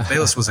say Jeff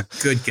Bayless was a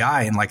good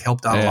guy and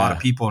helped out a lot of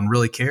people and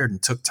really cared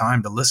and took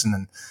time to listen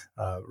and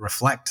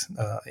reflect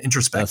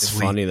introspectively. That's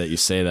funny that you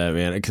say that,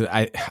 man. Because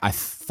I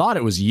thought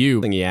it was you.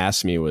 The thing he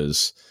asked me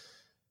was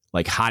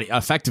how do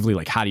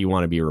you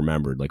want to be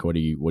remembered? Like, what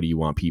do you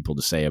want people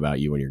to say about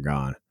you when you're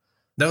gone?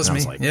 That was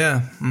me. Like,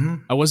 yeah. Mm-hmm.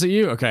 Oh, was it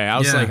you? Okay. I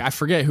was like, I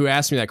forget who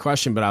asked me that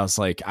question, but I was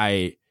like,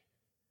 I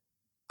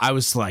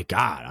was like,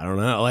 God, I don't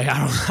know. Like,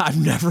 I've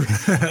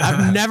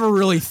never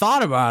really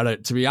thought about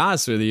it, to be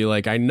honest with you.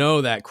 Like, I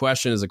know that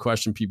question is a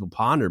question people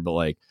ponder, but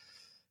like,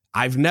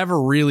 I've never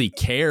really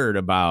cared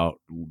about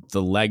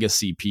the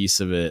legacy piece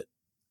of it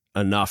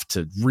enough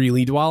to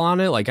really dwell on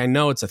it. Like, I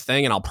know it's a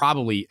thing, and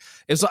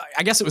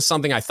I guess it was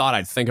something I thought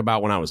I'd think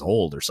about when I was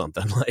old or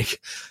something.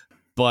 Like,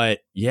 but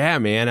yeah,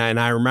 man. And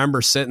I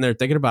remember sitting there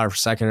thinking about it for a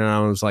second, and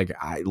I was like,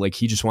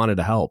 he just wanted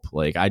to help.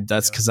 Like,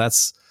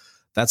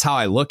 that's how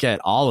I look at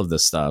all of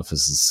this stuff.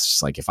 Is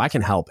just like, if I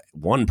can help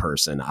one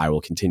person, I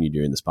will continue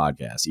doing this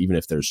podcast, even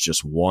if there's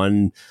just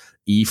one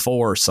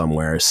E4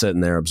 somewhere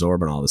sitting there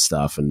absorbing all this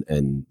stuff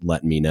and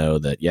letting me know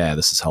that, yeah,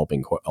 this is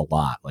helping a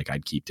lot. Like,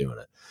 I'd keep doing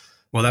it.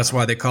 Well, that's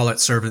why they call it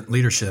servant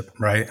leadership,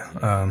 right?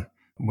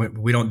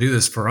 We don't do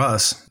this for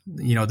us.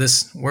 You know,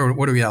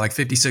 what are we at? Like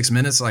 56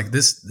 minutes? Like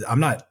this, I'm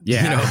not,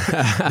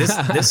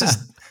 this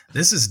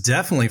is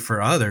definitely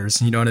for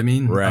others. You know what I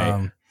mean?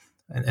 Right.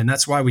 And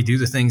that's why we do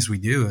the things we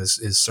do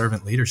is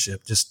servant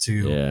leadership, just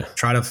to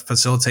try to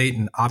facilitate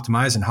and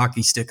optimize and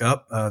hockey stick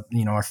up,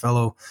 our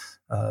fellow,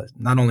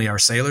 not only our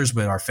sailors,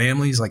 but our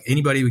families, like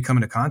anybody we come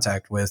into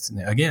contact with.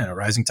 Again, a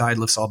rising tide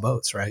lifts all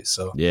boats, right?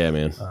 So, yeah,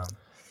 man.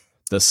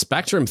 The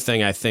spectrum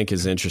thing I think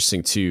is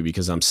interesting too,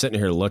 because I'm sitting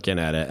here looking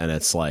at it and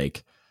it's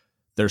like,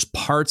 there's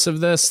parts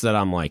of this that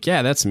I'm like,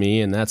 yeah, that's me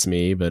and that's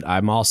me, but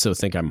I'm also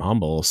think I'm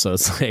humble. So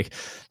it's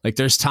like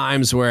there's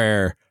times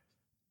where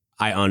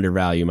I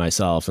undervalue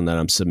myself and then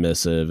I'm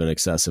submissive and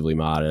excessively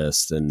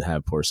modest and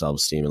have poor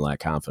self-esteem and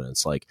lack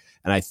confidence. Like,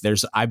 and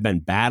I've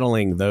been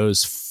battling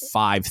those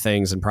 5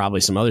 things and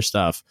probably some other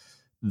stuff.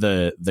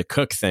 The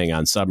cook thing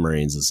on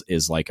submarines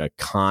is like a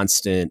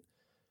constant.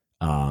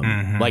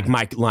 Like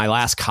my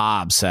last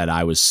cob said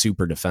I was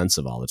super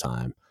defensive all the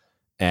time,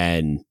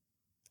 and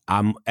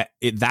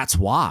that's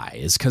why,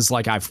 is because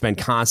like I've been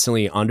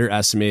constantly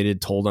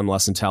underestimated, told I'm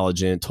less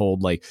intelligent,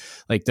 told like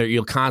there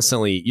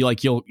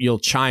you'll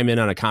chime in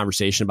on a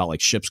conversation about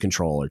like ship's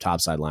control or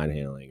topside line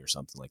handling or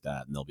something like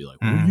that, and they'll be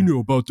like, well, you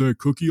know about that,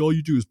 Cookie, all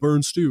you do is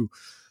burn stew.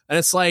 And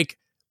it's like,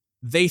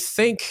 they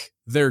think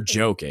they're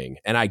joking,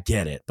 and I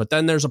get it, but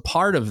then there's a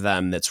part of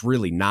them that's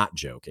really not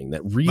joking,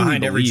 that really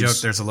behind every joke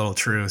there's a little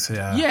truth.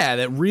 Yeah,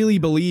 that really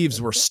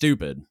believes we're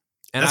stupid.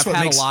 And that's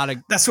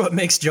that's what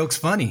makes jokes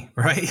funny,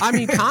 right? I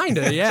mean, kind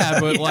of, yeah.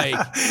 But like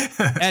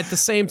at the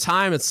same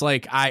time, it's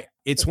like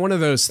it's one of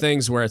those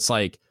things where it's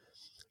like,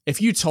 if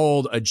you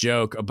told a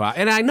joke about,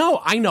 and I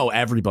know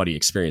everybody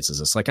experiences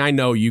this. Like, I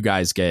know you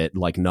guys get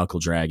like knuckle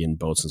dragging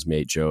boatswain's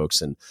mate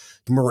jokes, and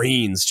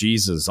Marines,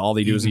 Jesus, all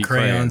they do is eat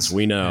crayons.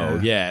 We know.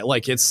 Yeah.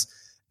 Like, it's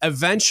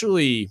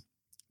eventually,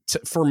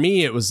 for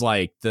me, it was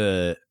like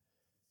there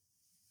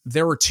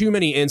were too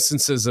many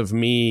instances of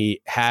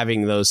me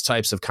having those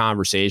types of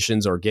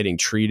conversations or getting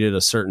treated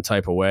a certain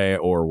type of way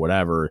or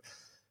whatever,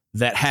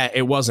 that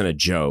it wasn't a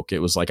joke. It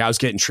was like I was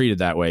getting treated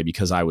that way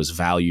because I was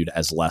valued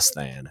as less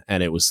than.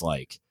 And it was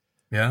like,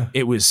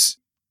 it was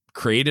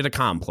created a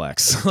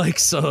complex. Like,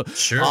 so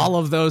sure. All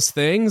of those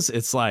things,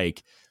 it's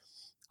like,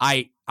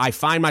 I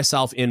find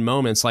myself in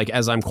moments like,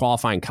 as I'm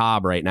qualifying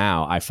Cobb right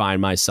now, I find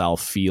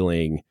myself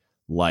feeling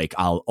like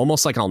I'll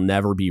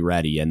never be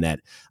ready. And that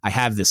I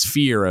have this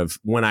fear of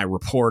when I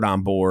report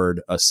on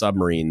board a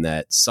submarine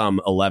that some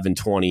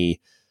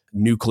 1120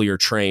 nuclear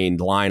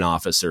trained line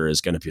officer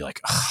is going to be like,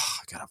 oh,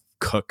 I got to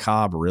cook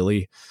Cobb,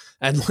 really?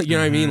 And you know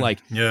what I mean? Like,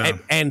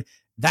 and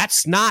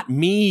that's not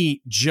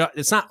me.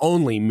 It's not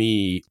only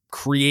me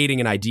creating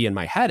an idea in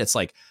my head. It's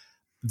like,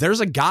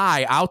 there's a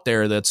guy out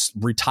there that's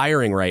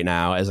retiring right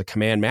now as a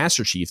command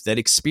master chief that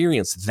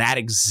experienced that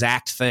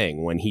exact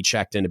thing when he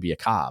checked in to be a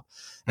Cobb.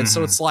 And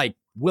so it's like,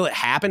 will it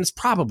happen? It's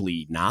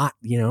probably not,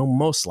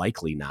 most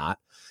likely not,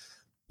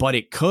 but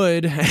it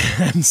could.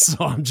 And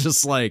so I'm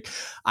just like,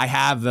 I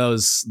have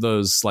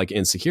those like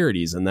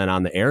insecurities. And then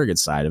on the arrogant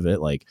side of it,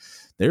 like,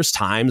 there's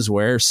times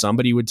where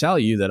somebody would tell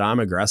you that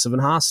I'm aggressive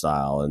and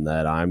hostile and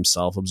that I'm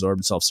self-absorbed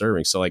and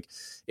self-serving. So like,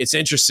 it's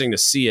interesting to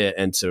see it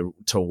and to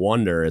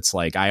wonder. It's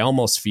like, I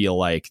almost feel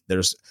like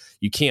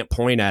you can't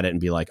point at it and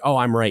be like, oh,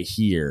 I'm right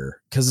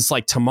here. Cause it's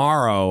like,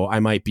 tomorrow I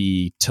might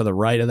be to the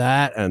right of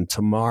that. And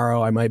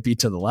tomorrow I might be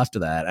to the left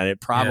of that. And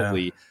it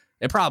probably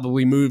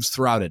moves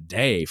throughout a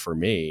day for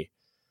me.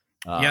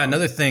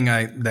 Another thing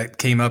that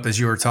came up as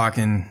you were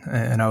talking,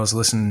 and I was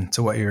listening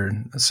to what you're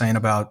saying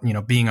about,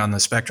 being on the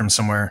spectrum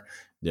somewhere.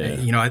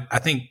 Yeah. I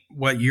think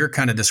what you're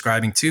kind of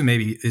describing too,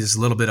 maybe, is a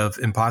little bit of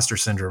imposter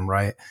syndrome,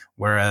 right?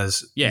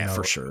 Whereas,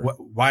 for sure.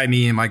 Why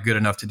me? Am I good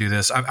enough to do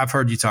this? I've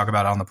heard you talk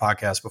about it on the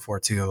podcast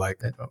before too.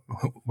 Like,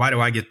 why do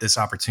I get this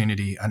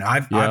opportunity? And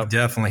I've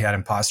definitely had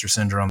imposter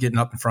syndrome getting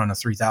up in front of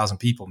 3,000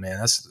 people, man.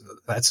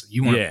 That's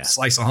you want to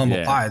slice a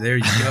humble pie. There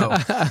you go.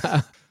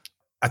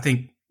 I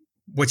think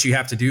what you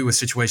have to do with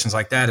situations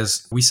like that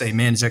is, we say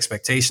manage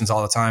expectations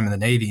all the time in the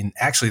Navy. And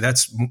actually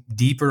that's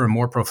deeper and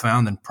more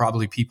profound than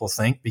probably people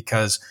think,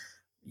 because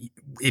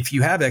if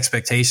you have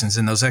expectations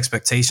and those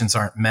expectations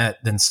aren't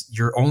met, then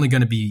you're only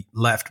going to be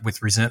left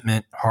with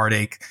resentment,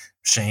 heartache,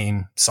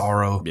 shame,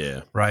 sorrow.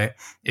 Yeah. Right.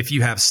 If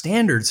you have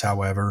standards,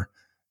 however,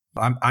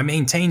 I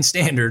maintain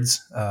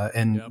standards,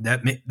 and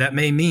that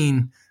may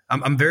mean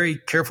I'm very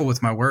careful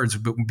with my words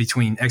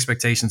between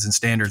expectations and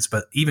standards,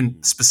 but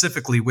even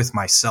specifically with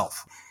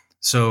myself.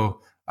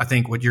 So I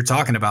think what you're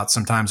talking about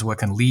sometimes what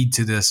can lead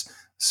to this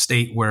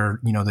state where,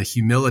 the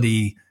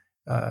humility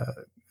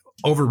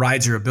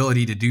overrides your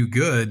ability to do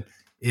good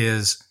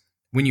is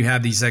when you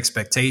have these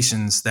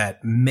expectations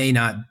that may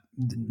not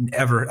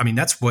ever,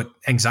 that's what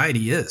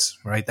anxiety is,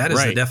 right? That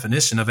is the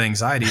definition of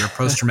anxiety or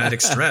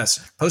post-traumatic stress.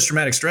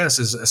 Post-traumatic stress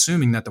is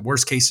assuming that the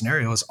worst case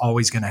scenario is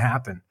always going to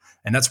happen.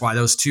 And that's why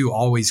those two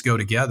always go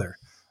together.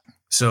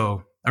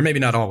 So, or maybe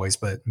not always,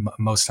 but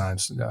most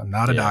times. I'm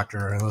not a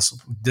doctor.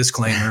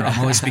 Disclaimer,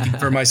 I'm only speaking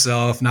for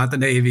myself, not the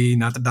Navy,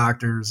 not the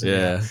doctors.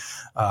 Yeah.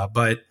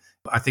 But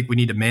I think we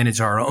need to manage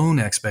our own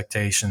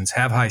expectations,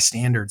 have high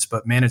standards,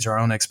 but manage our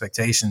own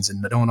expectations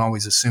and don't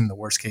always assume the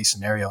worst case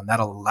scenario. And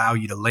that'll allow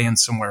you to land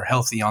somewhere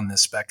healthy on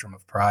this spectrum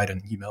of pride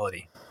and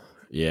humility.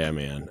 Yeah,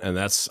 man. And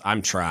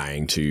I'm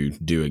trying to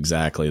do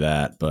exactly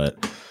that,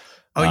 but.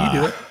 Oh,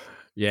 you do it.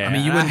 Yeah.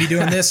 You wouldn't be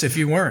doing this if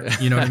you weren't,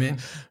 you know what I mean?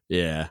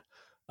 Yeah.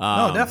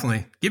 No,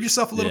 definitely. Give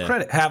yourself a little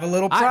credit. Have a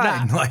little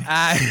pride.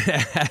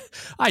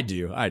 I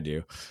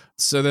do.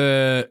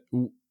 So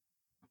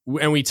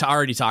and we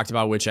already talked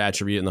about which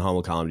attribute in the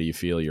humble column do you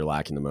feel you're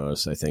lacking the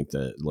most. I think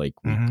that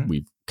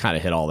we've kind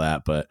of hit all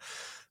that, but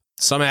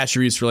some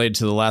attributes related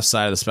to the left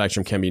side of the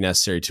spectrum can be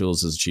necessary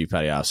tools as a chief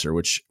petty officer,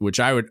 which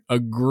I would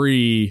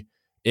agree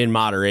in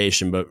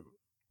moderation, but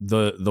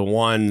the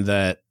one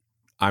that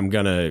I'm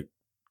going to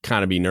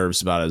kind of be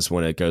nervous about is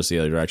when it goes the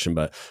other direction.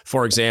 But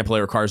for example, it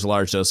requires a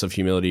large dose of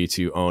humility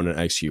to own and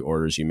execute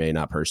orders you may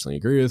not personally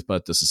agree with,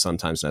 but this is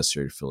sometimes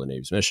necessary to fulfill the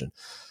Navy's mission.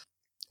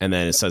 And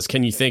then it says,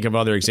 can you think of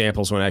other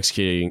examples when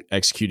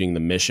executing the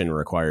mission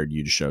required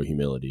you to show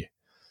humility?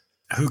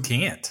 Who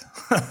can't?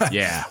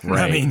 Yeah,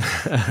 right.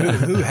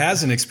 Who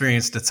hasn't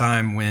experienced a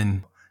time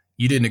when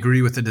you didn't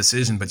agree with the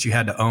decision, but you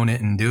had to own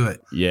it and do it?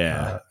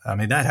 Yeah.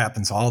 That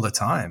happens all the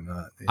time.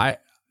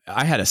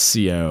 I had a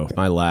CO.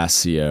 My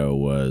last CO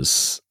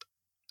was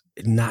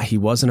he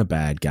wasn't a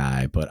bad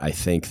guy, but I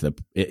think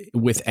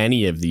with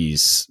any of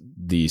these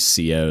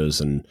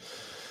COs, and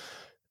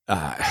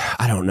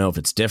I don't know if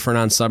it's different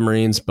on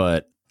submarines,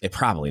 but it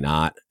probably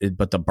not.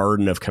 But the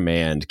burden of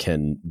command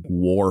can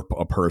warp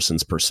a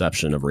person's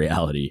perception of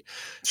reality.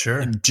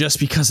 Sure. Just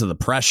because of the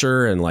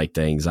pressure and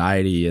the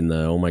anxiety and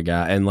the, oh my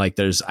God. And I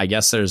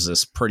guess there's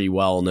this pretty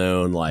well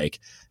known,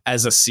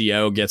 as a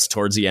CO gets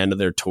towards the end of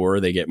their tour,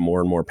 they get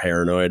more and more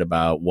paranoid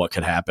about what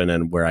could happen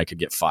and where I could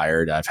get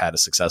fired. I've had a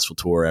successful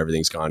tour.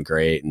 Everything's gone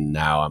great. And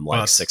now I'm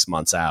 6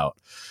 months out.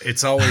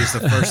 It's always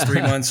the first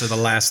 3 months or the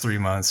last 3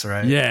 months,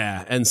 right?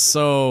 Yeah. And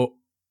so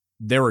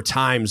there were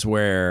times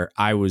where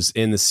I was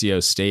in the CO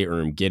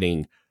stateroom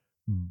getting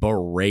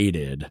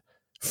berated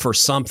for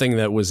something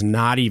that was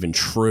not even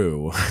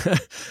true.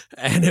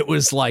 And it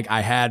was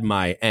I had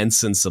my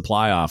ensign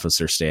supply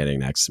officer standing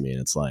next to me. And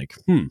it's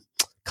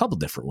couple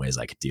different ways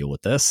I could deal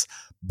with this,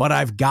 but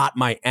I've got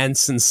my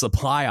ensign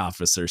supply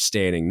officer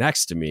standing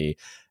next to me.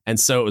 And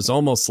so it was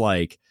almost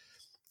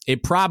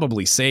it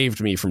probably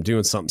saved me from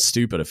doing something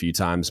stupid a few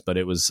times, but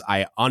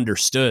I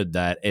understood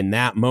that in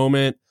that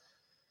moment,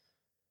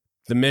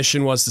 the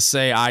mission was to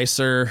say, "Aye,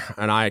 sir,"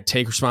 and I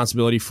take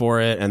responsibility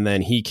for it. And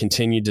then he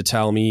continued to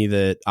tell me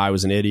that I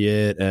was an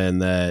idiot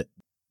and that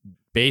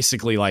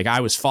basically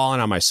I was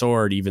falling on my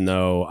sword, even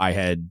though I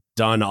had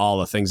done all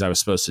the things I was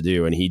supposed to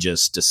do. And he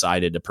just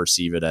decided to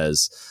perceive it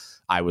as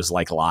I was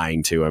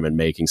lying to him and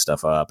making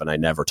stuff up. And I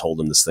never told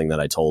him this thing that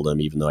I told him,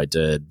 even though I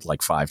did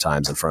 5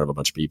 times in front of a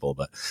bunch of people.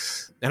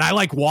 And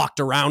I walked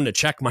around to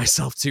check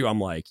myself too.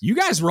 I'm you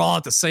guys were all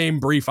at the same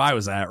brief I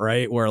was at,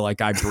 right? Where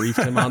I briefed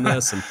him on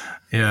this and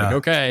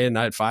okay. And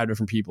I had 5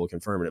 different people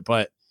confirming it,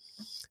 but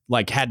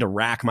had to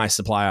rack my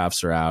supply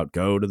officer out,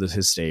 go to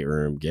his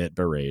stateroom, get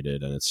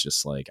berated. And it's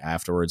just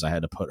afterwards I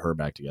had to put her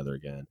back together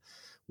again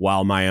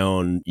while my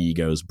own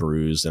ego's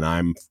bruised and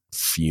I'm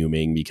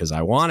fuming because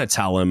I want to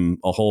tell him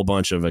a whole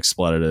bunch of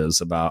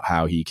expletives about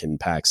how he can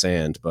pack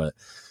sand,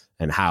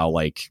 and how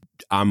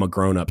I'm a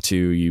grown up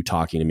too. You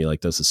talking to me like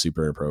this is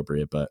super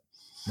inappropriate, but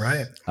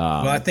right.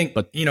 Well, I think,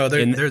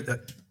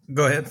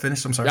 go ahead,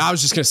 finish. I'm sorry. I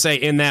was just going to say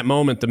in that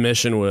moment, the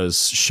mission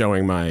was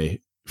showing my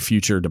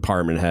future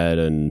department head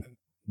and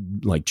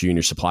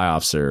junior supply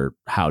officer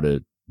how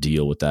to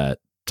deal with that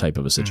type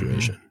of a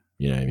situation. Mm-hmm.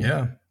 You know what I mean?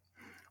 Yeah.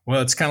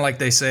 Well, it's kind of like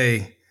they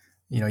say,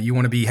 you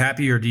want to be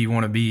happy or do you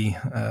want to be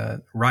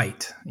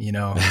right? And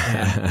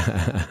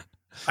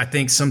I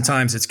think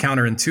sometimes it's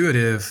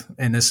counterintuitive,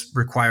 and this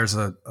requires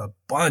a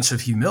bunch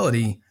of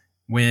humility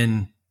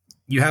when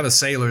you have a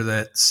sailor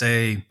that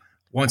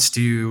wants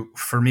to,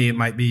 for me, it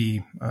might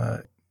be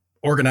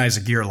organize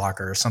a gear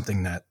locker or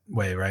something that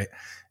way, right?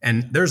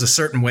 And there's a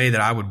certain way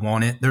that I would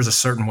want it. There's a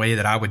certain way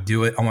that I would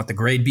do it. I want the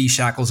grade B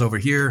shackles over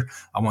here.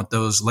 I want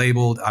those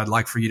labeled. I'd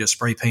like for you to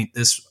spray paint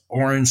this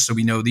orange so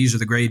we know these are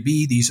the grade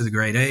B, these are the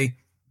grade A.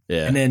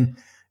 Yeah. And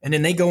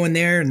then they go in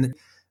there and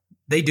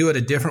they do it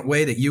a different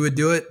way that you would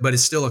do it, but it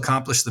still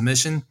accomplished the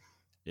mission.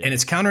 And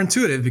it's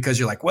counterintuitive because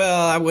you're like,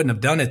 well, I wouldn't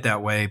have done it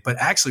that way. But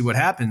actually what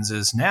happens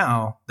is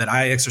now that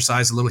I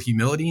exercise a little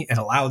humility and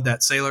allowed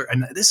that sailor,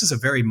 and this is a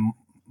very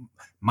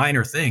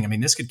minor thing. I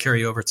mean, this could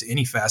carry over to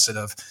any facet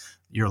of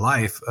your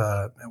life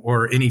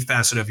or any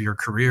facet of your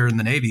career in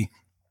the Navy.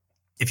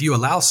 If you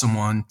allow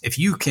someone, if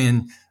you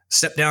can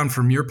step down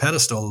from your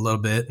pedestal a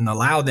little bit and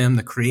allow them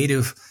the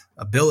creative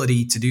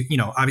ability to do,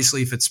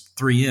 obviously if it's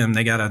 3M,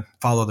 they got to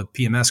follow the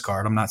PMS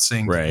card. I'm not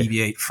saying to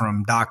deviate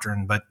from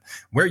doctrine, but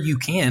where you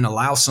can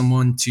allow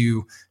someone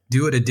to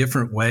do it a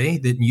different way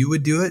than you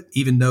would do it,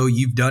 even though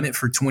you've done it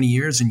for 20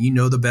 years and you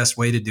know the best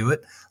way to do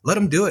it, let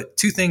them do it.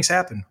 Two things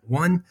happen.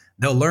 One,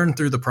 they'll learn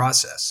through the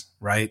process,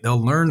 right?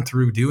 They'll learn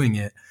through doing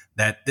it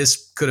that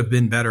this could have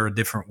been better a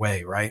different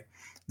way, right?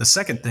 The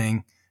second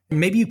thing,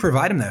 maybe you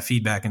provide them that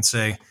feedback and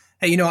say,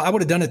 hey, I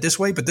would have done it this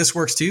way, but this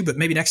works too. But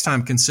maybe next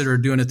time consider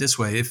doing it this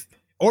way. If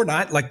or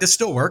not, like this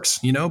still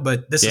works,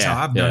 but this is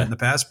how I've done it in the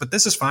past. But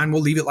this is fine.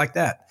 We'll leave it like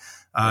that.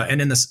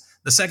 And then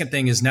the second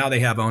thing is now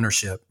they have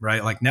ownership,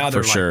 right? Like now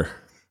they're they're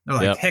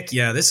like, heck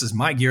yeah, this is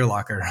my gear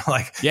locker.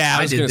 Like,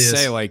 I was going to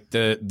say, like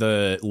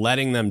the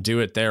letting them do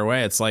it their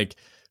way. It's like,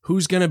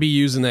 who's going to be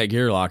using that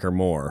gear locker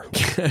more?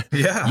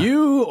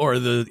 You or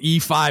the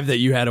E5 that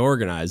you had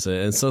organized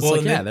it. And so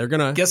it's they're going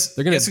to guess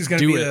who's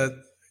going to be it.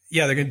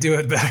 They're going to do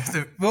it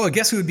better. Well,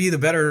 guess who would be the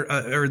better,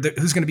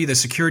 who's going to be the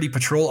security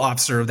patrol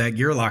officer of that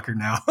gear locker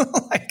now?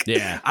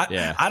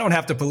 I don't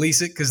have to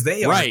police it because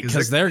they are. Right,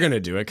 because they're going to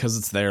do it because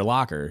it's their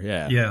locker.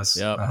 Yeah. Yes.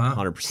 Yep.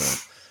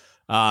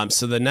 100%.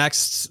 So the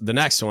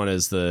next one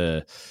is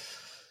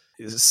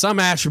some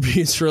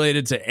attributes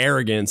related to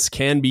arrogance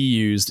can be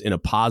used in a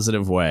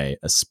positive way,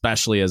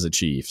 especially as a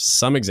chief.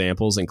 Some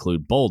examples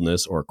include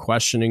boldness or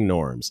questioning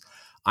norms.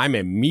 I'm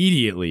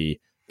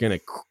immediately going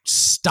to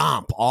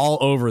stomp all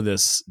over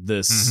this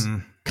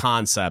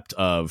concept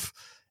of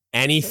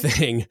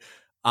anything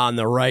on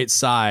the right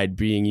side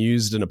being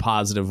used in a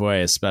positive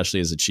way, especially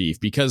as a chief,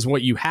 because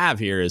what you have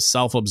here is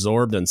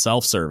self-absorbed and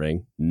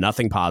self-serving.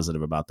 Nothing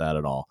positive about that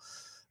at all.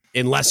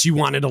 Unless you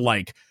wanted to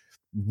like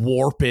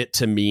warp it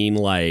to mean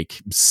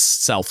like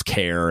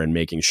self-care and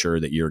making sure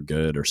that you're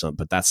good or something,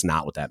 but that's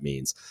not what that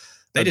means.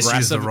 They just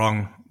used the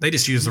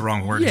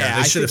wrong word. Yeah,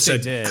 they should have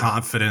said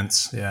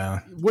confidence. Yeah,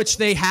 which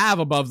they have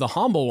above the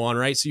humble one,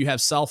 right? So you have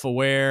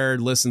self-aware,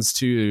 listens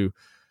to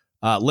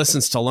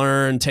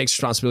learn, takes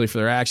responsibility for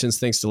their actions,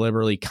 thinks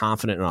deliberately,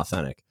 confident and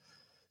authentic.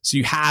 So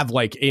you have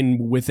like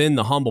within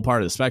the humble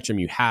part of the spectrum,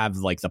 you have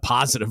like the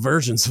positive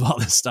versions of all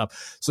this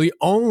stuff. So the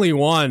only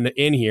one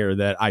in here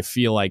that I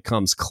feel like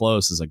comes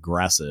close is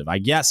aggressive. I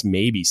guess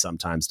maybe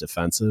sometimes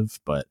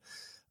defensive, but.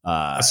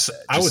 I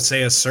would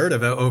say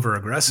assertive over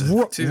aggressive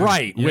too.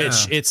 Right, yeah.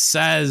 Which it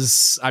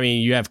says, I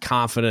mean, you have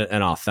confident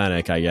and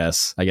authentic, I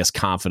guess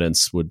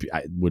confidence would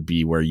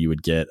be where you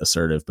would get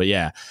assertive, but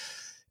yeah,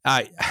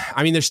 I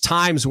mean, there's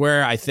times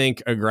where I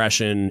think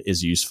aggression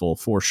is useful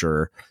for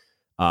sure.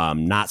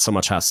 Not so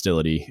much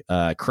hostility.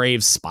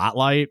 Craves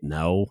spotlight,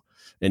 no.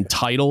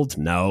 Entitled,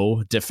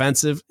 no.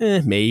 Defensive,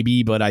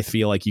 maybe, but I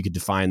feel like you could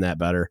define that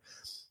better.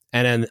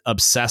 And then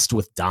obsessed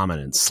with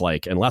dominance,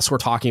 like unless we're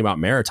talking about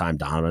maritime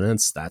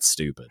dominance, that's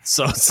stupid.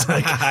 So it's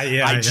like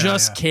I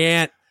just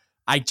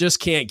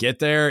can't get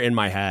there in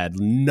my head.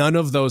 None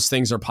of those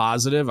things are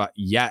positive.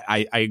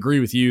 I agree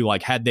with you.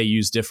 Like had they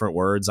used different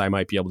words, I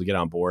might be able to get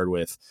on board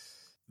with.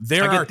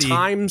 There are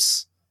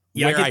times.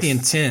 Yeah, I get the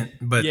intent,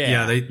 but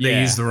they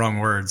use the wrong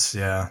words.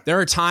 Yeah. There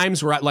are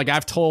times where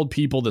I've told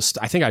people this.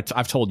 I think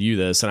I've told you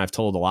this, and I've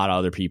told a lot of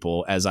other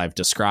people as I've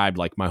described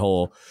like my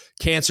whole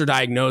cancer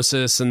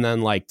diagnosis and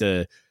then like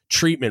the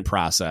treatment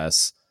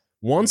process.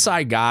 Once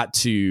I got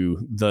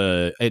to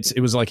it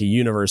was like a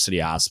university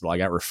hospital. I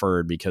got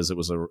referred because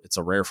it's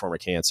a rare form of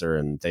cancer,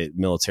 and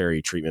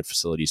military treatment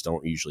facilities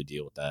don't usually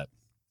deal with that.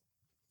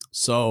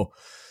 So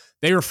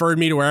they referred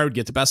me to where I would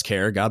get the best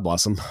care. God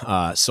bless them.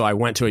 So I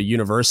went to a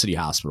university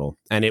hospital,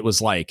 and it was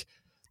like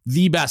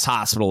the best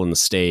hospital in the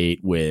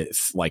state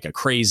with like a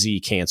crazy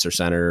cancer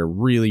center,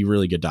 really,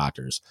 really good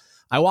doctors.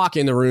 I walk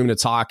in the room to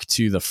talk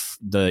to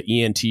the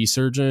ENT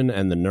surgeon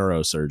and the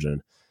neurosurgeon.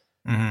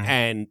 Mm-hmm.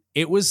 And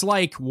it was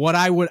like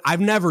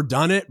I've never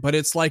done it, but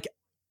it's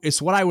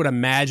what I would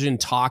imagine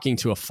talking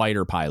to a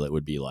fighter pilot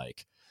would be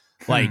like.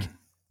 Like,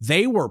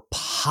 they were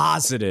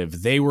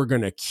positive they were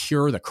going to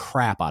cure the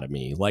crap out of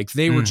me. Like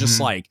they were just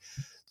like,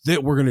 this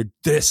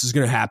is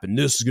going to happen.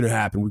 This is going to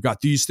happen. We've got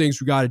these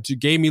things we got to do.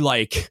 Gave me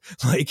like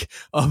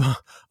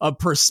a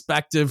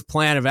perspective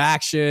plan of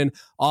action,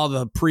 all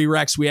the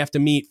prereqs we have to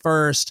meet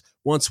first.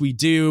 Once we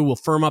do, we'll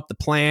firm up the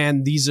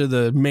plan. These are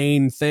the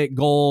main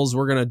goals.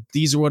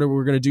 These are what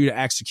we're going to do to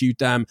execute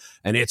them.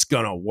 And it's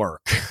going to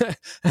work.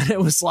 And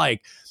it was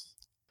like,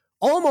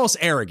 almost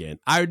arrogant.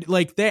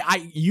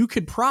 You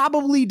could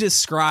probably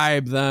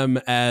describe them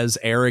as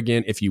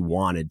arrogant if you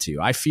wanted to.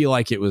 I feel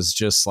like it was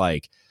just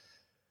like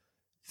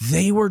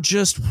they were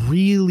just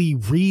really,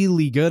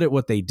 really good at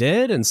what they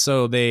did. And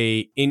so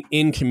they,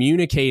 in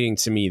communicating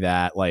to me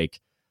that,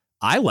 like,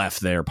 I left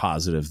there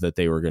positive that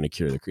they were going to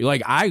cure the crew.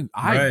 Like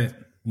I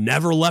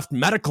never left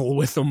medical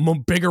with a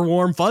bigger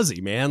warm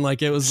fuzzy, man.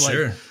 Like it was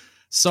like,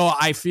 So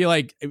I feel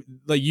like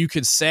you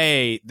could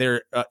say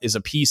there is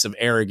a piece of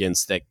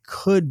arrogance that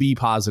could be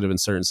positive in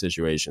certain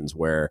situations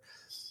where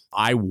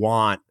I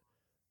want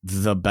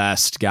the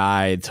best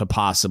guy to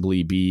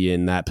possibly be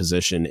in that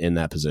position.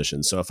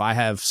 So if I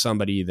have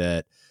somebody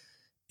that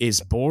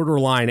is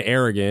borderline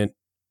arrogant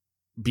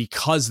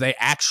because they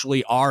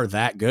actually are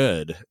that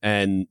good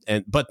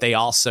but they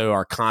also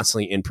are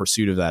constantly in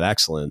pursuit of that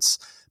excellence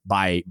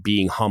by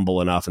being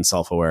humble enough and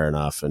self-aware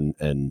enough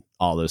and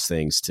all those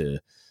things to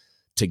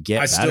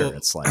get better.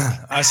 It's like,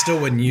 I still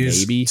wouldn't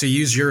use maybe. to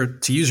use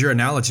your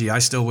analogy. I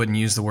still wouldn't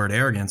use the word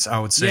arrogance. I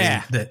would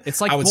say that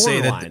it's like I would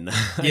borderline.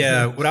 say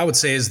that what I would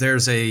say is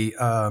there's a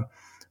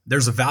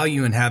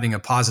value in having a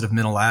positive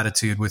mental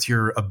attitude with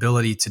your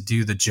ability to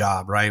do the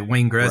job, right?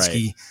 Wayne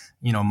Gretzky,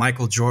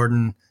 Michael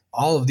Jordan,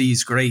 all of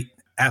these great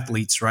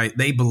athletes, right?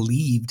 They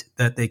believed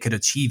that they could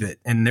achieve it.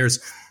 And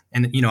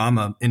I'm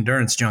an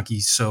endurance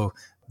junkie. So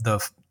the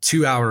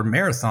 2-hour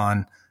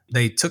marathon,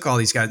 they took all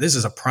these guys. This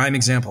is a prime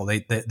example.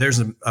 There's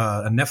a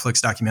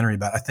Netflix documentary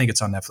about. I think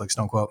it's on Netflix.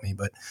 Don't quote me,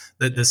 but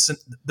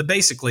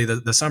basically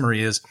the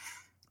summary is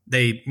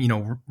they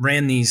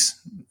ran these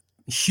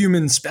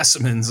human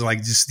specimens,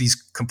 like just these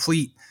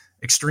complete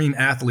extreme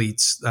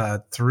athletes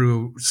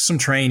through some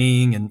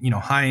training and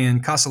high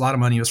end, cost a lot of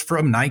money. It was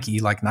from Nike.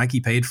 Like Nike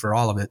paid for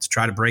all of it to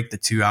try to break the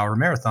 2-hour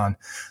marathon.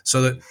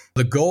 So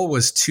the goal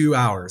was 2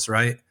 hours,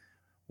 right?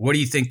 What do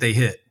you think they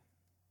hit?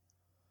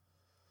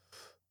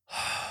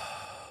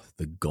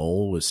 The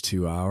goal was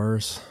 2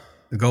 hours.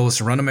 The goal was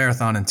to run a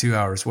marathon in 2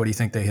 hours. What do you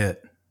think they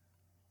hit?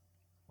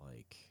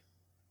 Like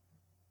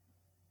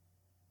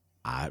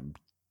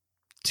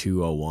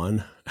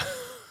 2:01.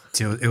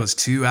 It was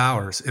 2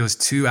 hours. It was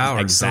 2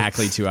 hours.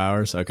 Exactly 2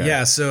 hours. Okay.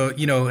 Yeah. So,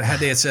 had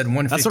they said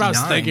 159. That's what I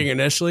was thinking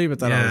initially, but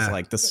then I was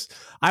like, this,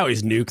 I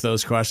always nuke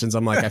those questions.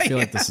 I'm like, I feel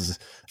like this is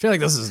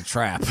a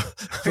trap.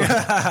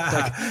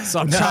 So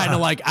I'm trying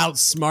to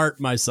outsmart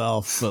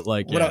myself, but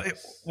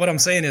what I'm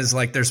saying is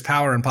there's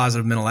power in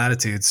positive mental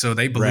attitude. So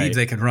they believed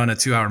they could run a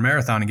 2-hour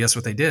marathon, and guess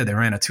what they did? They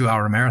ran a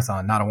 2-hour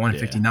marathon, not a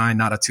 159,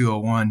 not a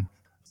 2:01.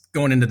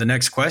 Going into the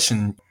next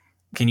question,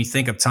 can you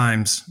think of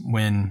times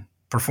when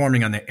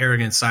performing on the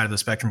arrogant side of the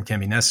spectrum can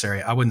be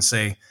necessary? I wouldn't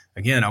say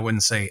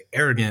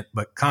arrogant,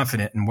 but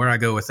confident. And where I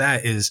go with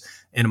that is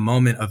in a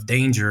moment of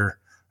danger.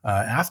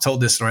 And I've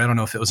told this story. I don't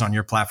know if it was on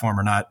your platform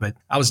or not, but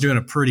I was doing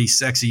a pretty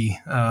sexy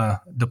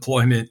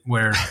deployment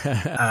where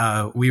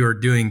we were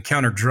doing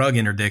counter drug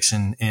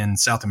interdiction in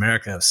South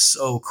America. It was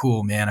so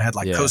cool, man. I had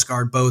Coast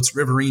Guard boats,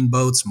 riverine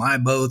boats, my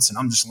boats, and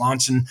I'm just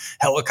launching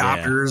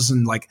helicopters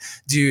and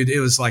dude,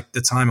 it was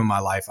the time of my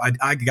life.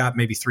 I got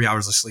maybe 3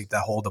 hours of sleep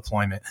that whole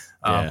deployment.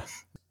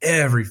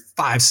 Every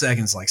 5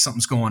 seconds,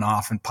 something's going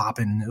off and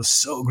popping. It was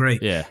so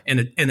great. Yeah.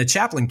 And the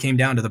chaplain came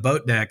down to the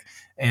boat deck,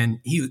 and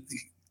he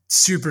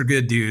super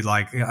good dude.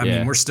 I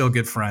mean, we're still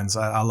good friends.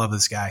 I love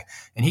this guy.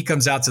 And he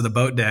comes out to the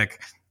boat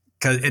deck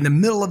in the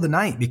middle of the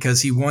night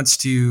because he wants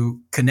to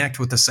connect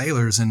with the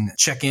sailors and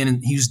check in.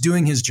 And he was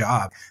doing his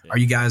job. Yeah. Are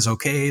you guys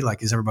okay?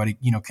 Is everybody,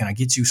 can I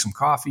get you some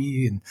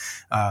coffee? And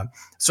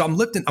so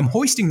I'm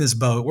hoisting this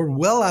boat. We're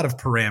well out of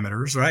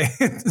parameters, right?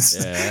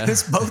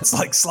 This boat's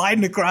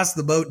sliding across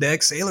the boat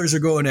deck. Sailors are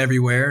going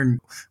everywhere.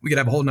 And we could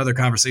have a whole nother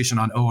conversation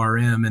on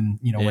ORM and,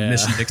 when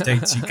mission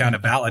dictates, you kind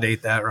of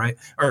validate that, right?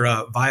 Or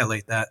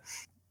violate that.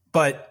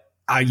 But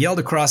I yelled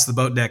across the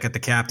boat deck at the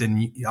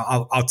captain.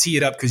 I'll tee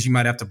it up because you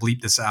might have to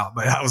bleep this out.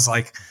 But I was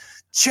like,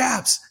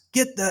 chaps,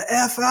 get the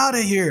F out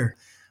of here.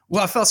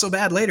 Well, I felt so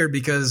bad later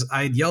because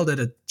I had yelled at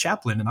a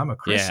chaplain and I'm a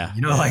Christian,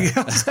 and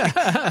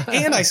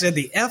I said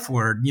the F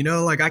word,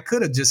 I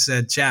could have just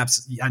said,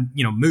 chaps,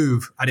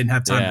 move. I didn't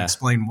have time to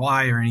explain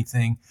why or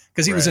anything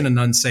because he was in an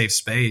unsafe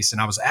space and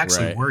I was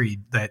actually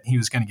worried that he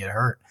was going to get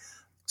hurt.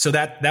 So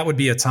that would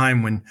be a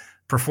time when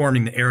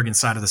performing the arrogant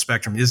side of the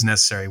spectrum is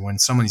necessary, when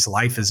somebody's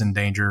life is in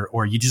danger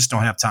or you just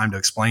don't have time to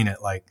explain it.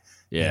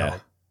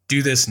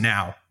 Do this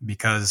now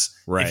because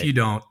if you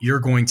don't, you're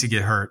going to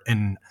get hurt.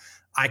 And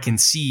I can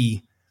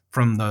see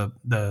from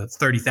the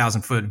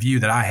 30,000 foot view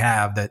that I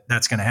have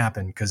that's going to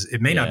happen, because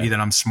it may not be that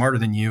I'm smarter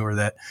than you or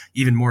that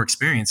even more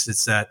experienced.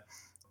 It's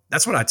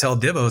that's what I tell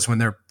divos when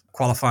they're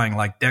qualifying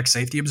deck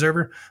safety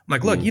observer. I'm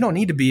like, look, you don't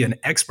need to be an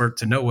expert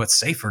to know what's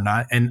safe or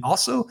not. And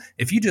also,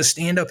 if you just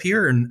stand up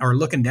here and are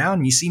looking down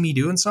and you see me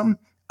doing something,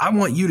 I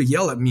want you to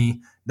yell at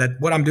me that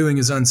what I'm doing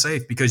is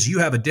unsafe because you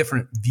have a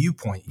different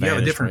viewpoint. You have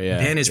a different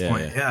vantage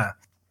point. Yeah.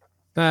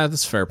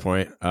 That's a fair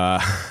point.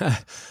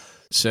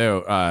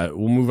 So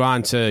we'll move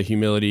on to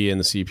humility and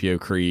the CPO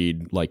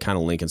creed, kind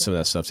of linking some of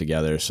that stuff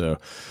together. So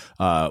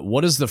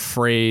what does the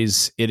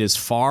phrase, "it is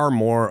far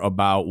more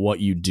about what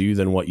you do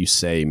than what you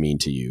say," mean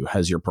to you?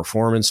 Has your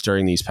performance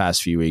during these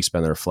past few weeks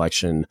been the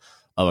reflection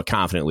of a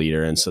confident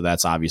leader? And so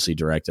that's obviously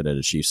directed at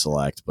a chief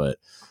select. But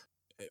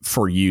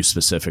for you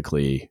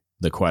specifically,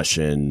 the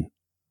question,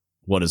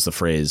 what is the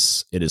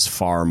phrase, "it is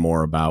far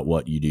more about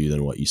what you do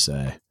than what you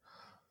say"?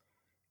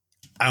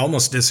 I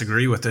almost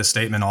disagree with this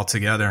statement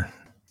altogether.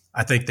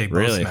 I think they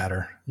both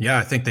matter. Yeah,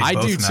 I think they both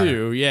matter. I do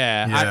too.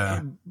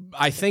 Yeah.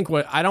 I think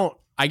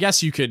I I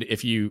guess you could,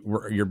 if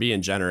you're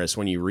being generous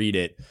when you read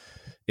it,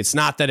 it's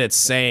not that it's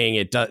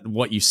saying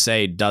what you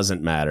say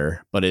doesn't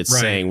matter, but it's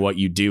saying what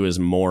you do is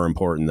more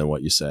important than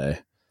what you say.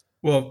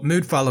 Well,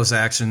 mood follows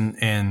action,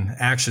 and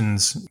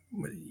actions,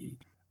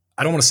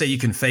 I don't want to say you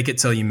can fake it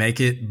till you make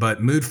it,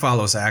 but mood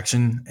follows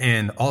action.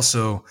 And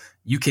also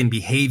you can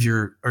behave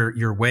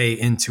your way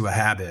into a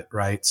habit,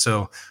 right?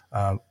 So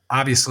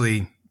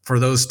obviously for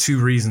those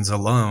two reasons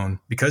alone,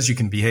 because you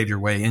can behave your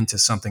way into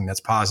something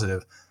that's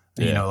positive,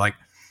 you know, like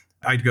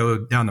I'd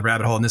go down the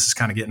rabbit hole, and this is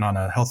kind of getting on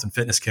a health and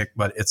fitness kick,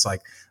 but it's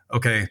like,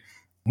 okay,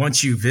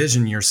 once you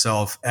vision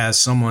yourself as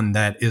someone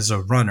that is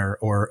a runner,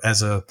 or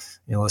as a,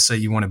 you know, let's say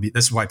you want to be,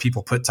 this is why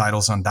people put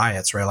titles on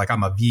diets, right? Like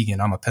I'm a vegan,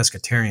 I'm a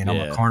pescatarian,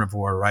 I'm a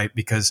carnivore, right?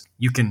 Because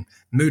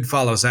mood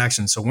follows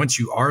action. So once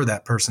you are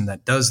that person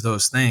that does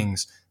those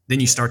things,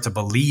 then you start to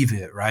believe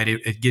it, right?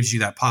 It gives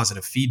you that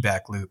positive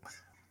feedback loop.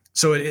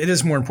 So it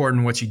is more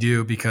important what you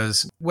do,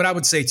 because what I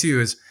would say too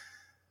is,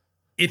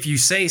 if you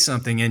say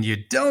something and you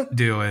don't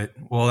do it,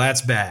 well,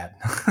 that's bad.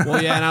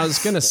 Well, yeah. And I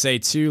was going to say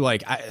too,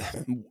 like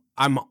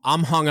I'm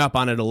hung up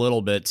on it a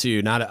little bit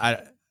too. And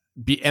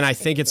I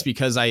think it's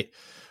because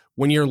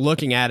when you're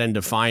looking at and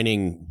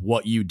defining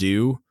what you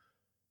do,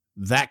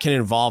 that can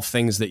involve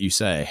things that you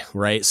say,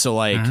 right? So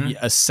like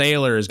a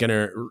sailor is going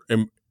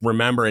to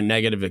remember a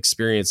negative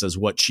experience as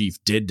what Chief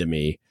did to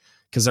me,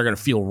 because they're going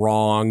to feel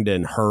wronged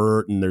and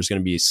hurt, and there's going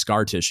to be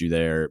scar tissue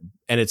there.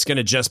 And it's going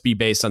to just be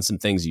based on some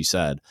things you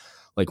said,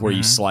 like where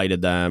you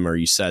slighted them, or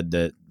you said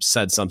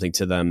something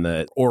to them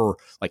that, or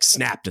like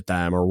snapped at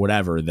them or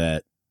whatever,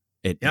 that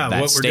stayed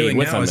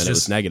with them and it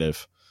was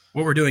negative.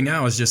 What we're doing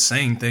now is just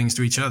saying things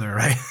to each other,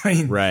 right? I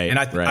mean, right. And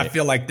I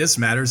feel like this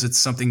matters. It's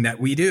something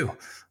that we do.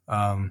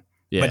 But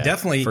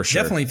definitely,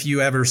 definitely, if you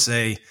ever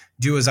say,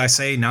 "Do as I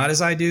say, not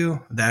as I do,"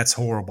 that's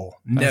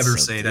horrible. Never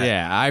say that.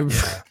 Yeah,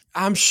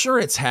 I'm sure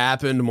it's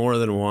happened more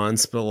than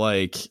once, but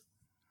like,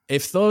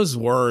 if those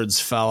words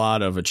fell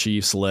out of a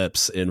Chief's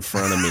lips in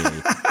front of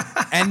me,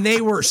 and they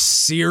were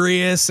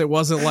serious, it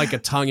wasn't like a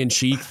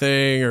tongue-in-cheek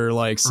thing or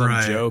like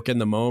some joke in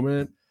the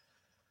moment,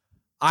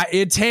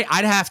 I'd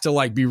have to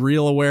like be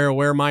real aware of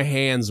where my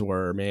hands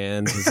were,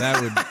 man, because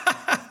that would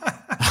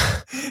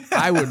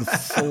I would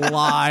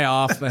fly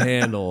off the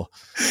handle.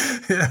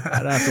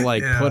 I'd have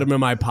to put them in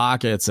my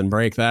pockets and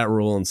break that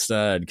rule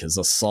instead, because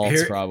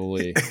assault's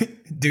probably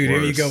dude worse.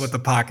 Here you go with the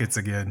pockets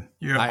again.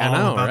 I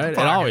know, right? It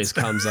always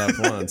comes up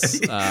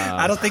once.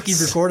 I don't think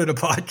you've recorded a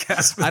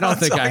podcast. I don't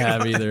think I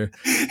have either.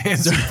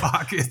 Hands in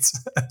pockets.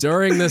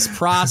 During this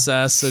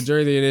process, so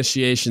during the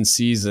initiation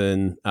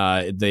season,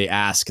 they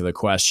ask the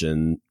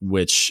question,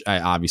 which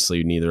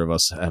obviously neither of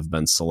us have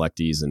been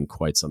selectees in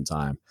quite some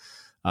time.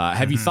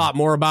 Have you thought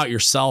more about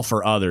yourself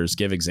or others?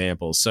 Give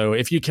examples. So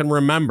if you can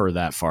remember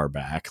that far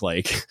back,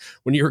 like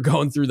when you were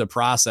going through the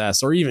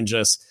process, or even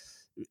just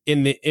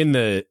in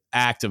the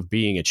act of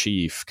being a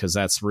chief, because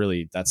that's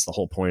the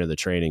whole point of the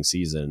training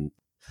season.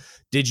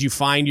 Did you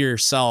find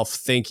yourself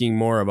thinking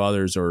more of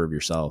others or of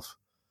yourself?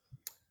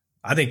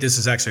 I think this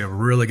is actually a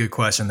really good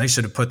question. They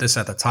should have put this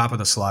at the top of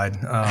the slide,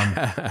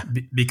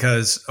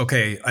 because,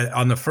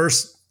 on the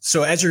first,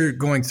 so as you're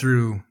going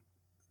through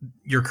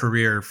your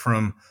career,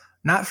 from,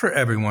 not for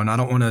everyone, I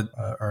don't want to,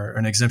 or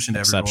an exemption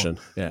to everyone. Exception,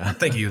 yeah.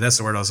 Thank you. That's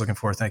the word I was looking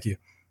for. Thank you.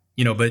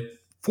 But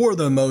for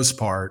the most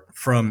part,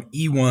 from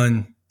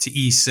E1 to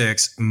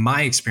E6,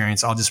 my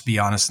experience, I'll just be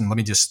honest, and let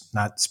me just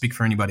not speak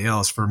for anybody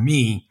else. For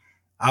me,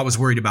 I was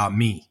worried about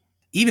me.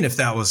 Even if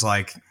that was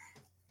like,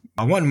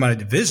 I wanted my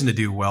division to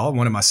do well, I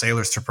wanted my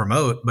sailors to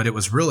promote, but it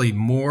was really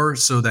more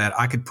so that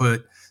I could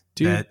put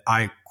that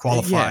I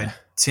qualified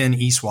 10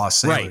 ESWA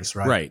sailors,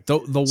 right? Right.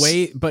 The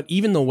way, but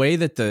even the way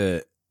that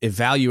the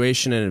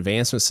evaluation and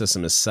advancement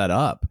system is set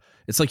up,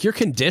 it's like you're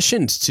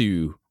conditioned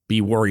to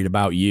be worried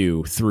about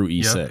you through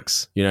E6.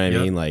 Yep. You know what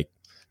I mean? Like,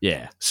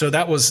 yeah. So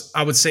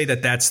I would say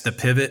that's the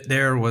pivot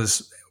there,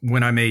 was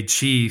when I made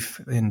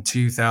chief in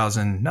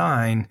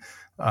 2009,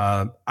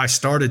 I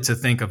started to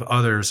think of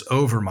others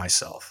over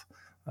myself.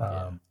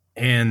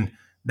 And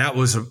that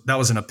was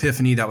an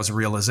epiphany. That was a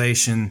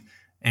realization.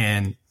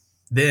 And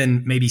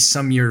then maybe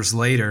some years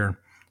later,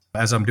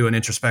 as I'm doing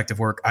introspective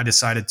work, I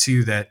decided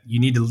too that you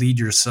need to lead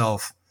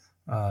yourself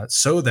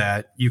so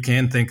that you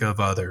can think of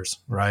others,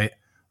 right?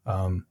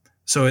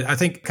 So I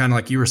think, kind of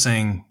like you were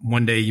saying,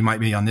 one day you might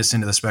be on this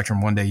end of the spectrum,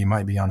 one day you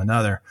might be on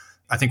another.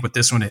 I think with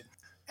this one,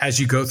 as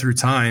you go through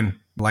time,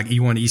 like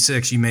E1,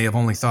 E6, you may have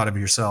only thought of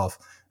yourself.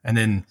 And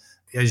then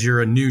as you're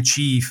a new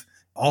chief,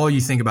 all you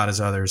think about is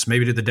others,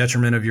 maybe to the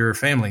detriment of your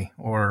family,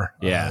 or,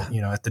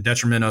 at the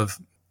detriment of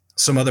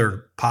some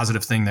other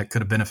positive thing that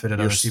could have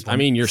benefited other people. I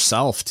mean,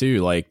 yourself too.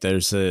 Like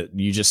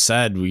you just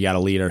said, we got to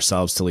lead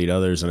ourselves to lead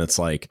others. And it's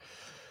like,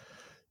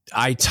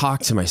 I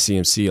talk to my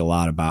CMC a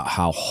lot about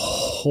how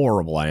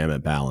horrible I am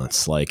at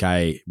balance. Like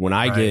when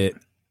I get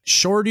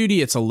shore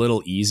duty, it's a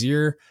little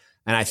easier.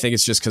 And I think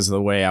it's just because of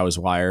the way I was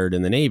wired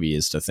in the Navy,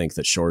 is to think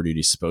that shore duty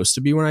is supposed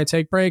to be when I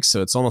take breaks.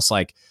 So it's almost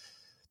like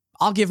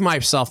I'll give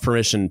myself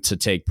permission to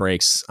take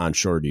breaks on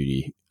shore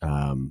duty.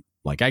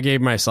 Like, I gave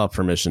myself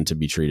permission to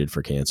be treated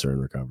for cancer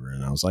and recover.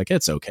 And I was like,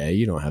 it's okay.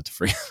 You don't have to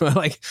freak.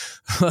 Like,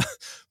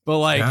 but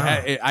like,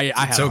 yeah.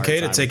 I it's okay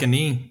to take a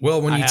knee.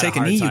 Well, when you take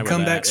a knee, you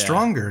come back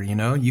stronger, you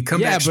know, you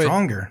come back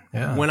stronger.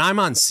 Yeah. When I'm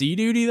on sea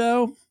duty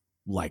though,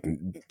 like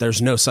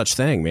there's no such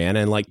thing, man.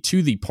 And like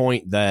to the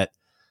point that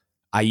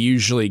I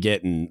usually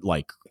get in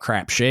like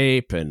crap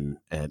shape and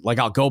like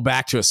I'll go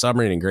back to a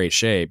submarine in great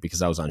shape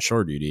because I was on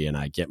shore duty and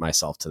I get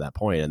myself to that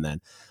point. And then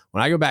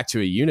when I go back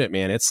to a unit,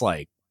 man, it's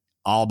like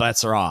all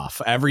bets are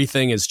off.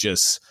 Everything is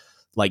just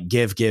like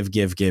give till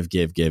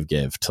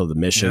the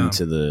mission,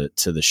 to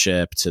the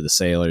ship, to the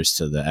sailors,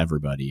 to the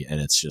everybody. And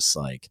it's just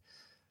like,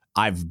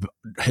 I've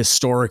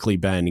historically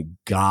been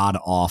god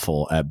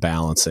awful at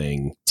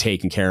balancing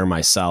taking care of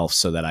myself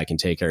so that I can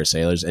take care of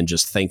sailors and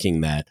just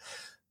thinking that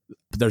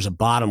there's a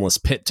bottomless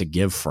pit to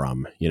give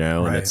from, you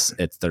know, and it's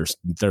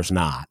there's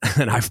not.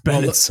 And I've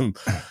been in some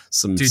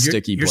dude,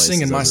 sticky you're places. You're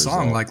singing my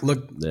song. Like,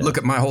 look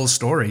at my whole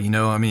story. You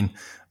know, I mean,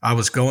 I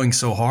was going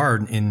so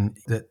hard in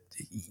that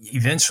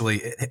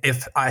eventually,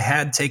 if I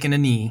had taken a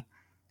knee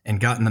and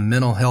gotten the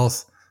mental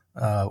health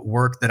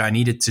work that I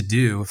needed to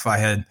do, if I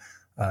had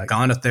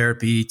gone to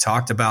therapy,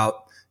 talked about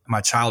my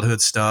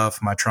childhood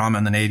stuff, my trauma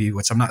in the Navy,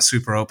 which I'm not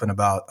super open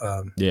about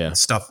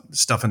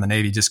stuff in the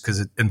Navy just because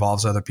it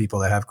involves other people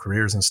that have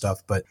careers and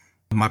stuff. But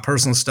my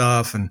personal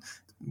stuff and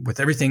with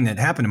everything that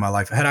happened in my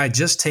life, had I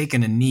just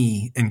taken a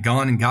knee and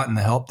gone and gotten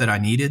the help that I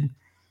needed,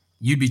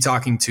 you'd be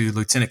talking to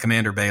Lieutenant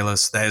Commander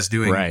Bayless that is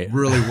doing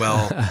really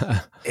well,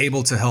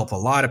 able to help a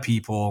lot of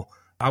people.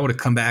 I would have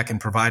come back and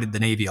provided the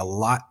Navy a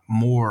lot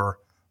more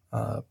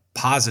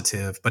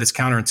positive, but it's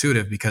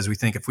counterintuitive because we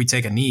think if we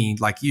take a knee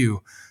like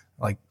you,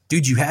 like,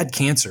 dude, you had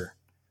cancer.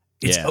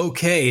 It's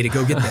okay to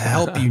go get the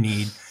help you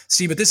need.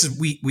 See, but this is,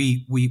 we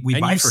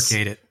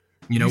bifurcate it.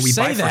 You know, we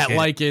say that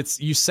like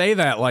you say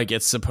that like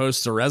it's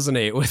supposed to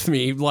resonate with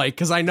me. Like,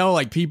 cause I know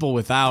like people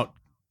without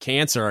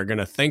cancer are going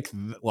to think,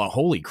 well,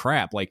 holy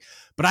crap. Like,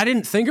 but I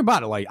didn't think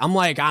about it. Like,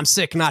 I'm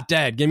sick, not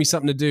dead. Give me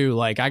something to do.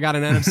 Like, I got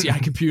an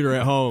NFCI computer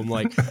at home.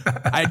 Like,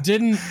 I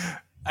didn't.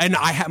 And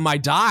I had my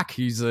doc,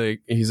 he's a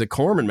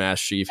corpsman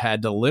master chief,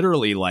 had to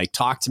literally like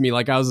talk to me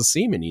like I was a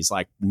seaman. He's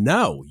like,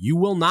 no, you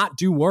will not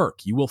do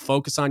work. You will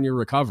focus on your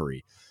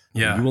recovery.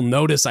 Yeah. You will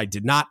notice I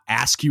did not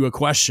ask you a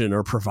question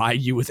or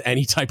provide you with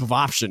any type of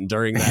option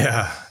during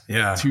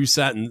that 2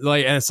 sentence.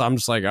 Like, and so I'm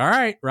just like, all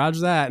right,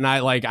 roger that. And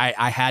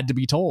I had to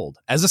be told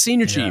as a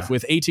senior chief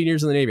with 18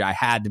 years in the Navy, I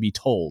had to be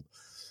told.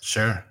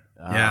 Sure.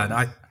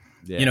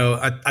 You know,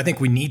 I think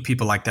we need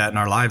people like that in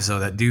our lives, though,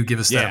 that do give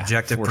us that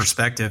objective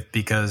perspective,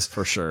 because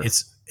for sure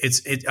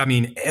I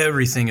mean,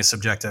 everything is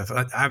subjective.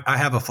 I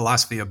have a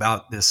philosophy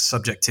about this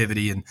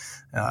subjectivity, and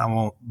I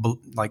won't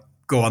like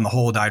go on the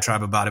whole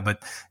diatribe about it,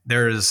 but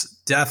there is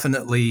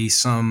definitely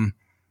some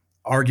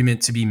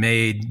argument to be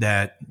made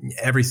that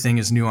everything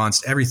is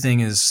nuanced,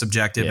 everything is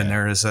subjective, and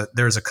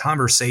there's a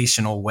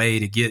conversational way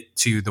to get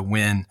to the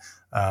win.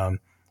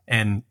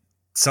 And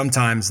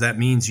sometimes that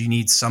means you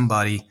need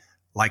somebody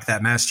like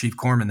that Master Chief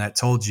Corpsman that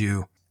told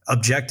you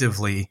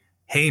objectively,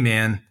 hey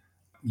man,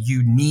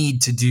 you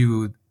need to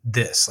do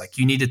this. Like,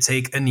 you need to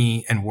take a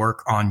knee and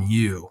work on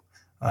you,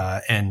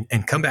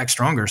 and come back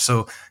stronger.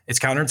 So it's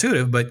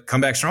counterintuitive, but come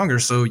back stronger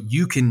so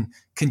you can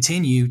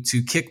continue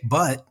to kick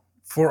butt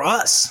for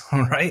us.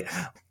 All right.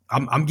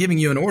 I'm giving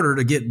you an order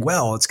to get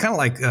well. It's kind of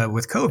like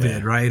with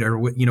COVID, right?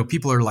 Or, you know,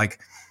 people are like,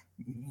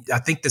 I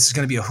think this is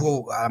going to be a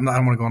whole, I don't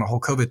want to go on a whole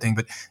COVID thing,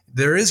 but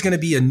there is going to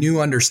be a new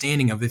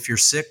understanding of if you're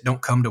sick,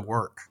 don't come to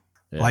work.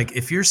 Yeah. Like,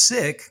 if you're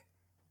sick,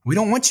 we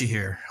don't want you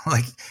here.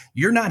 Like,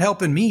 you're not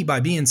helping me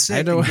by being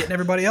sick and getting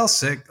everybody else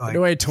sick. Like,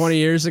 wait 20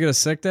 years to get a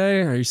sick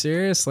day? Are you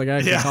serious? Like,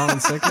 I can call in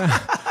sick now?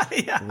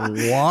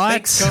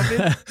 What? Thanks,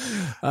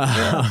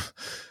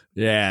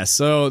 COVID.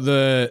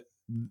 So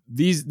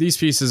these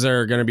pieces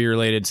are going to be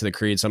related to the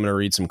creed. So I'm going to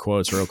read some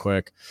quotes real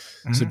quick.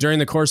 Mm-hmm. So during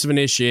the course of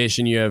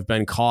initiation, you have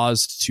been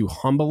caused to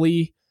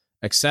humbly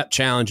accept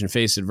challenge and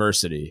face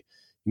adversity.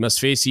 You must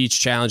face each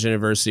challenge and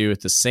adversity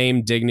with the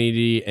same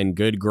dignity and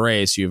good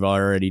grace you've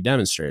already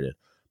demonstrated.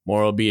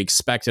 More will be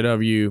expected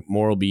of you.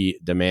 More will be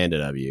demanded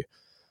of you.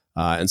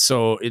 And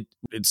so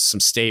it's some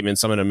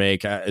statements I'm going to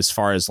make as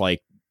far as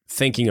like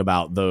thinking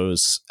about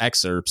those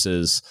excerpts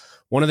is,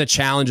 one of the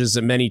challenges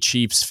that many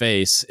chiefs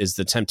face is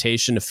the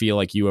temptation to feel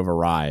like you have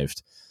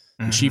arrived.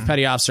 Mm-hmm. Chief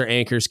Petty Officer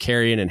anchors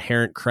carry an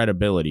inherent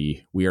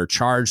credibility. We are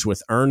charged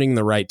with earning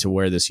the right to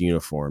wear this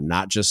uniform,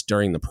 not just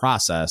during the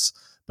process,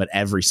 but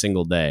every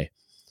single day.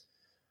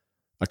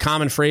 A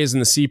common phrase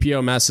in the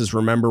CPO mess is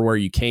remember where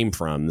you came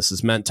from. This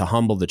is meant to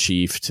humble the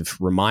chief, to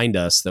remind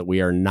us that we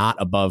are not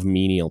above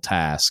menial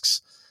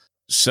tasks.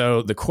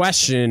 So the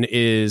question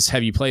is,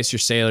 have you placed your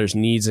sailors'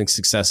 needs and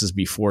successes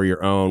before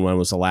your own? When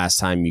was the last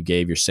time you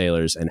gave your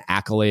sailors an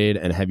accolade?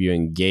 And have you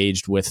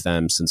engaged with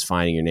them since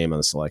finding your name on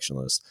the selection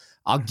list?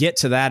 I'll get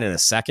to that in a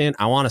second.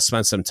 I want to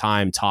spend some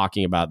time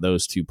talking about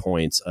those 2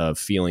 points of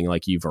feeling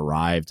like you've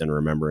arrived and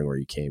remembering where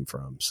you came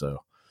from.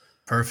 So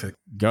perfect.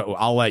 Go.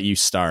 I'll let you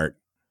start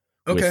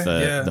with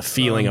the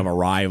feeling of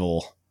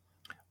arrival.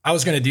 I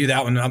was going to do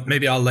that one.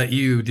 Maybe I'll let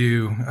you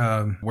do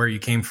where you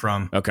came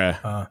from. Okay.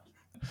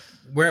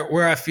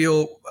 Where I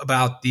feel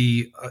about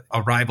the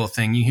arrival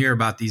thing, you hear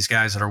about these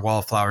guys that are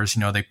wallflowers.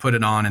 They put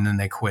it on and then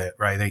they quit,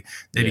 right?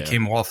 They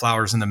became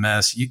wallflowers in the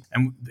mess.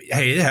 And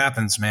hey, it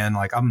happens, man.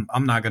 Like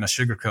I'm not going to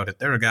sugarcoat it.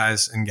 There are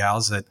guys and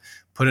gals that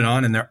put it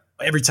on, and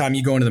every time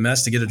you go into the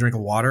mess to get a drink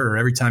of water, or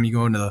every time you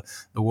go into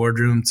the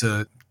wardroom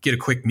to get a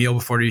quick meal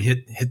before you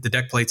hit the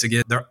deck plates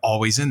again, they're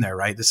always in there,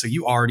 right? So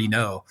you already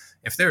know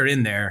if they're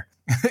in there,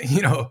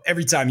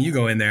 every time you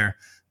go in there,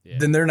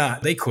 then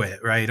they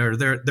quit, right? Or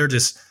they're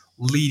just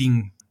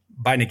leading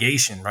by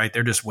negation, right?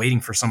 They're just waiting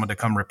for someone to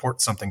come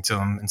report something to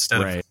them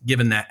instead of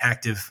giving that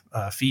active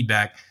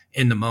feedback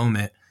in the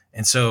moment.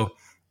 And so,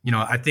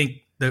 I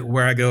think that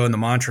where I go in the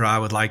mantra, I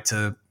would like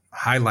to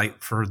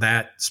highlight for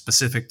that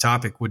specific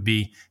topic would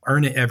be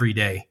earn it every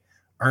day.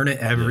 Earn it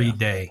every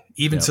day,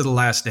 even to the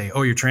last day.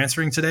 Oh, you're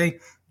transferring today?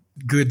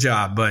 Good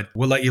job, but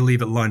we'll let you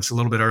leave at lunch a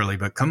little bit early,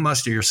 but come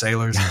muster your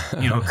sailors,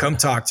 come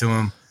talk to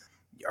them.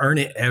 Earn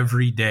it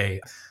every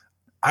day.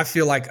 I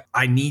feel like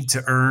I need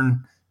to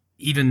earn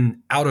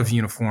even out of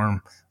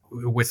uniform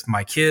with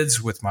my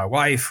kids, with my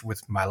wife,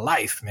 with my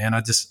life, man.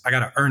 I got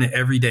to earn it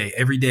every day.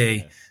 Every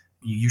day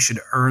you should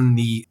earn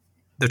the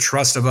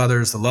trust of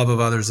others, the love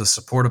of others, the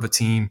support of a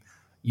team.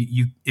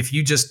 If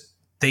you just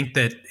think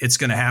that it's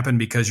going to happen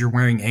because you're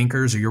wearing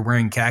anchors or you're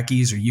wearing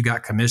khakis or you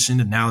got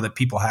commissioned and now that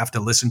people have to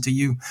listen to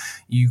you,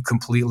 you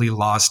completely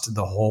lost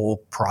the whole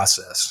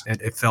process.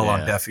 It fell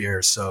on deaf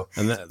ears. So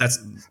that's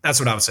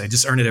what I would say.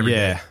 Just earn it every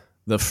day.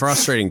 The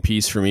frustrating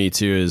piece for me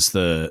too is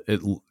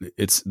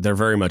they're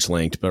very much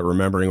linked, but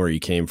remembering where you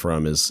came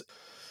from is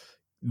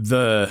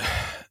the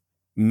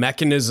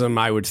mechanism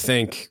I would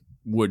think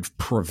would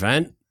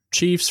prevent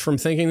chiefs from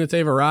thinking that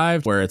they've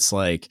arrived, where it's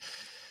like,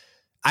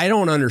 I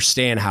don't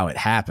understand how it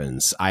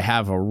happens. I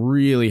have a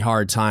really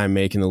hard time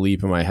making the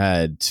leap in my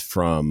head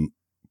from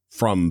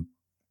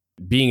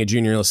being a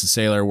junior enlisted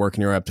sailor,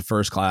 working your way up to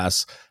first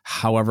class,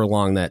 however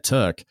long that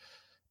took,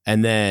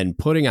 and then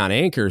putting on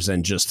anchors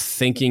and just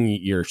thinking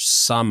you're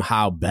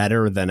somehow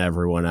better than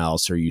everyone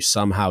else, or you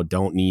somehow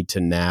don't need to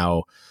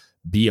now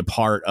be a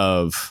part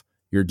of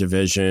your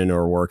division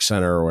or work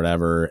center or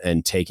whatever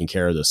and taking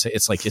care of this.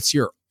 It's like, it's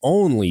your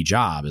only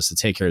job is to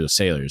take care of the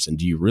sailors. And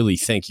do you really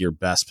think you're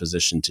best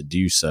positioned to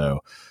do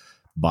so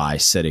by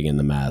sitting in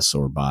the mess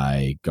or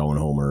by going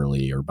home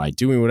early or by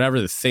doing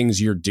whatever the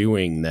things you're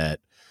doing that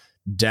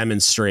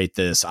demonstrate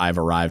this I've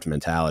arrived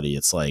mentality?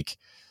 It's like,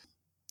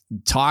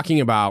 talking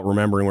about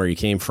remembering where you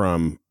came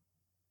from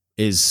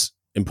is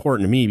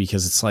important to me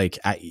because it's like,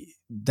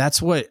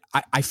 that's what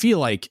I feel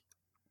like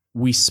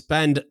we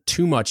spend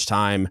too much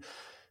time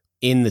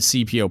in the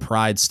CPO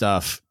pride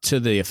stuff to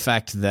the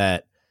effect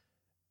that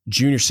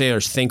junior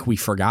sailors think we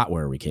forgot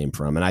where we came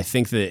from. And I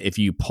think that if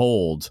you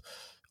polled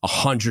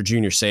 100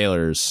 junior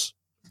sailors,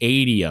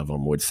 80 of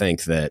them would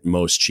think that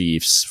most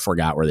chiefs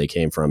forgot where they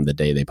came from the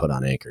day they put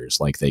on anchors.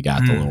 Like they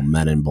got the little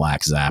Men in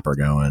Black zapper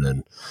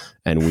going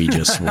and we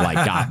just like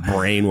got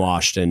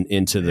brainwashed and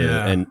into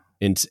the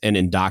and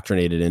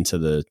indoctrinated into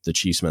the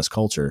Chiefs mess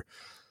culture.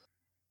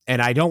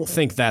 And I don't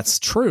think that's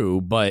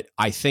true, but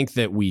I think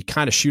that we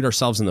kind of shoot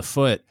ourselves in the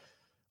foot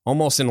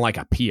almost in like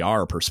a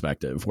PR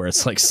perspective, where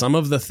it's like some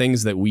of the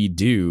things that we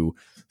do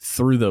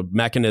through the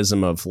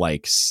mechanism of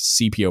like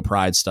CPO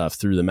pride stuff,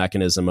 through the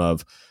mechanism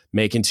of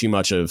making too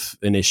much of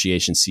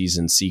initiation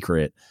season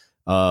secret,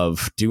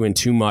 of doing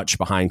too much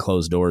behind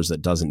closed doors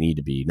that doesn't need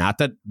to be. Not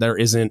that there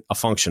isn't a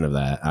function of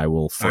that. I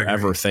will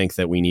forever think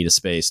that we need a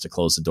space to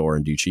close the door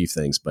and do chief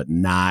things, but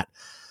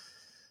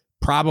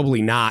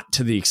probably not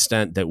to the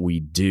extent that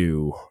we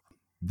do.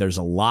 There's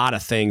a lot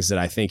of things that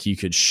I think you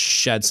could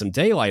shed some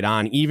daylight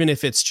on, even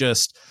if it's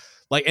just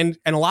like, and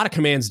a lot of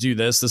commands do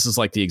this. This is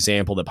like the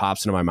example that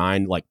pops into my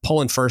mind, like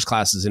pulling first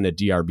classes into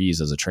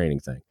DRBs as a training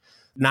thing,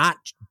 not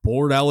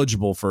board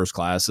eligible first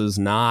classes,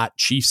 not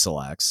chief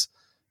selects,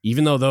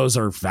 even though those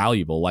are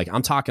valuable. Like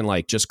I'm talking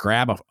like just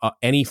grab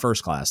any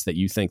first class that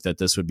you think that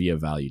this would be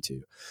of value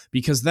to,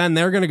 because then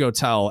they're going to go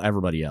tell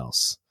everybody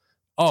else,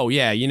 oh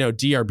yeah,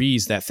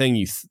 DRB's that thing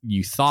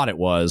you thought it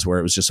was, where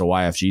it was just a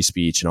YFG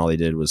speech and all they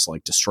did was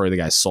like destroy the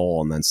guy's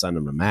soul and then send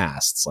him to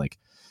mass. It's like,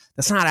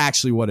 that's not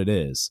actually what it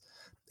is.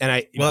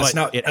 And that's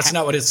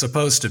not what it's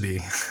supposed to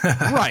be.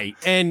 Right.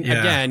 And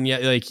again,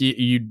 like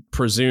you'd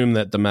presume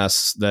that the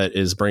mess that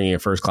is bringing a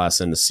first class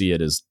in to see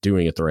it is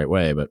doing it the right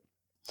way. But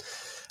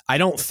I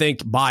don't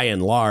think by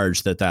and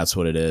large that that's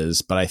what it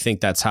is. But I think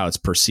that's how it's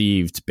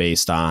perceived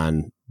based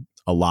on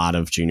a lot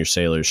of junior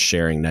sailors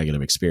sharing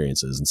negative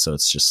experiences. And so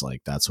it's just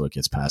like, that's what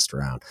gets passed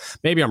around.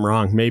 Maybe I'm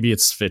wrong. Maybe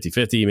it's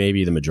 50-50,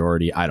 maybe the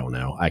majority. I don't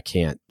know. I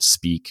can't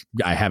speak.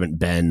 I haven't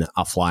been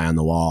a fly on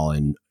the wall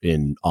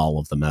in all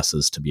of the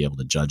messes to be able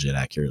to judge it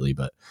accurately.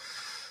 But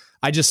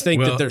I just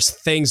think that there's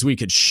things we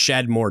could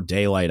shed more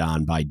daylight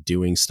on by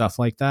doing stuff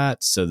like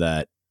that, so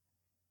that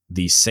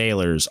these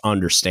sailors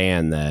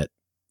understand that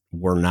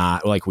we're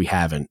not, like, we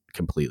haven't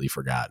completely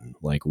forgotten.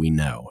 Like, we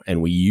know,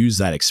 and we use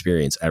that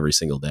experience every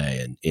single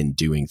day in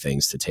doing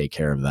things to take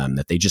care of them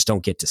that they just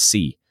don't get to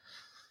see.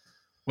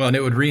 Well, and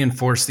it would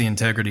reinforce the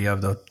integrity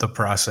of the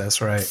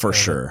process, right? For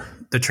sure.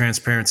 The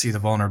transparency, the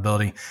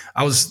vulnerability.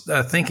 I was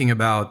thinking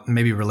about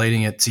maybe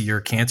relating it to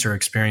your cancer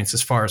experience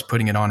as far as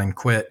putting it on and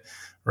quit,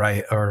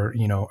 right? Or,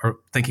 or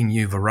thinking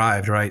you've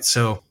arrived, right?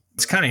 So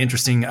it's kind of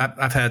interesting.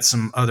 I've had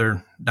some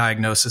other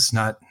diagnosis,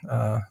 I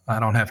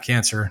don't have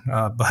cancer,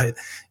 but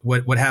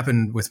what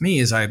happened with me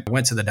is I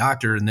went to the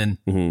doctor, and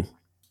then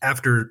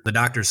after the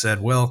doctor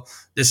said, well,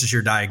 this is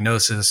your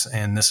diagnosis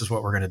and this is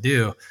what we're going to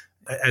do.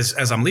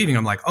 As I'm leaving,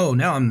 I'm like, oh,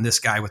 now I'm this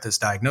guy with this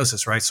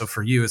diagnosis, right? So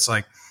for you, it's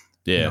like,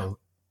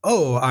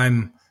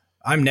 I'm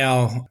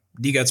now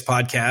D-Guts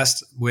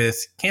podcast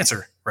with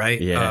cancer,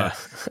 right? Yeah.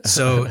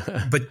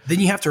 But then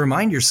you have to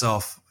remind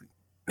yourself,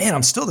 man,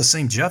 I'm still the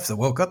same Jeff that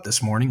woke up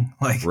this morning.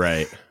 Like,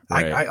 right.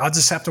 I'll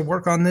just have to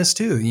work on this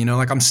too.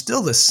 Like I'm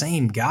still the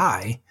same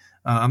guy.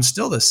 I'm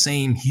still the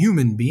same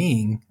human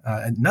being.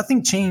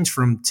 Nothing changed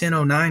from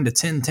 10:09 to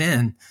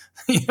 10:10.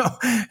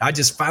 I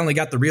just finally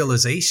got the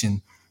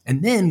realization.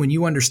 And then when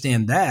you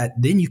understand that,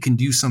 then you can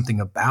do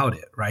something about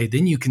it, right?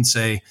 Then you can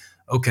say,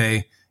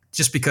 okay,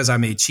 just because I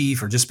made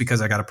chief or just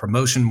because I got a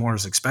promotion, more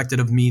is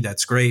expected of me,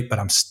 that's great, but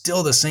I'm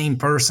still the same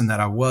person that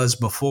I was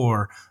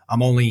before.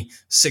 I'm only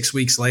 6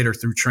 weeks later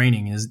through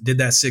training. Did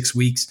that 6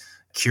 weeks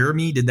cure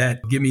me? Did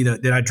that give me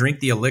did I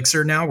drink the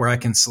elixir now where I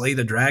can slay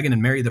the dragon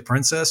and marry the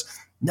princess?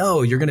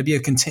 No, you're going to be a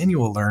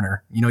continual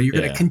learner. You're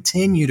going to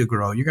continue to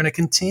grow. You're going to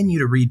continue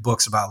to read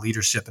books about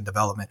leadership and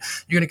development.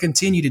 You're going to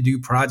continue to do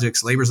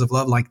projects, labors of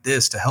love like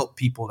this to help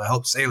people, to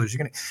help sailors.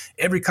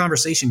 Every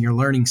conversation, you're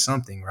learning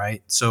something,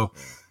 right? So,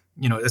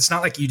 it's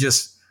not like you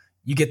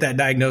get that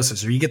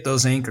diagnosis or you get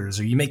those anchors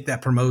or you make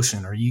that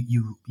promotion or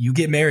you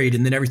get married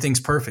and then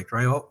everything's perfect,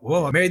 right? Oh,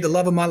 whoa, I married the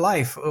love of my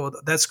life. Oh,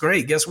 that's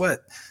great. Guess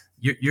what?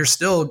 You're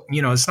still,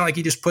 it's not like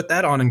you just put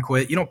that on and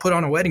quit. You don't put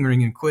on a wedding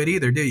ring and quit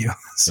either, do you?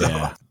 So.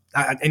 Yeah.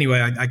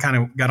 I kind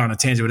of got on a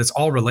tangent, but it's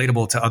all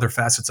relatable to other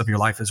facets of your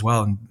life as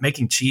well. And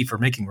making chief or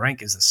making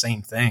rank is the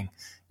same thing.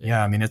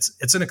 Yeah. I mean,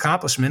 it's an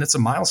accomplishment. It's a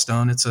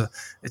milestone. It's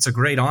a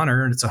great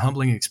honor and it's a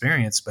humbling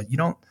experience, but you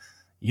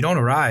don't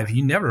arrive.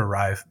 You never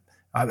arrive.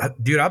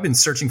 Dude, I've been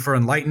searching for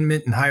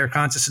enlightenment and higher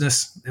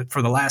consciousness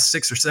for the last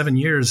 6 or 7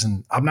 years,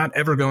 and I'm not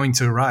ever going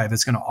to arrive.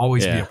 It's going to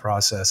always be a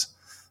process.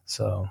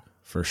 So.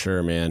 For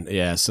sure, man.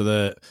 Yeah.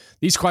 So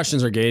these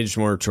questions are gauged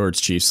more towards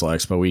chief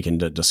selects, but we can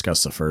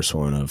discuss the first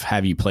one of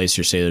have you placed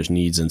your sailors'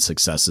 needs and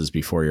successes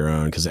before your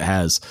own? Because it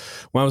has.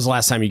 When was the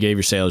last time you gave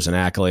your sailors an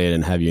accolade,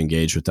 and have you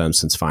engaged with them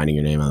since finding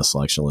your name on the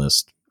selection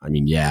list? I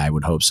mean, yeah, I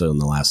would hope so in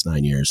the last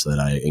 9 years that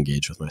I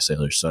engaged with my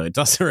sailors. So it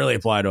doesn't really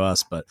apply to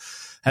us, but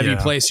have you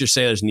placed your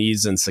sailors'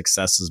 needs and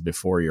successes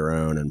before your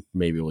own? And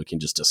maybe we can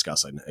just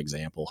discuss an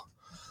example.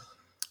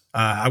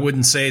 I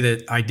wouldn't say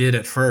that I did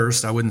at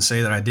first. I wouldn't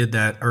say that I did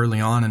that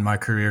early on in my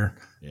career.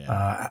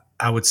 Yeah.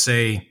 I would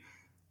say,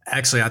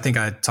 actually, I think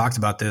I talked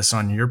about this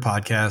on your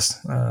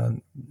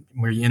podcast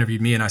where you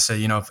interviewed me, and I said,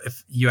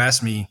 if you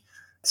asked me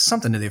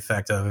something to the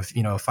effect of,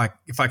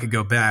 if I could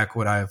go back,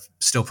 would I have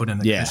still put in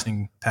the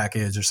conditioning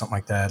package or something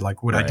like that?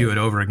 Like, would I do it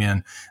over again?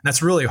 And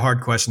that's really a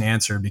hard question to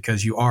answer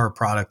because you are a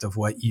product of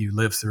what you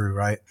live through,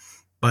 right?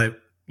 But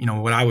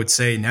what I would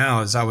say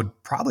now is I would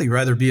probably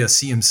rather be a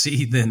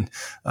CMC than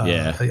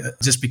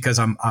just because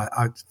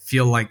I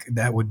feel like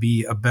that would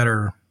be a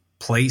better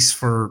place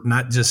for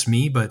not just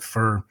me, but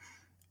for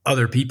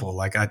other people.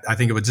 Like I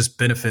think it would just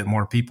benefit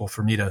more people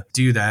for me to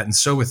do that. And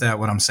so with that,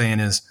 what I'm saying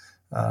is,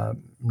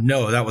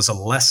 no, that was a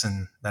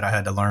lesson that I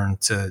had to learn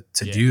to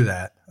do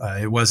that.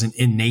 It wasn't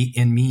innate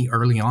in me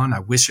early on. I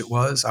wish it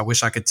was. I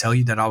wish I could tell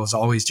you that I was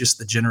always just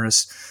the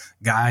generous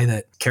guy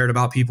that cared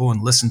about people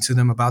and listened to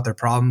them about their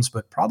problems,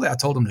 but probably I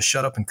told them to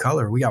shut up and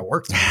color. We got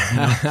work to do.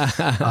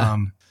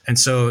 And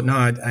so, no,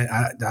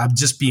 I'd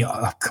just be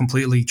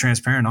completely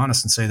transparent,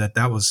 honest, and say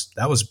that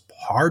was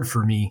hard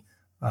for me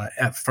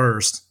at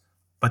first,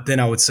 but then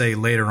I would say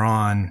later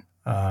on,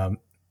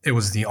 it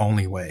was the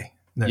only way.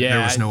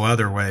 There was no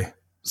other way.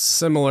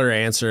 Similar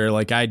answer.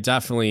 Like I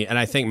definitely, and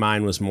I think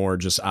mine was more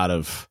just out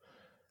of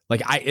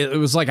like, it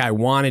was like I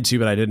wanted to,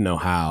 but I didn't know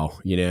how,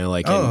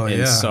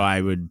 so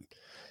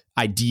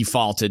I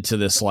defaulted to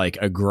this like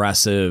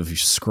aggressive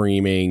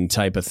screaming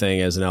type of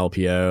thing as an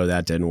LPO.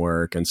 That didn't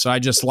work. And so I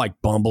just like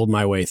bumbled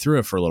my way through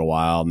it for a little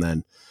while. And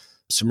then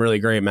some really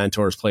great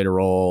mentors played a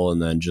role.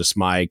 And then just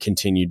my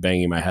continued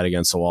banging my head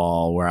against the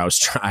wall where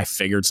I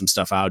figured some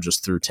stuff out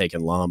just through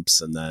taking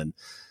lumps. And then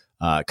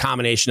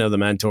combination of the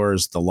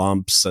mentors, the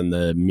lumps, and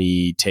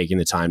me taking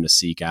the time to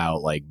seek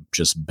out like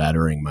just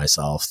bettering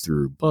myself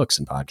through books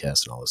and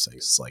podcasts and all those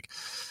things. It's like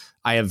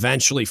I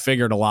eventually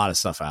figured a lot of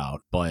stuff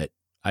out, but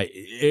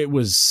it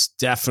was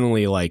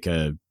definitely like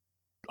a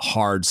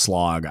hard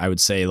slog. I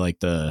would say like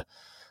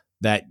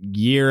that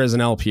year as an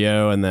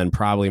LPO and then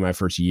probably my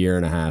first year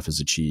and a half as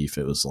a chief,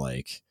 it was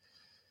like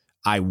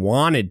I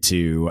wanted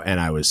to, and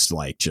I was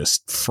like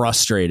just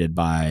frustrated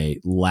by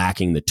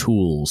lacking the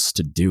tools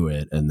to do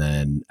it. And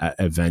then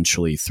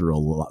eventually through a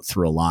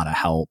lot of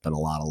help and a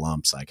lot of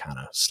lumps, I kind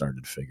of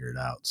started to figure it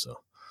out. So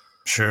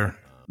sure.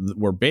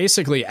 We're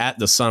basically at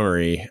the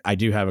summary. I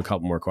do have a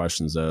couple more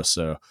questions though.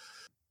 So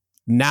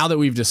now that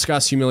we've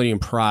discussed humility and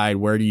pride,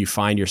 where do you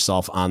find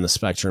yourself on the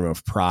spectrum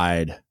of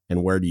pride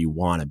and where do you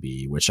want to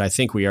be? Which I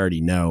think we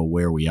already know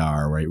where we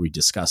are, right? We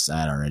discussed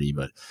that already,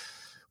 but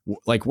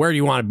like, where do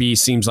you want to be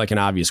seems like an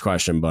obvious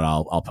question, but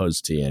I'll pose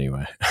it to you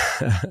anyway.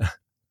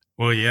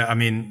 Well, yeah, I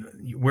mean,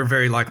 we're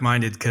very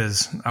like-minded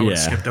because I would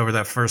have skipped over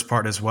that first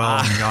part as well.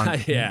 And gone,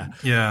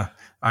 yeah.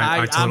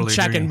 I totally I'm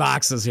checking agree.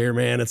 Boxes here,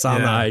 man. It's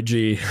on the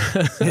IG.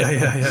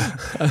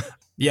 Yeah.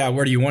 Yeah,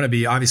 where do you want to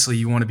be? Obviously,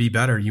 you want to be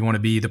better. You want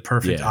to be the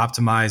perfect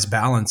optimized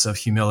balance of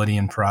humility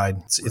and pride.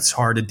 It's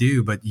hard to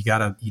do, but you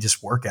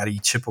just work at it.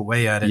 You chip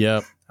away at it.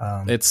 Yep.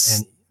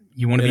 And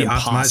you want to be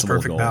optimized,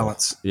 perfect goal.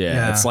 Balance.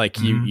 Yeah. It's like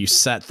you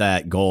set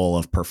that goal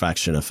of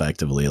perfection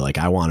effectively. Like,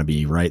 I want to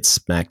be right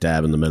smack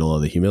dab in the middle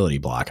of the humility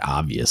block,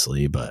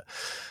 obviously, but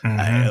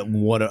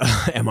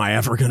am I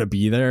ever going to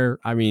be there?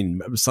 I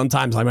mean,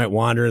 sometimes I might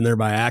wander in there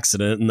by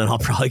accident and then I'll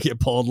probably get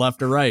pulled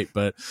left or right.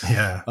 But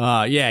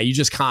you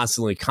just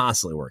constantly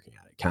working at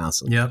it.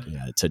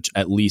 To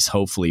at least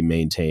hopefully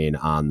maintain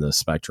on the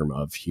spectrum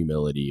of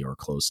humility or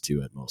close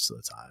to it most of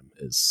the time.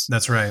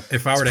 That's right.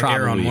 If I were to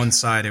err on one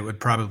side, it would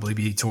probably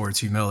be towards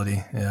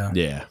humility.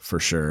 Yeah, for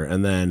sure.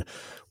 And then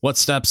what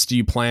steps do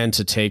you plan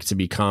to take to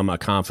become a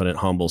confident,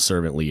 humble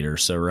servant leader?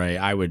 So, right,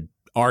 I would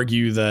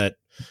argue that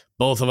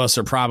both of us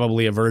are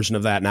probably a version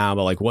of that now,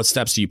 but like, what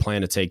steps do you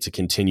plan to take to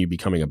continue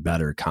becoming a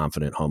better,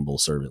 confident, humble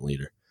servant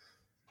leader?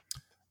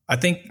 I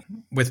think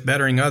with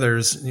bettering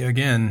others,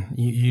 again,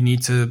 you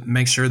need to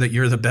make sure that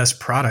you're the best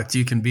product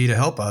you can be to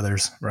help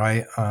others,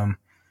 right?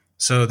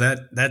 So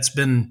that's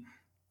been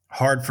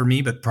hard for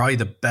me, but probably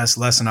the best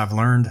lesson I've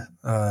learned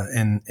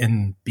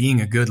in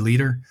being a good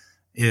leader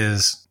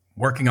is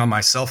working on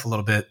myself a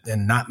little bit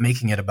and not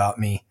making it about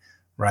me,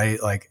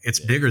 right? Like, it's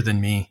bigger than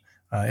me.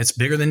 It's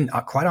bigger than,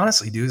 quite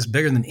honestly, dude, it's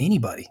bigger than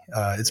anybody.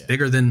 It's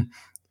bigger than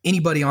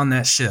anybody on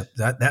that ship.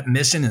 That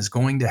mission is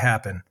going to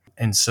happen.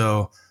 And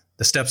so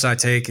the steps I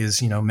take is,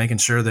 making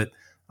sure that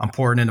I'm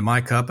pouring into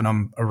my cup and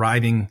I'm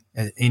arriving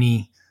at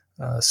any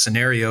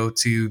scenario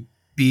to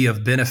be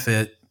of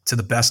benefit to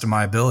the best of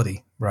my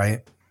ability. Right.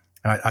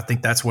 I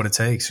think that's what it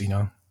takes,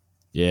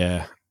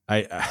 Yeah.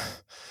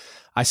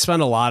 I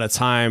spend a lot of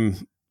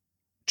time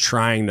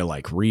trying to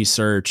like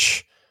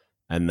research.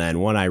 And then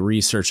when I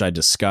research, I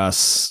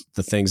discuss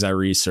the things I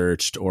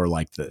researched or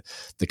like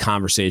the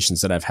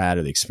conversations that I've had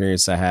or the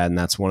experience I had. And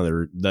that's one of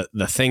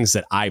the things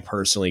that I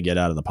personally get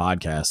out of the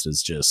podcast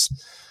is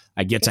just,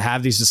 I get to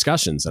have these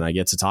discussions and I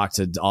get to talk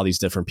to all these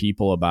different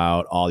people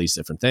about all these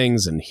different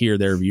things and hear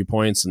their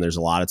viewpoints. And there's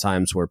a lot of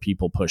times where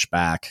people push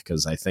back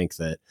because I think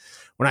that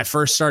when I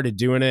first started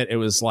doing it, it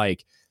was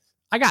like,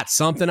 I got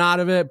something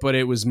out of it, but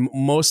it was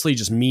mostly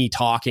just me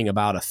talking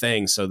about a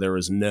thing. So there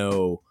was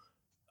no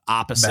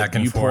opposite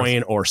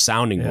viewpoint or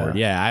sounding board.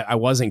 Yeah. I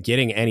wasn't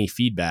getting any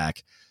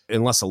feedback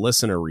unless a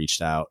listener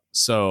reached out.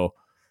 So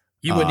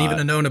you wouldn't even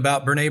have known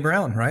about Brene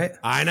Brown, right?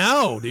 I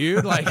know,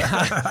 dude. Like,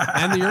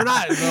 and you're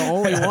not the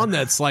only one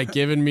that's like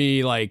giving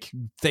me like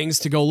things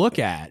to go look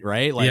at,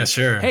 right? Like,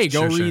 hey,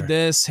 go read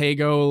this. Hey,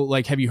 go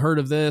like, have you heard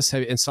of this?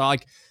 And so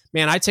like,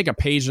 man, I take a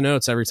page of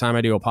notes every time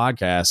I do a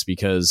podcast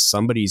because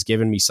somebody's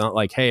giving me something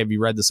like, hey, have you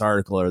read this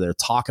article? Or they'll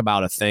talk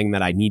about a thing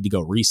that I need to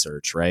go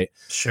research, right?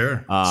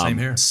 Sure. Same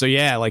here. So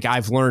yeah, like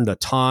I've learned a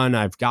ton.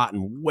 I've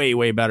gotten way,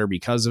 way better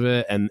because of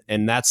it.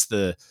 And that's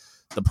the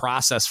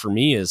process for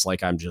me is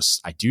like, I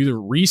do the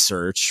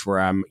research where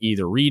I'm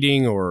either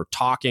reading or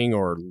talking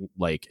or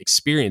like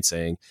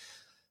experiencing.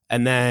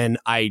 And then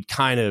I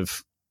kind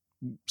of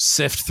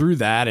sift through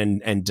that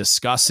and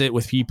discuss it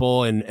with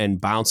people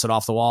and bounce it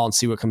off the wall and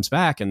see what comes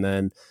back and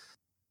then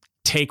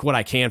take what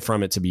I can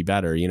from it to be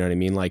better. You know what I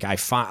mean? Like I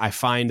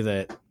find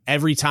that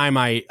every time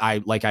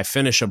I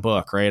finish a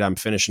book, right? I'm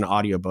finishing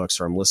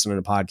audiobooks or I'm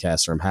listening to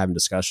podcasts or I'm having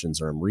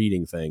discussions or I'm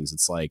reading things.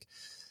 It's like,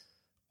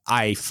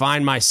 I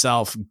find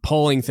myself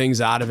pulling things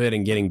out of it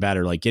and getting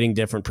better, like getting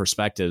different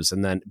perspectives.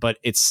 And then, but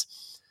it's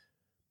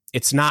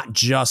not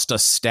just a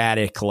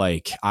static,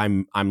 like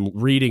I'm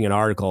reading an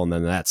article and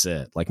then that's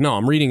it. Like, no,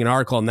 I'm reading an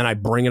article and then I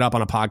bring it up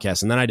on a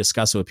podcast and then I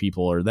discuss it with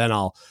people, or then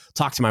I'll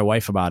talk to my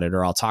wife about it,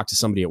 or I'll talk to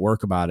somebody at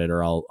work about it,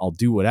 or I'll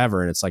do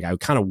whatever. And it's like, I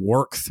kind of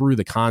work through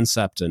the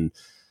concept and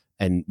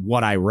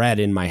what I read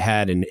in my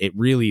head, and it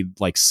really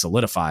like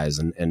solidifies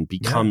and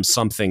becomes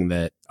something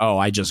that, oh,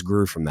 I just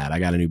grew from that. I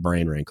got a new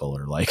brain wrinkle,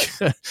 or like,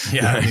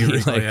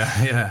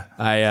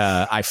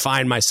 I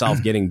find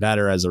myself getting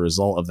better as a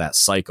result of that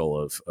cycle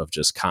of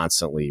just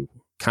constantly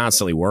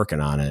working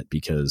on it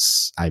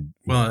because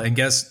and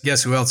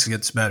guess who else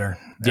gets better?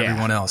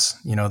 Everyone else.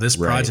 This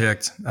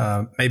project,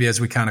 maybe as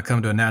we kind of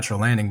come to a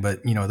natural landing, but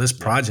this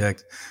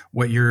project,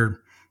 what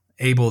you're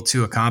able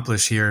to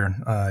accomplish here,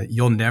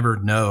 you'll never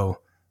know.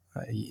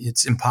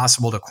 It's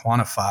impossible to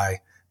quantify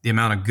the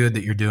amount of good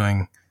that you're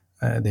doing.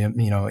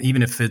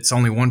 Even if it's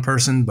only one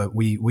person, but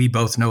we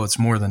both know it's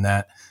more than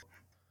that.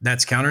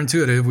 That's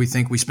counterintuitive. We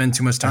think we spend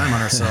too much time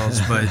on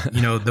ourselves, but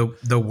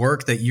the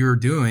work that you're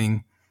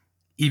doing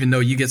even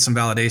though you get some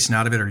validation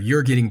out of it, or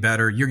you're getting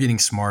better, you're getting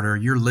smarter,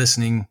 you're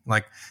listening.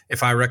 Like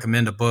if I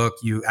recommend a book,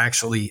 you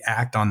actually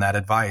act on that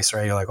advice,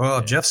 right? You're like, well,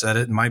 if Jeff said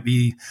it might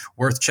be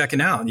worth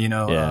checking out,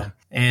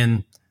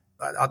 and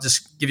I'll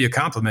just give you a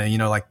compliment,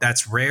 like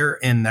that's rare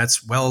and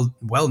that's well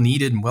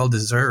needed and well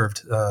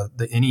deserved.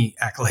 Any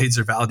accolades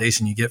or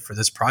validation you get for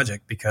this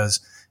project, because,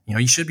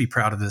 you should be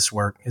proud of this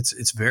work.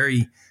 It's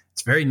very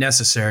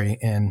necessary,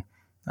 and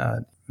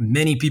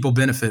many people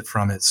benefit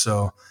from it.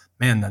 So,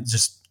 man,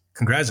 just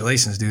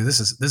congratulations, dude. This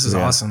is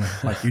awesome.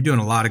 Like, you're doing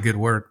a lot of good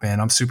work, man.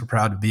 I'm super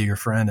proud to be your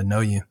friend and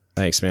know you.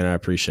 Thanks, man. I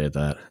appreciate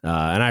that.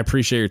 And I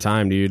appreciate your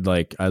time, dude.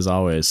 Like, as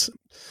always,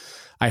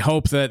 I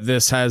hope that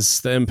this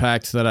has the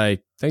impact that I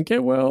think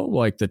it will.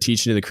 Like the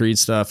teaching of the creed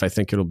stuff, I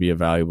think it'll be a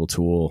valuable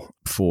tool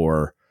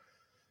for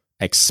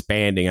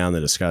expanding on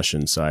the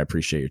discussion. So I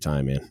appreciate your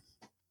time, man.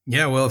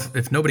 Yeah, well,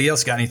 if nobody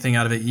else got anything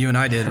out of it, you and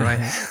I did, right?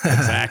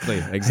 Exactly.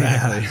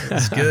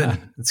 Yeah,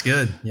 it's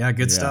good. Yeah,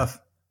 good stuff.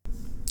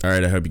 All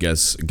right, I hope you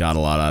guys got a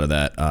lot out of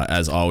that.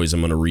 As always,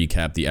 I'm going to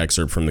recap the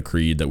excerpt from the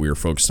creed that we were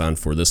focused on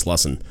for this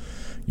lesson.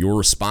 Your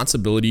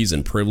responsibilities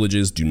and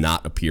privileges do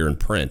not appear in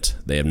print.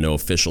 They have no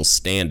official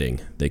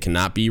standing. They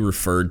cannot be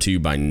referred to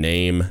by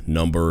name,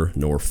 number,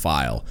 nor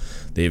file.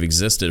 They have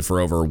existed for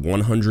over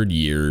 100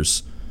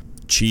 years.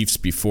 Chiefs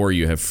before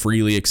you have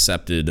freely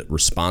accepted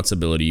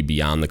responsibility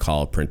beyond the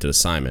call of printed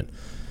assignment.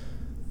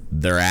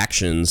 Their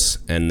actions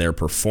and their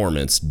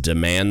performance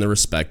demand the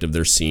respect of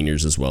their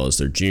seniors as well as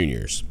their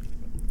juniors.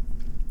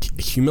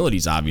 Humility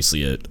is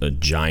obviously a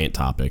giant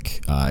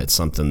topic. It's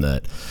something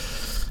that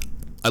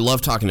I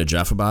love talking to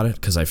Jeff about it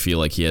because I feel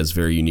like he has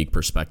very unique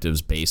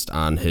perspectives based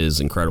on his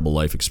incredible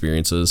life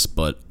experiences.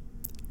 But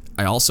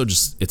I also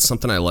it's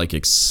something I like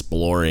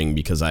exploring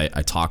because I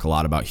talk a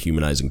lot about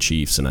humanizing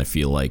chiefs, and I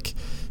feel like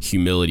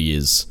humility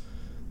is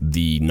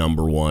the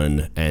number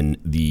one and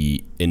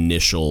the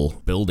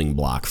initial building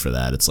block for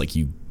that. It's like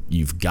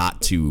you've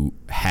got to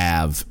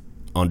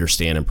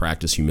understand and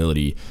practice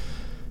humility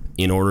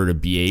in order to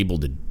be able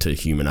to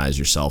humanize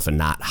yourself and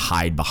not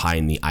hide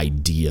behind the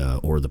idea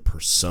or the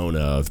persona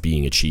of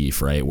being a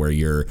chief, right? Where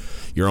you're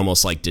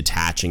almost like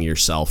detaching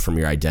yourself from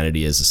your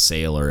identity as a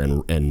sailor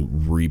and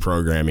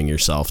reprogramming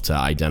yourself to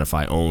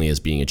identify only as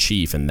being a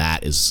chief. And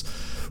that is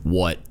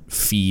what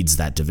feeds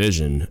that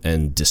division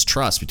and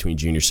distrust between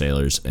junior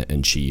sailors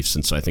and chiefs.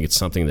 And so I think it's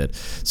something that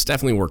it's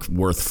definitely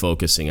worth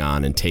focusing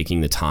on and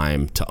taking the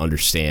time to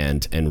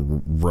understand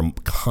and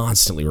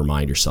constantly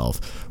remind yourself.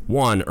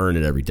 One, earn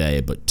it every day,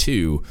 but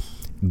two,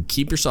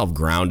 keep yourself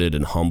grounded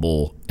and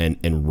humble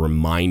and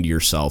remind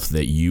yourself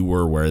that you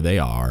were where they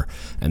are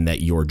and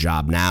that your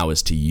job now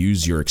is to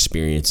use your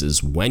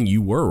experiences when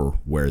you were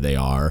where they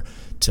are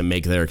to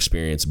make their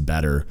experience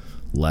better,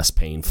 less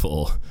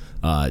painful.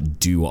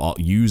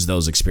 Use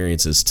those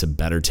experiences to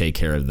better take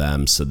care of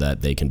them so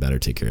that they can better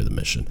take care of the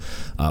mission.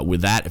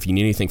 With that, if you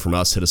need anything from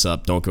us, hit us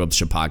up. Don't Give Up the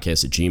Ship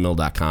Podcast at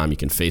gmail.com. You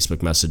can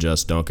Facebook message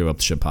us, Don't Give Up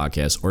the Ship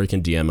Podcast, or you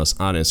can DM us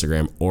on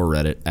Instagram or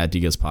Reddit at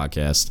DGS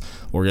Podcast,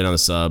 or get on the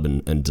sub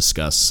and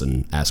discuss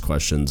and ask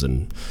questions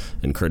and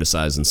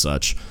criticize and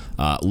such.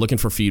 Looking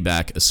for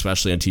feedback,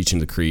 especially on teaching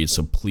the creed.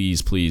 So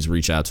please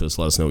reach out to us.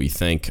 Let us know what you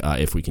think.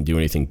 If we can do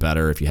anything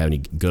better, if you have any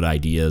good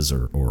ideas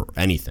or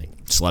anything,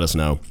 just let us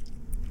know.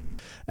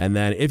 And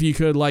then if you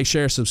could like,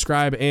 share,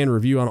 subscribe, and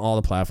review on all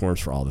the platforms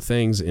for all the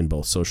things in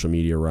both social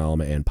media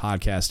realm and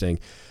podcasting.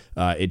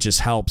 It just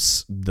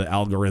helps the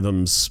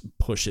algorithms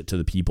push it to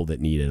the people that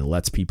need it. It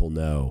lets people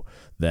know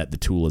that the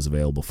tool is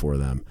available for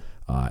them.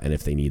 And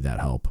if they need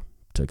that help,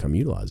 to come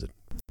utilize it.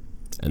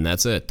 And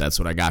that's it. That's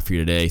what I got for you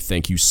today.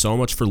 Thank you so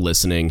much for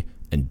listening,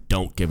 and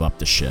don't give up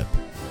the ship.